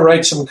 I'm going to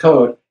write some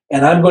code,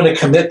 and I'm going to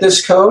commit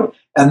this code,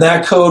 and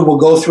that code will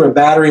go through a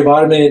battery of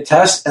automated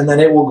tests, and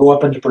then it will go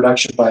up into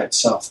production by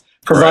itself.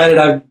 Provided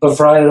I've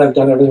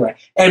done everything right.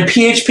 And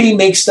PHP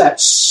makes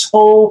that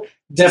so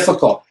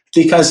difficult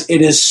because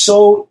it is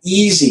so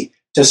easy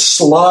to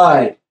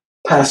slide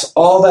past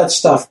all that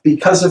stuff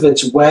because of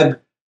its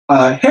web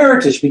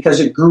heritage, because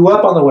it grew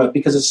up on the web,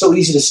 because it's so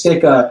easy to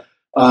stick to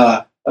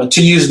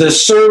use the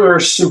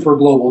server super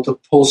global to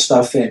pull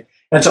stuff in,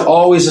 and to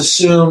always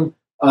assume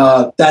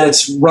that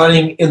it's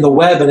running in the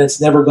web and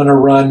it's never going to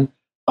run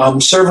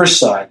server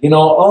side,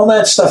 all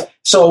that stuff.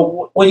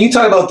 So when you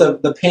talk about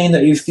the pain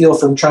that you feel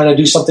from trying to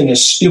do something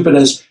as stupid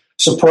as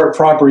support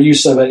proper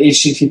use of an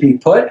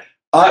HTTP put,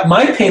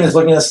 my pain is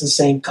looking at this and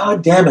saying,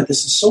 God damn it,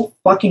 this is so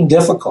fucking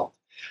difficult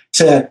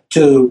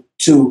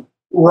to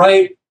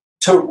write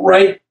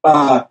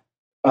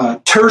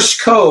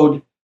terse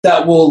code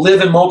that will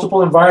live in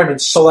multiple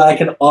environments so that I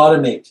can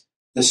automate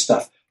this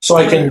stuff. So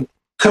I can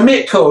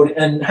commit code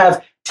and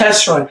have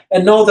tests run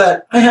and know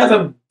that I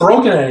haven't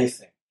broken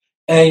anything.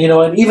 And,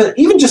 and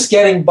even just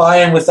getting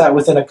buy-in with that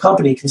within a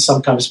company can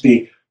sometimes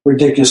be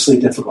ridiculously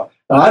difficult.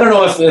 Now, I don't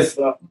know if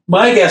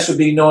my guess would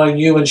be, knowing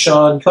you and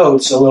Sean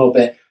Coates a little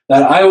bit,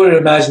 that I would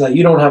imagine that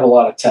you don't have a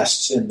lot of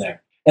tests in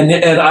there. And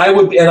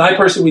I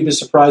personally would be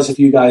surprised if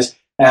you guys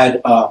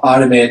had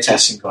automated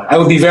testing going. I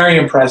would be very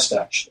impressed,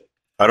 actually.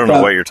 I don't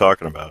know what you're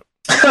talking about.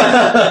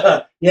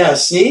 Yeah,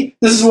 see?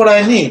 This is what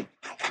I mean.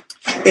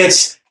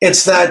 It's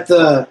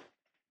that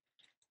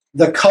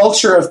the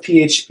culture of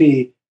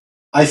PHP,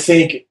 I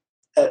think,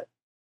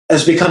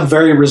 has become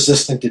very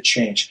resistant to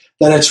change.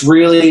 That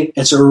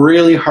it's a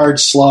really hard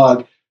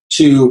slog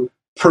to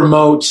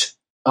promote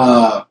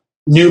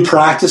new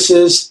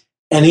practices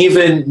and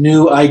even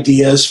new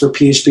ideas for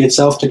PHP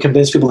itself, to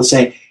convince people to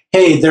say,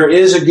 hey, there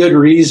is a good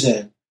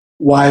reason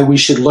why we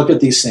should look at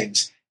these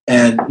things.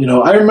 And,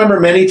 I remember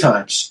many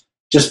times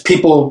just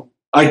people,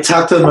 I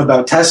talk to them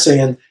about testing,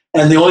 and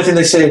the only thing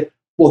they say,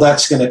 well,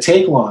 that's going to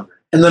take longer.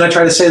 And then I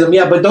try to say to them,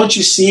 yeah, but don't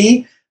you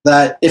see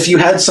that if you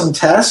had some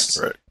tests,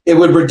 right, it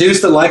would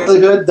reduce the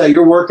likelihood that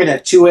you're working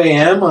at 2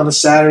 a.m. on a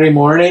Saturday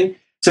morning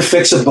to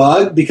fix a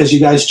bug because you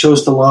guys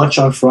chose to launch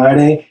on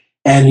Friday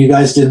and you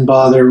guys didn't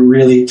bother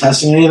really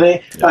testing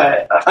anything?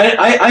 Yeah.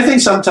 I think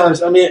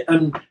sometimes,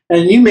 and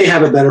you may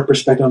have a better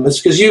perspective on this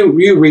because you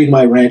read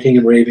my ranting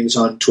and ravings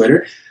on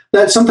Twitter,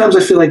 that sometimes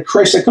I feel like,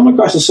 Christ, I come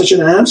across as such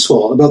an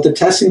asshole about the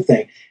testing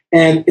thing.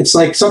 And it's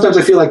like sometimes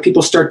I feel like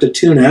people start to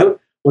tune out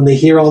when they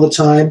hear all the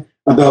time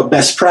about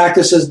best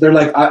practices. They're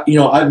like,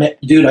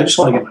 dude, I just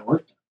want to get my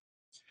work done.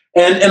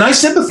 And I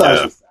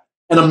sympathize with that.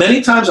 And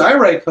many times I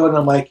write code and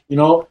I'm like,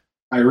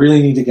 I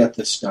really need to get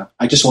this done.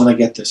 I just want to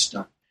get this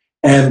done.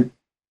 And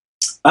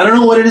I don't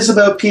know what it is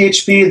about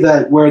PHP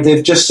that where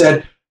they've just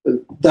said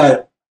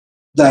that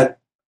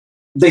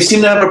they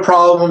seem to have a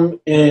problem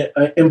in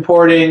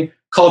importing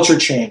culture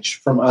change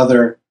from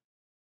other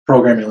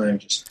programming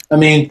languages.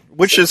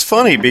 Which is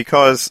funny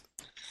because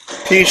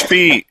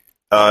PHP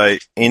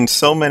in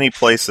so many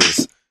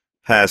places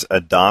has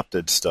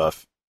adopted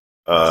stuff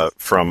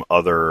from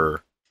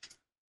other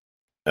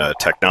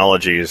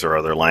technologies or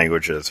other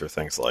languages or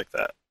things like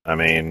that.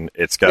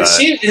 It's got.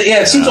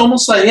 It seems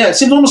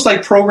almost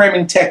like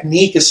programming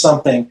technique is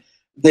something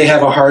they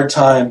have a hard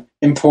time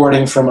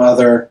importing from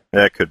other.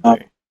 That could be.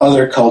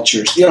 Other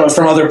cultures,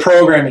 from other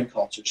programming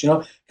cultures,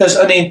 because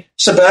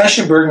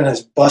Sebastian Bergman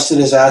has busted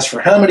his ass for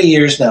how many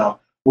years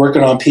now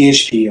working on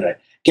PHP Unit,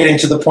 getting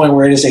to the point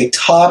where it is a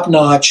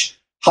top-notch,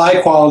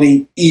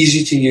 high-quality,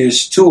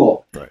 easy-to-use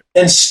tool. Right.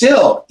 And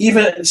still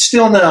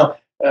now,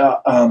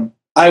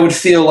 I would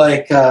feel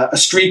like a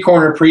street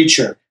corner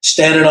preacher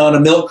standing on a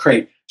milk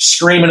crate,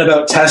 screaming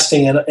about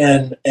testing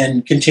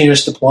and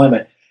continuous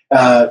deployment,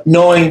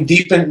 knowing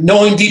deep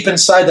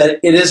inside that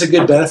it is a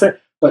good benefit,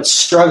 but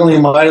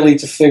struggling mightily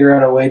to figure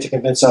out a way to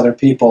convince other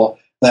people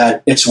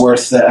that it's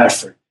worth the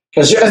effort.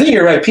 Because I think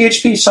you're right.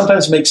 PHP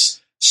sometimes makes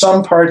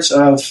some parts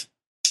of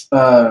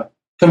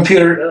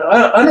computer,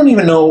 I don't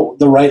even know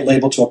the right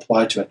label to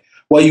apply to it,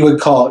 what you would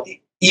call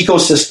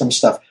ecosystem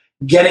stuff,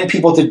 getting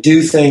people to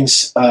do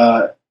things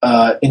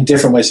in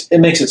different ways. It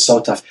makes it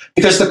so tough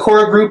because the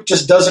core group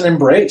just doesn't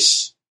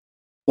embrace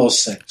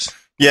those things.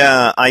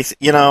 Yeah, I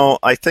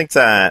think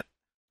that,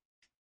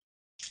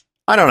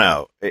 I don't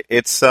know.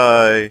 It's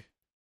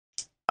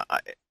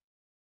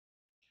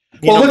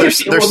look at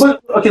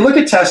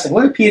testing.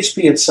 Look at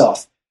PHP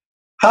itself.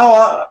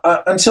 How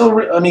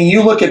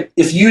you look at,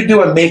 if you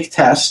do a make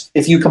test,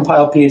 if you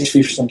compile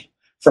PHP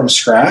from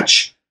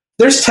scratch,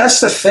 there's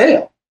tests that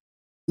fail.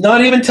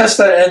 Not even tests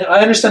that, and I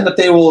understand that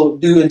they will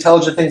do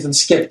intelligent things and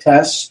skip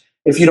tests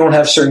if you don't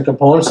have certain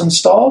components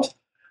installed.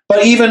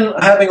 But even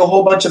having a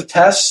whole bunch of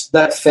tests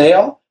that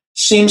fail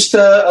seems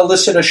to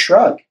elicit a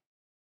shrug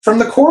from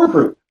the core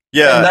group.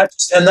 Yeah,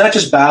 and that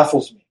just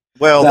baffles me.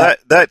 Well,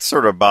 that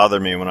sort of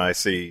bothered me when I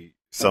see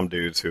some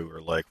dudes who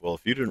are like, well,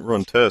 if you didn't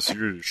run tests,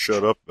 you just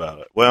shut up about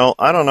it. Well,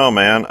 I don't know,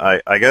 man.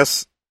 I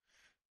guess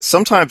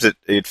sometimes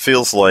it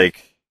feels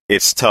like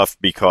it's tough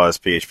because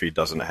PHP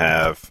doesn't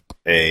have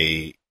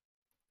a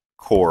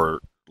core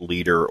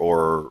leader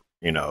or,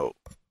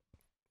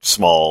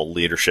 small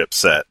leadership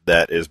set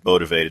that is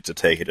motivated to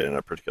take it in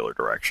a particular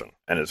direction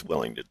and is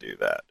willing to do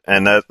that.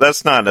 And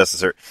that's not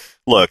necessary.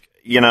 Look,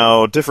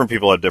 different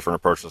people have different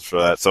approaches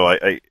for that. So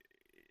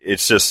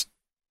it's just,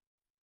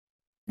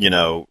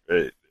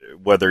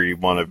 whether you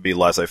want to be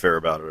laissez-faire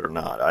about it or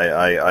not.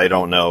 I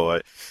don't know.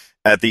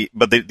 But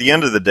the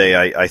end of the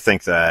day, I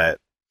think that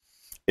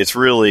it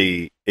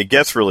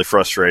gets really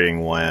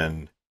frustrating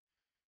when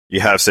you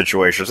have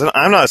situations, and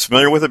I'm not as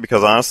familiar with it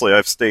because honestly,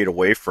 I've stayed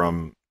away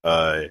from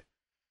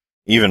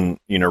even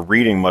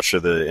reading much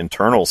of the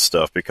internal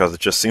stuff because it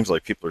just seems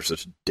like people are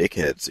such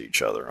dickheads to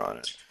each other on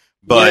it.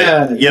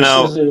 But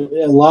there's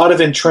a lot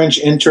of entrenched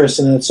interest,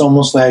 and it's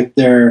almost like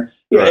they're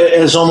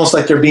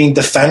being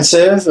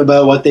defensive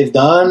about what they've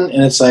done,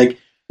 and it's like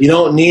you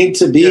don't need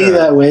to be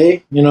that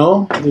way.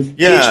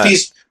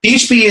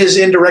 PHP is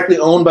indirectly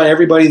owned by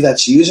everybody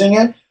that's using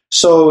it,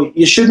 so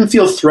you shouldn't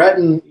feel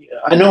threatened.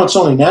 I know it's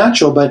only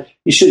natural, but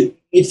you should.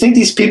 you'd think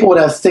these people would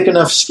have thick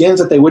enough skins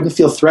that they wouldn't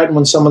feel threatened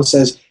when someone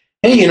says,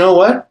 "Hey, you know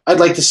what? I'd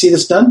like to see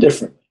this done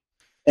differently."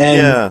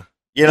 And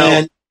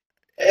yeah,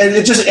 and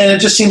it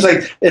just seems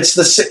like it's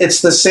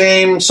the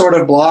same sort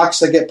of blocks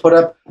that get put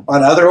up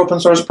on other open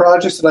source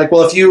projects. They're like,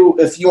 well, if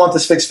you want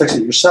this fix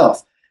it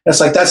yourself. And it's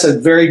like that's a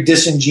very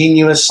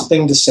disingenuous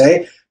thing to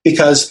say,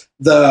 because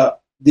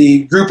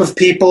the group of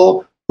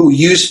people who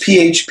use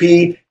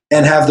PHP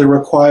and have the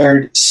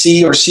required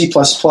C or C++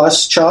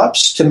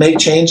 chops to make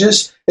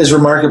changes is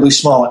remarkably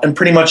small. And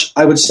pretty much,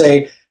 I would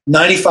say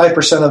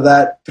 95% of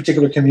that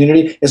particular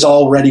community is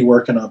already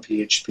working on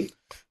PHP.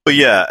 But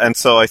yeah, and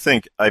so I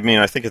think at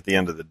the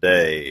end of the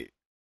day,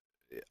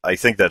 I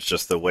think that's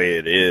just the way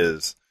it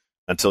is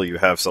until you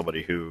have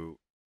somebody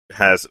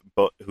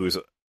who's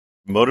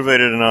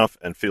motivated enough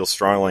and feels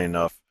strongly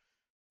enough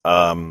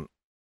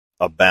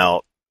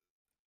about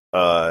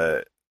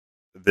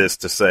this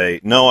to say,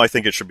 no, I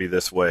think it should be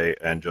this way,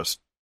 and just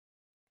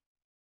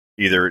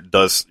either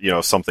does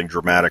something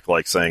dramatic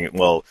like saying,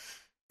 well,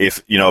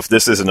 if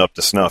this isn't up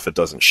to snuff, it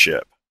doesn't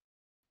ship.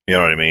 You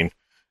know what I mean?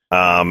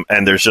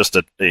 And there's just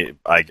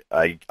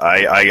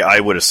I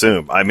would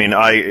assume. I mean,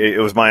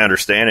 it was my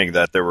understanding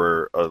that there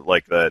were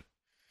like that.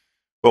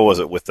 What was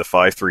it with the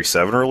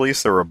 5.3.7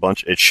 release? There were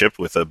it shipped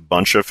with a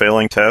bunch of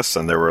failing tests,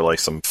 and there were like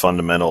some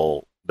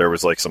fundamental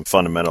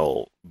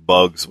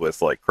bugs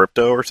with like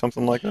crypto or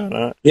something like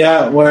that.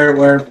 Yeah,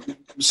 where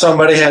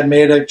somebody had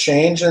made a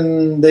change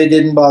and they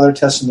didn't bother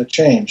testing the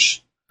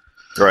change.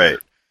 Right.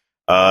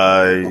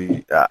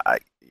 I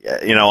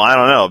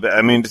don't know.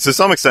 I mean, to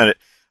some extent,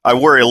 I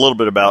worry a little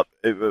bit about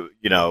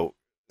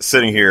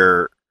sitting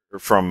here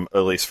at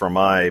least from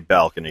my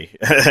balcony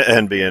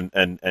and being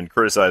and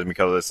criticizing,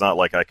 because it's not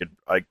like I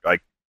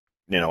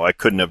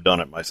couldn't have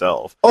done it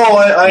myself. Oh,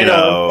 I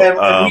know.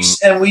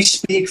 And we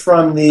speak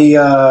from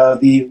the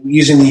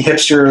using the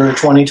hipster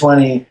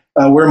 2020.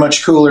 We're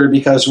much cooler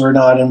because we're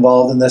not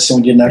involved in this, and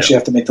we didn't actually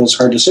have to make those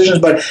hard decisions.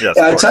 But yes,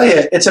 I tell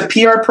you, it's a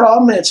PR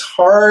problem. It's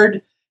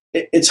hard.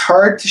 It's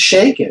hard to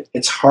shake it.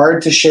 It's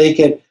hard to shake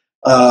it.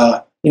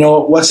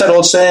 What's that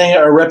old saying?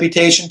 A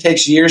reputation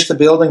takes years to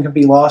build and can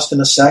be lost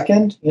in a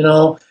second.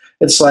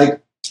 It's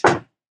like,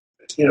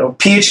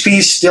 PHP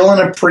is still in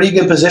a pretty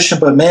good position,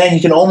 but man,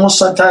 you can almost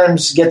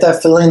sometimes get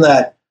that feeling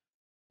that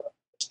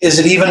is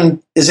it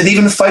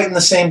even fighting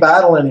the same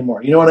battle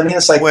anymore? You know what I mean?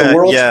 It's like the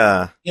world.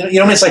 Yeah. You know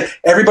what I mean? It's like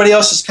everybody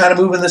else is kind of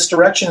moving this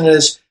direction. And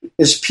is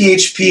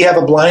PHP have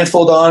a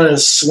blindfold on and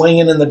is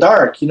swinging in the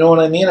dark? You know what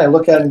I mean? I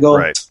look at it and go,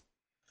 right.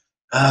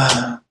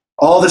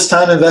 All this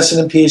time invested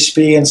in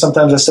PHP, and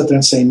sometimes I sit there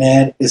and say,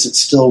 man, is it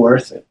still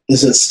worth it?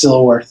 Is it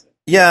still worth it?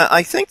 Yeah,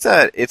 I think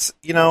that it's,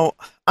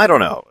 I don't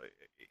know.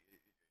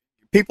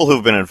 People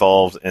who've been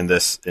involved in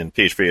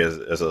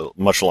PHP as a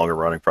much longer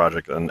running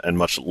project and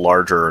much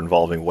larger,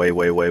 involving way,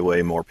 way, way,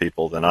 way more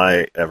people than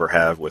I ever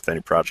have with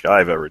any project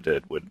I've ever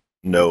did, would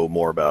know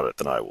more about it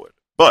than I would.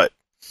 But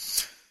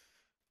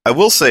I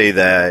will say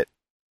that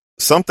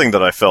something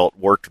that I felt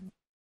worked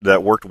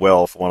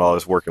well for when I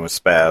was working with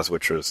Spaz,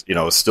 which was,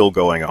 is still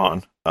going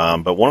on.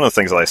 But one of the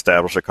things I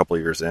established a couple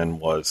of years in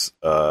was,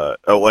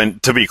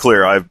 and to be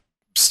clear, I've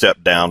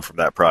stepped down from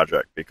that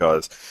project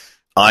because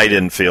I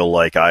didn't feel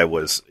like I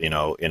was, in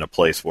a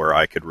place where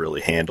I could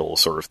really handle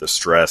sort of the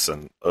stress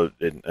and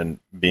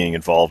being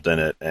involved in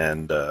it,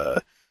 and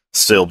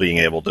still being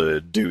able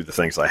to do the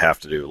things I have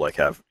to do, like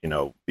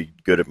be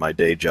good at my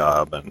day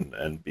job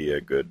and be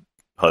a good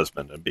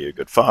husband and be a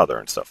good father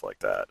and stuff like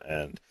that.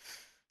 And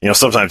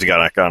sometimes you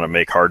gotta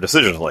make hard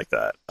decisions like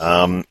that.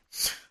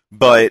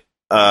 But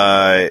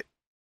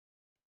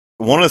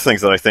one of the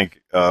things that I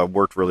think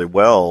worked really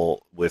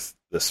well with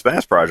the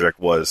Spaz project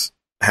was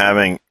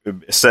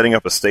setting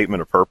up a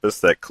statement of purpose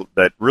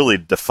that really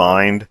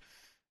defined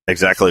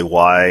exactly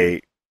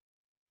why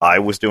I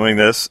was doing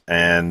this.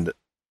 And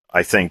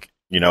I think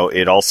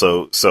it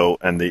also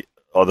and the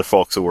other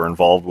folks who were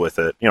involved with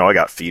it, I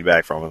got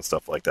feedback from and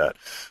stuff like that.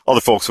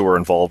 Other folks who were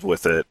involved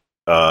with it,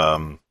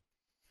 kind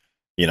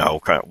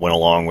of went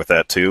along with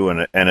that too,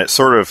 and it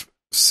sort of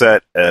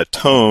set a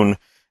tone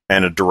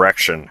and a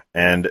direction,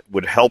 and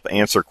would help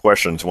answer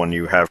questions when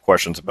you have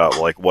questions about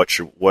like what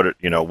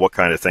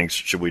kind of things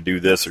should we do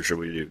this or should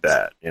we do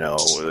that,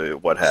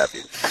 what have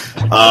you.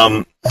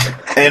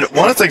 And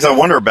one of the things I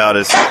wonder about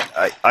is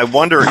I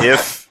wonder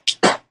if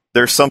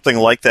there's something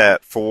like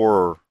that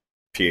for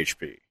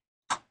PHP,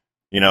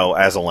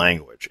 as a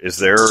language. Is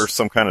there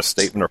some kind of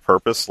statement of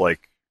purpose?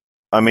 Like,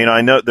 I mean,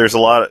 I know there's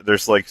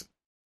like.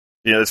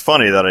 It's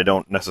funny that I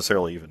don't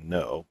necessarily even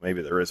know.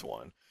 Maybe there is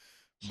one.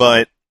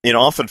 But it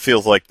often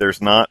feels like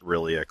there's not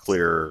really a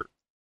clear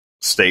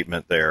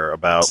statement there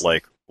about,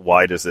 like,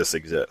 why does this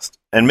exist?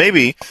 And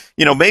maybe at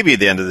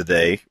the end of the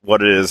day,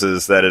 what it is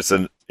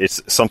that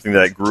it's something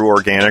that grew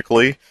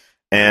organically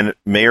and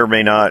may or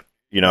may not,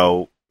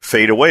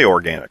 fade away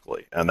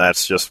organically. And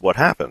that's just what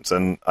happens.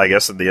 And I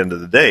guess at the end of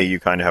the day, you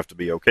kind of have to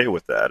be okay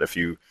with that. If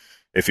you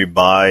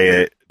buy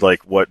it,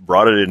 like what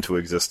brought it into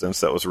existence,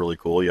 that was really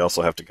cool. You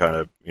also have to kind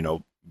of,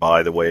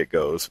 buy the way it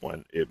goes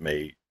when it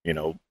may,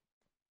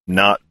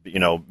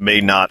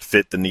 may not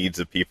fit the needs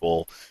of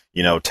people,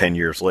 10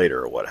 years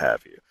later or what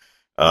have you.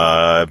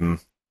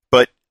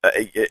 But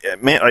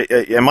man,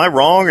 am I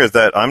wrong? Is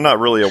that I'm not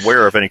really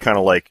aware of any kind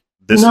of like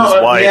this is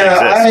why it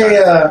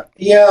exists?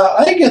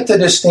 I get the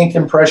distinct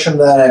impression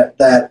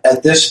that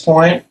at this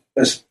point,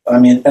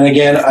 and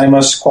again, I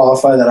must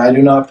qualify that I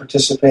do not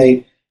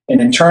participate in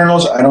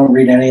internals. I don't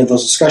read any of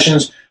those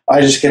discussions.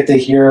 I just get to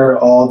hear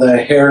all the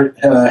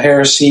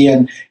heresy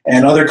and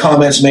other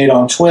comments made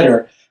on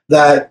Twitter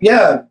that,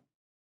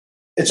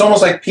 it's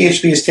almost like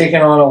PHP has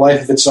taken on a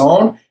life of its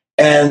own.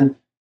 And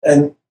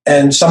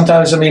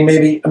sometimes,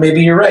 maybe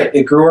you're right.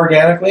 It grew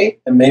organically,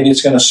 and maybe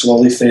it's going to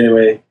slowly fade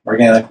away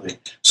organically.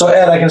 So,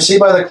 Ed, I can see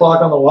by the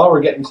clock on the wall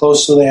we're getting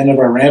close to the end of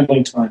our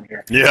rambling time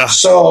here. Yeah.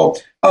 So,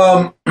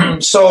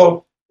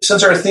 so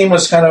since our theme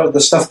was kind of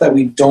the stuff that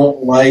we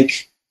don't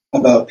like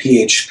about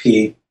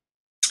PHP,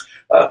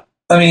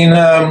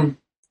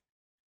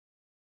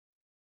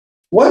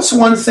 what's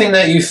one thing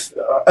that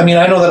I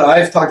know that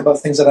I've talked about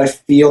things that I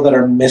feel that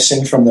are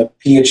missing from the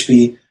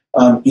PHP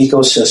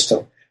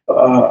ecosystem.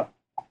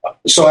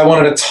 So I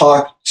wanted to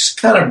talk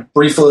just kind of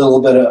briefly a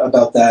little bit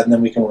about that, and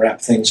then we can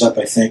wrap things up,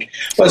 I think.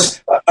 I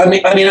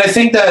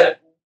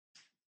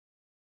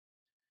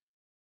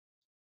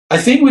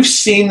think we've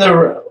seen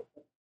a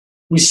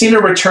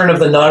return of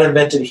the not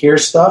invented here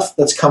stuff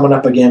that's coming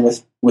up again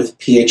with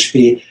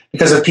PHP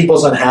because of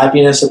people's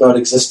unhappiness about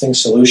existing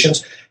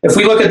solutions. If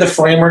we look at the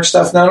framework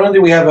stuff, not only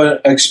do we have an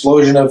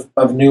explosion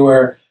of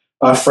newer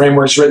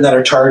frameworks written that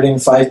are targeting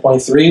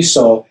 5.3,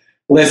 so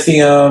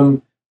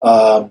Lithium,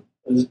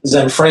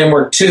 Zen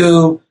Framework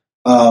 2,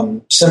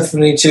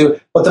 Symfony 2,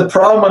 but the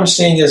problem I'm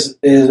seeing is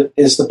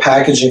the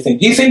packaging thing.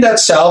 Do you think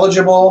that's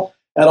salvageable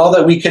at all,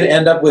 that we could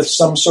end up with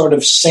some sort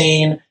of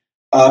sane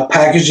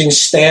packaging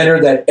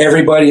standard that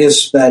everybody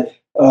is that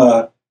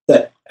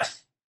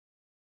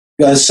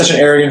is such an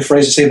arrogant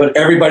phrase to say, but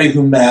everybody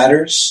who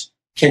matters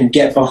can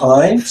get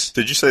behind?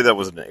 Did you say that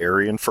was an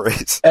Aryan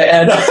phrase?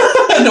 And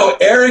no,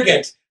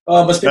 arrogant.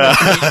 Must be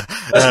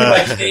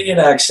my Canadian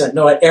accent.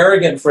 No, an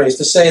arrogant phrase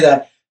to say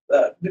that.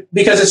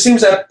 Because it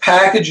seems that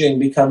packaging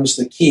becomes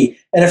the key.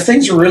 And if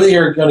things really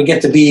are going to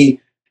get to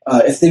be,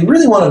 if they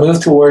really want to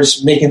move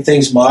towards making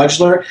things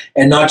modular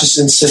and not just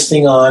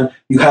insisting on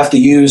you have to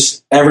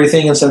use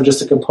everything instead of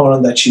just a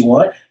component that you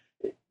want,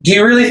 do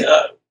you really?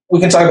 We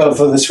can talk about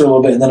this for a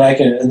little bit,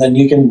 and then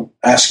you can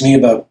ask me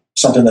about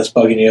something that's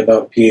bugging you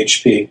about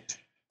PHP.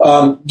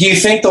 Do you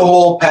think the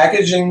whole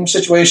packaging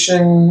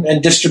situation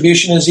and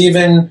distribution is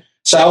even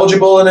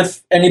salvageable, and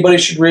if anybody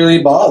should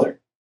really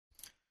bother?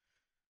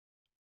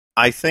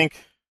 I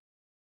think.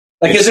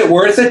 Is it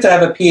worth it to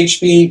have a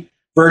PHP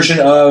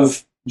version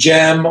of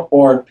Gem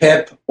or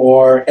Pip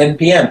or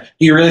NPM?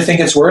 Do you really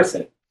think it's worth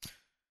it?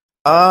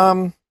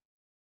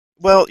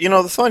 Well,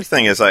 the funny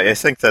thing is, I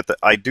think that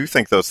I do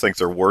think those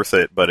things are worth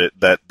it, but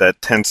that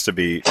tends to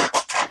be.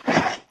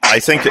 I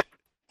think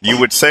you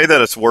would say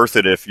that it's worth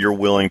it if you're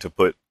willing to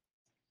put.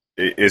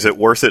 Is it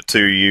worth it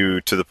to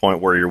you to the point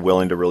where you're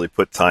willing to really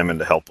put time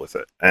into help with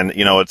it? And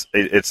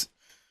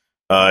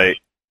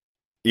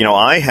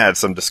I had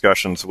some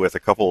discussions with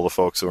a couple of the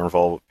folks who are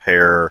involved with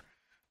Pair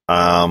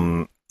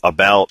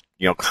about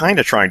kind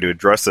of trying to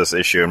address this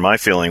issue, and my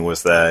feeling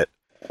was that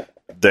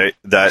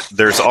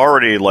there's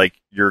already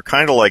you're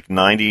kind of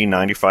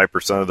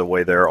 90-95% of the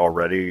way there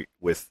already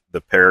with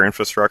the Pair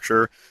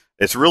infrastructure.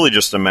 It's really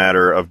just a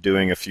matter of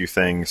doing a few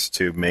things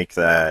to make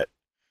it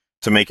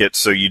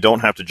so you don't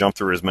have to jump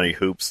through as many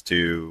hoops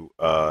to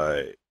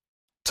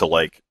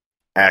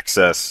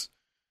access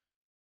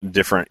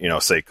different,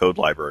 say code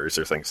libraries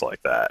or things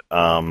like that.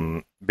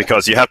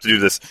 Because you have to do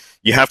this,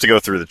 you have to go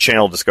through the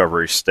channel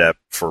discovery step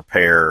for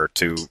Pair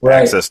to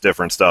access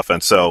different stuff.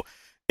 And so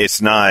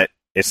it's not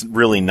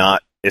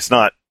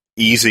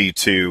easy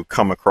to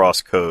come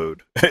across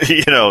code,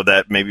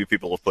 that maybe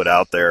people have put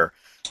out there,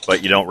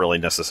 but you don't really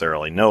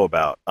necessarily know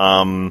about.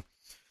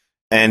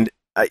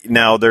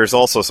 Now there's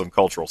also some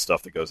cultural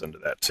stuff that goes into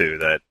that too,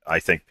 that I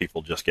think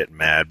people just get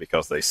mad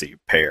because they see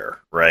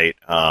Pair, right?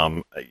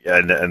 And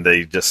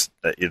they just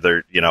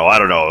either, I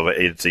don't know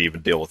to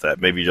even deal with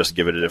that. Maybe just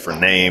give it a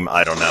different name.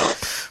 I don't know.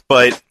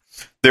 But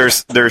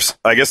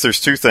I guess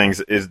there's two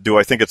things. Do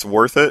I think it's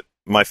worth it?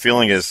 My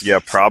feeling is, yeah,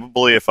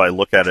 probably if I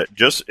look at it,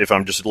 if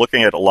I'm just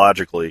looking at it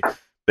logically,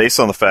 based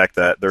on the fact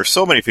that there's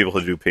so many people who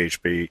do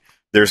PHP,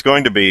 there's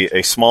going to be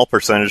a small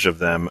percentage of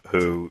them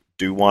who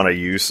do want to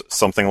use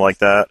something like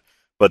that,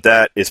 but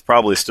that is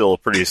probably still a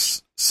pretty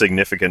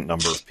significant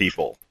number of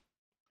people.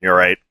 You're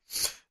right.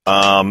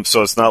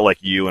 So it's not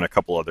like you and a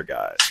couple other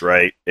guys,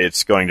 right?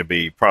 It's going to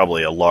be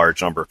probably a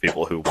large number of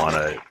people who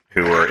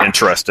are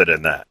interested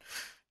in that.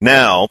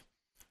 Now,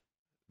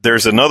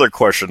 there's another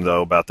question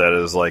though about that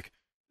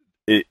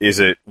is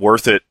it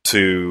worth it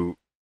to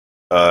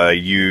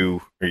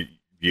you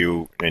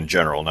in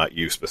general, not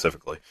you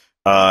specifically,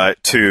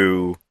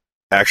 to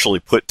actually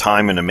put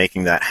time into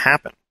making that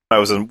happen? I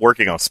was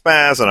working on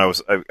Spaz, and I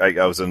was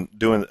in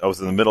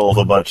the middle of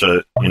a bunch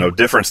of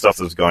different stuff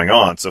that was going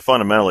on. So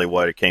fundamentally,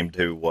 what it came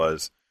to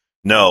was,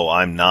 no,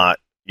 I'm not.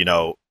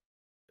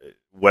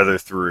 whether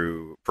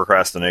through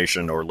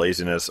procrastination or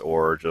laziness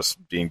or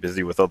just being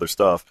busy with other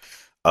stuff,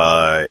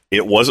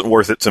 it wasn't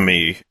worth it to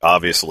me,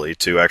 obviously,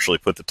 to actually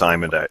put the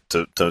time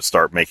into to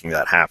start making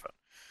that happen.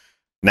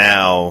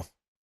 Now,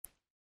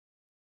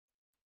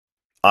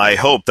 I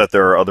hope that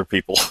there are other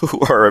people who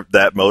are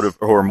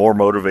who are more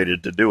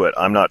motivated to do it.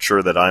 I'm not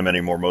sure that I'm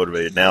any more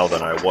motivated now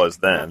than I was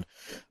then.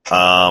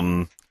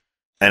 And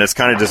it's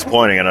kind of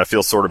disappointing, and I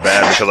feel sort of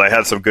bad because I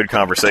had some good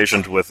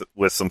conversations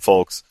with some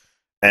folks,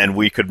 and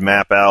we could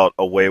map out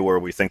a way where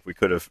we think we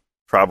could have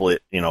probably,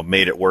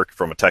 made it work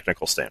from a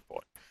technical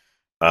standpoint.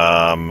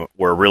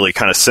 We're really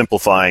kind of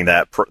simplifying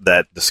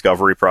that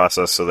discovery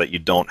process so that you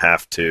don't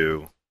have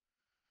to,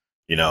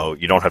 you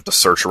don't have to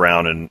search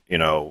around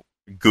and,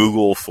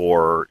 Google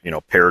for,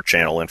 pair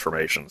channel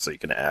information so you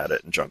can add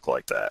it and junk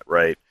like that,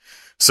 right?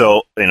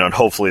 So, and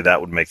hopefully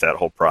that would make that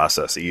whole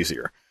process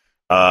easier.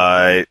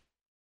 But,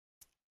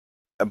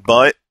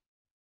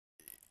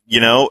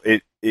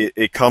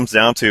 it comes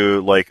down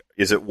to, like,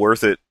 is it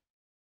worth it?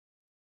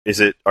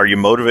 Are you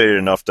motivated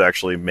enough to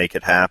actually make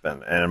it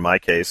happen? And in my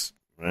case,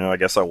 I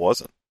guess I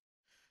wasn't.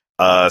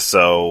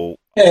 So.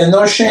 Yeah,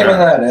 no shame in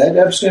that, Ed.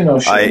 Absolutely no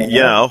shame in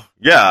that.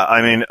 Yeah,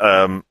 I mean,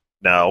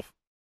 now,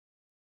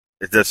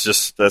 that's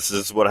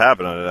just what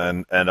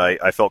happened. And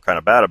I felt kind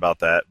of bad about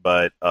that,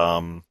 but,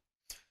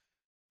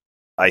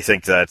 I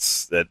think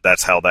that's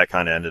how that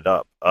kind of ended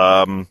up.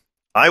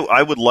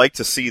 I would like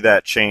to see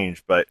that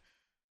change, but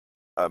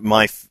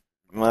my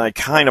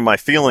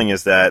feeling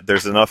is that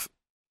there's enough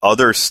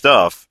other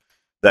stuff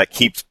that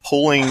keeps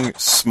pulling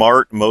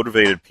smart,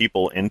 motivated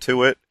people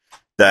into it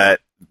that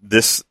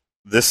this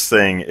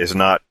thing is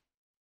not,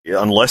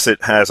 unless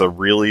it has a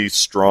really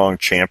strong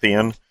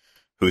champion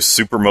who's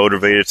super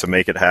motivated to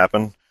make it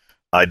happen,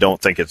 I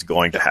don't think it's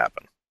going to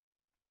happen.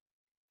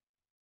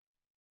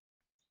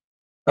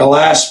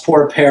 Alas,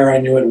 poor pair, I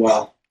knew it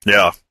well.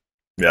 Yeah.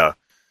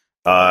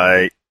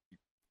 I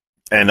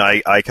kind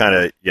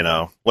of,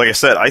 like I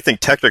said, I think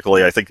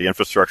technically, I think the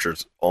infrastructure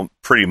is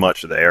pretty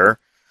much there.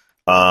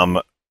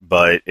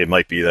 But it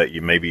might be that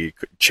you maybe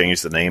could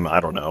change the name, I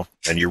don't know,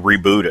 and you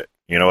reboot it.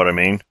 You know what I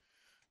mean?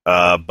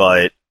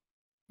 But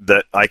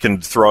that I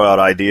can throw out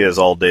ideas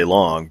all day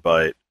long,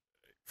 but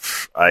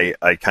I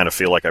kind of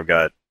feel like I've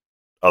got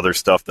other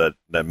stuff that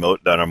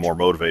I'm more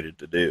motivated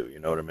to do. You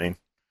know what I mean?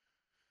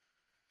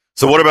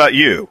 So what about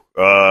you?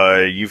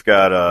 You've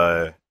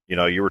got,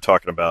 you were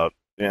talking about,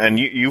 and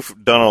you've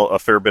done a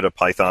fair bit of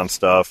Python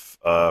stuff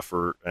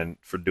for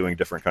doing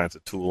different kinds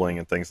of tooling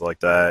and things like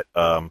that.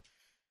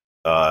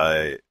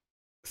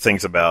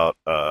 Things about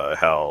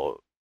how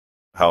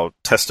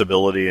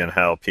testability and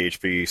how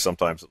PHP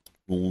sometimes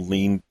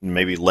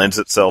maybe lends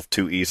itself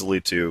too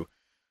easily to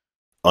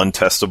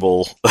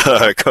untestable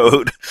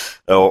code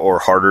or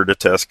harder to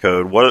test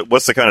code.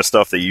 What's the kind of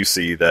stuff that you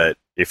see that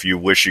if you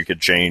wish you could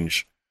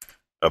change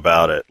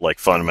about it, like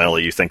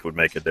fundamentally you think would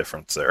make a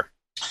difference there?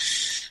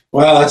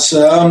 Well, it's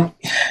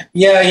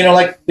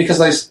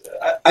because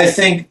I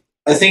think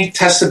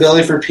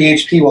testability for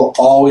PHP will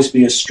always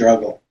be a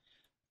struggle.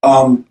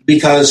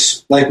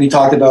 Because, like we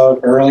talked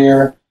about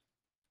earlier,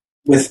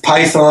 with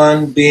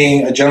Python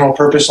being a general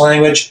purpose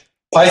language,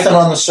 Python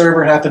on the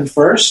server happened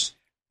first,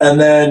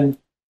 and then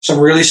some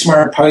really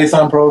smart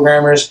Python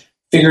programmers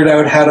figured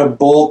out how to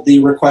bolt the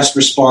request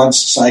response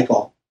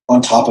cycle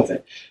on top of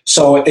it.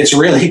 So it's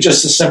really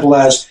just as simple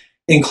as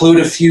include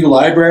a few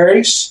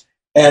libraries,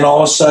 and all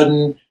of a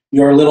sudden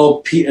your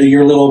little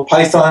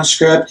Python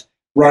script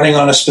running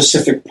on a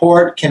specific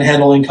port can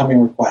handle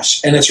incoming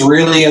requests. And it's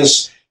really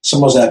as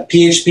simple as that.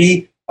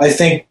 PHP, I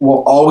think,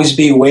 will always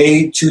be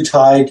way too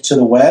tied to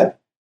the web,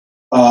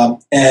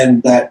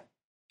 and that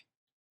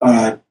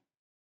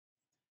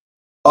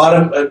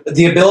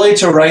the ability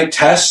to write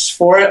tests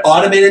for it,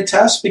 automated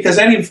tests, because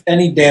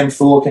any damn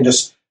fool can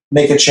just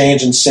make a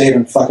change and save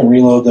and fucking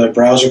reload the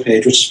browser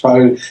page, which is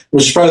probably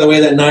the way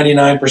that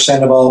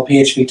 99% of all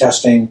PHP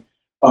testing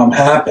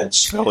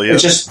happens. Hell yeah.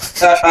 It's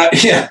just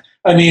I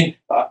mean,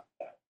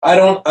 I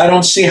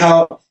don't see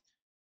that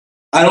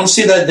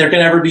there can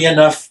ever be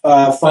enough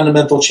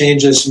fundamental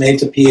changes made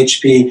to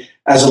PHP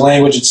as a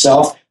language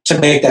itself to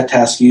make that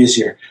task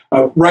easier.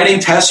 Writing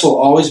tests will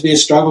always be a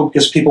struggle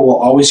because people will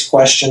always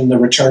question the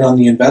return on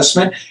the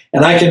investment.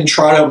 And I can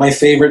trot out my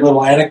favorite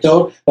little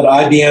anecdote that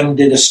IBM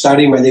did a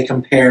study where they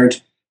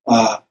compared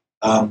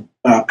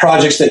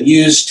projects that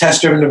used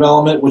test-driven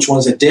development, which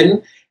ones that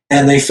didn't,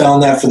 and they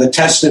found that for the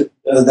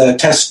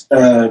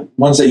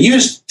ones that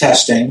used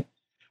testing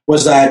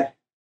was that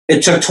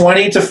it took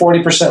 20 to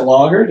 40%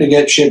 longer to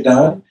get shit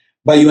done,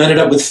 but you ended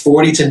up with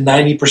 40 to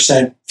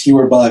 90%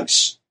 fewer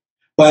bugs.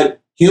 But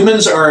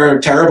humans are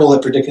terrible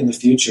at predicting the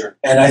future.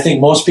 And I think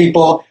most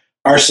people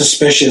are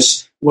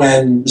suspicious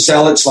when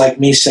zealots like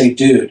me say,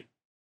 dude,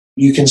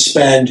 you can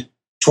spend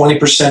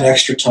 20%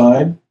 extra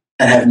time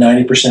and have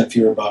 90%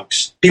 fewer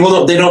bugs.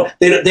 People they don't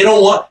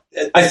want,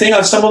 I think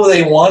on some of them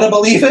they want to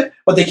believe it,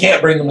 but they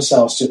can't bring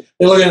themselves to.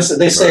 They look at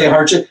they say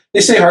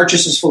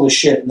Harchis is full of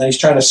shit, and then he's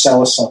trying to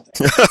sell us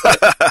something.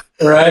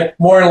 Right?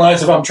 More in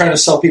lines of I'm trying to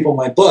sell people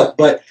my book.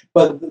 But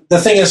the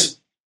thing is,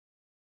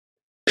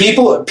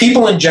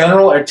 people in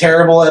general are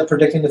terrible at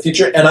predicting the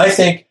future, and I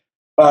think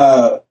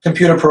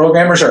computer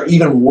programmers are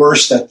even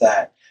worse at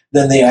that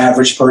than the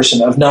average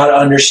person, of not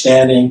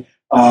understanding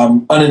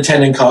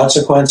unintended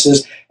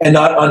consequences and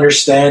not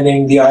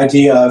understanding the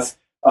idea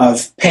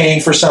of paying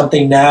for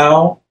something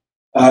now,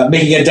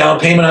 making a down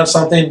payment on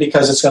something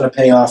because it's going to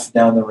pay off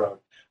down the road.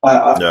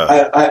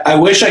 I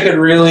wish I could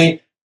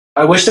really.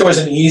 I wish there was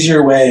an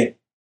easier way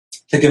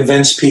to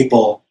convince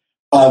people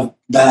of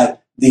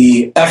that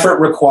the effort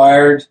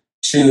required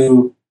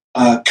to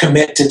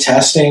commit to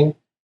testing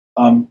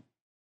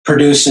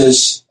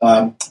produces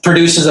a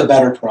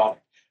better product.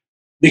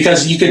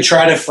 Because you could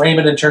try to frame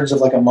it in terms of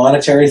like a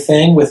monetary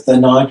thing with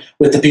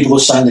the people who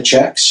sign the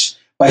checks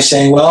by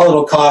saying, well,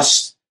 it'll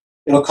cost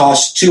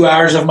 2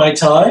 hours of my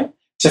time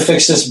to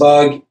fix this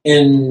bug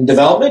in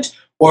development,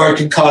 or it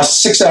can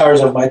cost 6 hours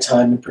of my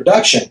time in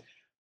production.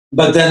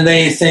 But then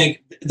they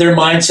think, their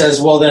mind says,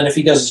 well, then if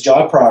he does his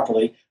job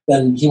properly,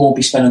 then he won't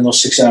be spending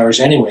those 6 hours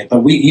anyway.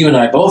 But you and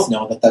I both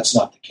know that that's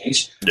not the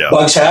case. Yeah.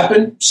 Bugs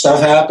happen, stuff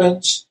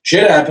happens,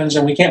 shit happens,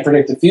 and we can't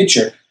predict the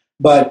future.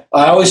 But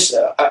I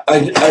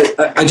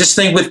just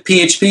think with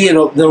PHP,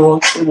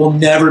 it will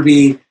never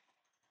be.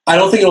 I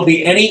don't think it'll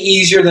be any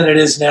easier than it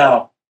is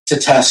now to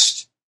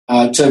test,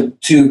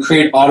 to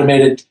create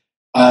automated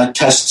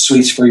test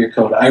suites for your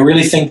code. I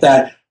really think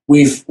that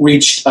we've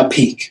reached a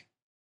peak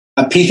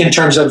in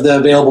terms of the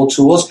available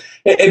tools.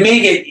 It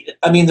may get.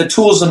 I mean, the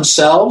tools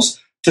themselves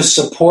to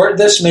support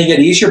this may get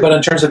easier, but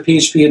in terms of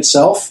PHP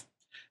itself,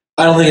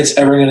 I don't think it's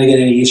ever going to get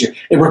any easier.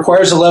 It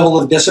requires a level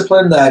of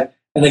discipline that,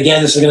 and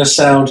again, this is going to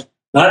sound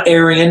not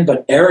Aryan,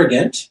 but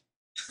arrogant,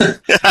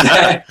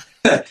 that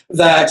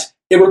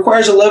it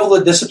requires a level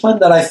of discipline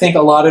that I think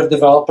a lot of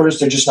developers,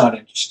 they're just not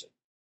interested.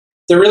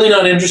 They're really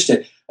not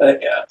interested.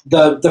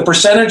 The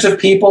percentage of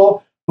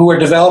people who are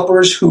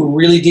developers who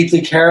really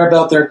deeply care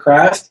about their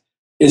craft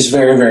is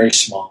very, very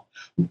small.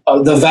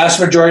 The vast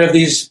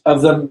majority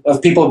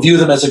of people view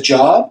them as a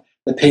job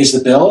that pays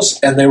the bills,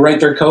 and they write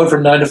their code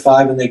from 9 to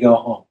 5 and they go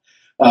home.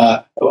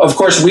 Of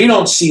course, we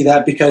don't see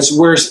that because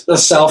we're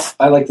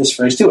I like this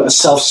phrase too, a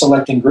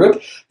self-selecting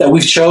group that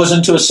we've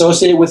chosen to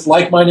associate with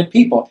like-minded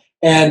people.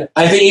 And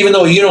I think even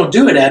though you don't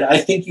do it, Ed, I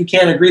think you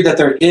can agree that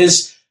there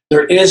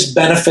is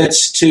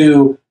benefits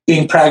to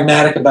being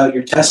pragmatic about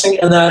your testing,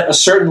 and that a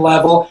certain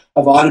level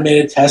of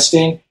automated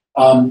testing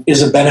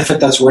is a benefit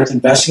that's worth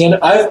investing in.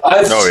 I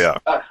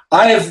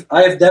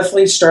have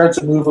definitely started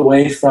to move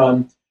away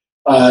from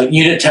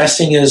unit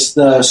testing as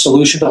the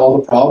solution to all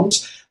the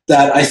problems.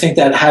 That I think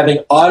that having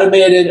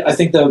automated, I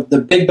think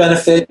the big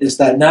benefit is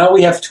that now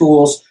we have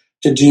tools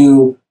to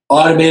do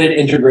automated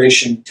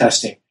integration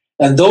testing.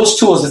 And those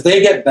tools, if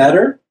they get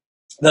better,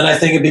 then I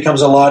think it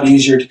becomes a lot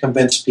easier to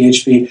convince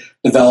PHP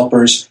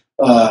developers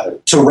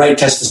to write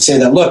tests to say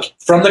that, look,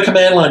 from the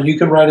command line, you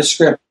can write a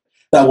script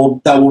that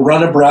will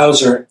run a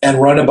browser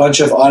and run a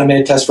bunch of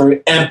automated tests for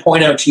you and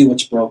point out to you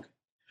what's broken.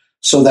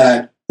 So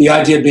that the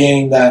idea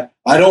being that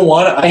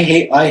I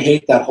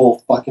hate that whole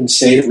fucking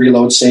save,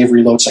 reload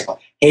cycle.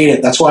 Hate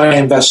it. That's why I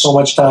invest so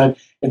much time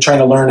in trying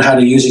to learn how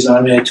to use these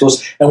automated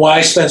tools, and why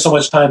I spend so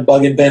much time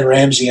bugging Ben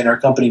Ramsey in our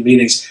company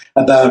meetings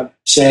about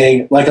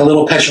saying, like a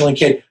little petulant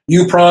kid,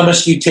 you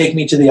promised you'd take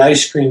me to the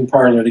ice cream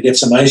parlor to get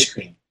some ice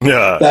cream.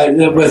 Yeah.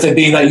 With it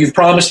being that you've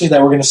promised me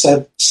that we're going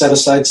to set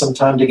aside some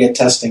time to get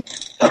testing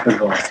up and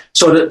going.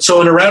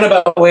 So in a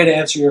roundabout way to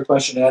answer your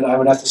question, Ed, I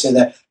would have to say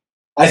that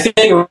I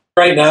think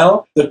right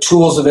now the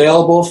tools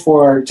available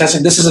for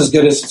testing, this is as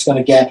good as it's going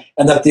to get,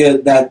 and that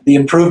the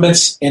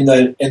improvements in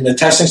the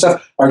testing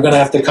stuff are going to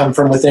have to come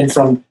from within.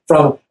 From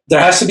there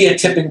has to be a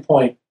tipping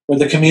point where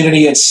the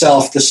community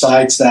itself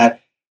decides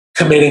that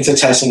committing to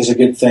testing is a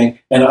good thing,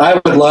 and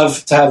I would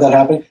love to have that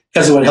happen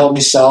because it would help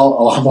me sell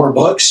a lot more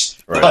books.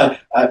 Right.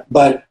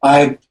 But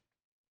I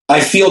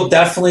feel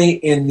definitely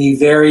in a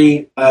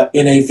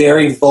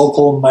very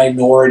vocal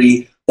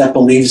minority that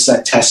believes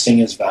that testing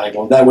is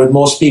valuable. That with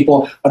most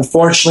people,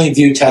 unfortunately,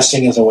 view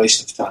testing as a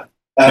waste of time.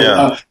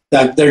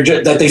 That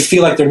they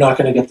feel like they're not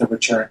going to get the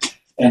return.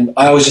 And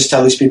I always just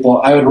tell these people,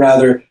 I would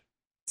rather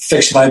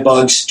fix my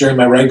bugs during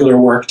my regular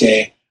work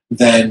day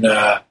than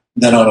on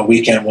a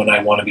weekend when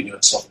I want to be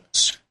doing something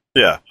else.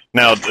 Yeah.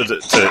 Now, to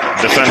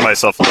defend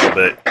myself a little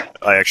bit,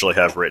 I actually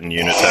have written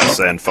unit tests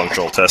and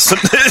functional tests in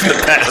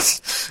the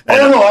past,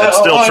 and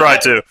still try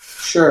to.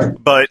 Sure,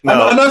 but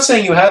no, I'm not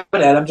saying you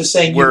haven't, Ed. I'm just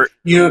saying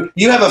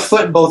you have a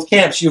foot in both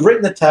camps. You've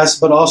written the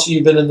test, but also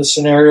you've been in the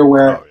scenario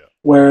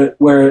where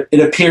it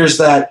appears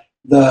that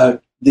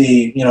the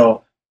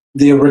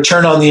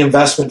return on the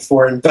investment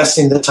for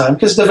investing the time,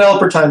 because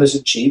developer time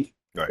isn't cheap.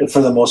 Right.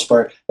 For the most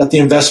part, that the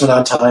investment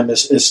on time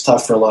is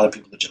tough for a lot of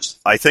people to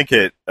justify. I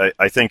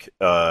think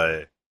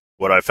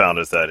what I found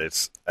is that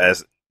it's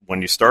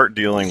when you start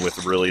dealing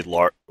with really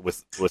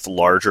with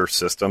larger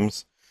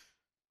systems,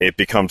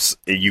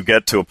 you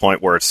get to a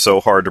point where it's so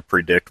hard to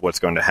predict what's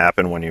going to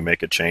happen when you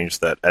make a change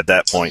that at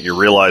that point you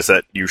realize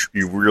that you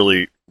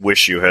really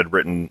wish you had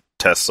written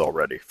tests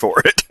already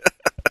for it.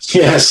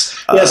 Yes.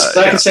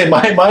 I can say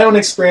my own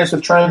experience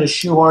with trying to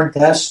shoehorn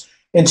tests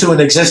into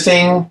an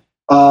existing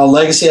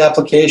legacy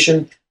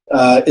application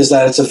is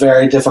that it's a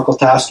very difficult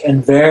task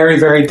and very,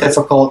 very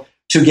difficult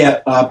to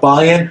get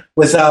buy-in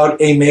without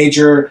a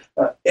major.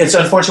 It's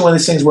unfortunately one of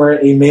these things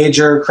where a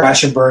major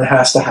crash and burn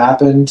has to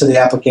happen to the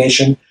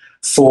application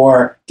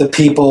for the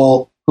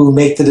people who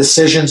make the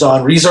decisions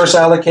on resource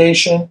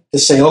allocation to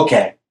say,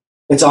 okay,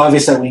 it's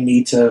obvious that we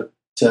need to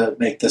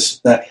make this,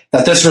 that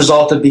this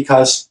resulted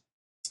because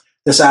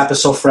this app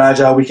is so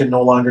fragile we can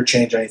no longer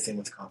change anything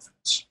with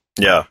confidence.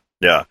 Yeah,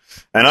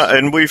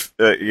 and we've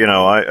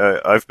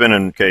I've been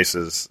in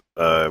cases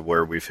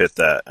where we've hit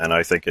that, and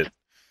I think it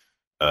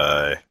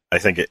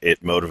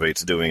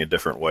motivates doing a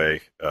different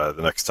way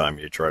the next time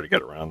you try to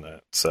get around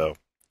that. So,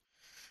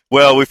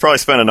 well, we've probably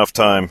spent enough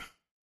time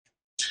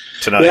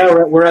tonight. Yeah,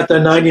 we're at the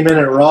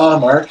 90-minute raw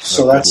mark,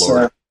 so that's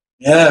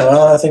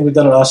I think we've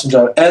done an awesome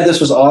job. Ed, this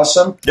was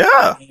awesome.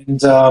 Yeah,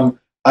 and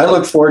I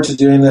look forward to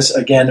doing this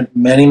again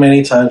many,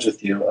 many times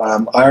with you.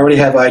 I already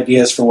have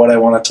ideas for what I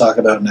want to talk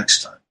about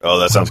next time. Oh,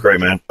 that sounds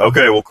great, man.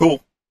 Okay, well,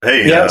 cool.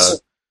 Hey,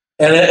 yes.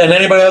 And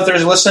anybody out there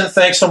who's listening,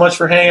 thanks so much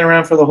for hanging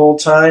around for the whole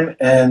time.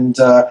 And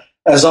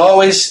as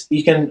always,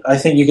 I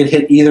think you could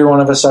hit either one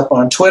of us up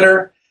on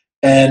Twitter.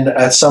 And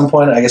at some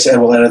point, I guess Ed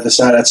will edit this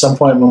out. At some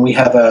point, when we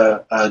have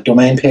a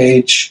domain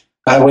page,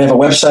 we have a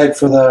website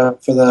for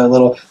the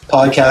little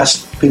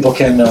podcast. People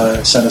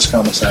can send us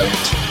comments that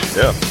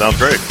way. Yeah, sounds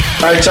great.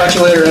 All right, talk to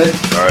you later, Ed.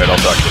 All right, I'll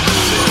talk to you.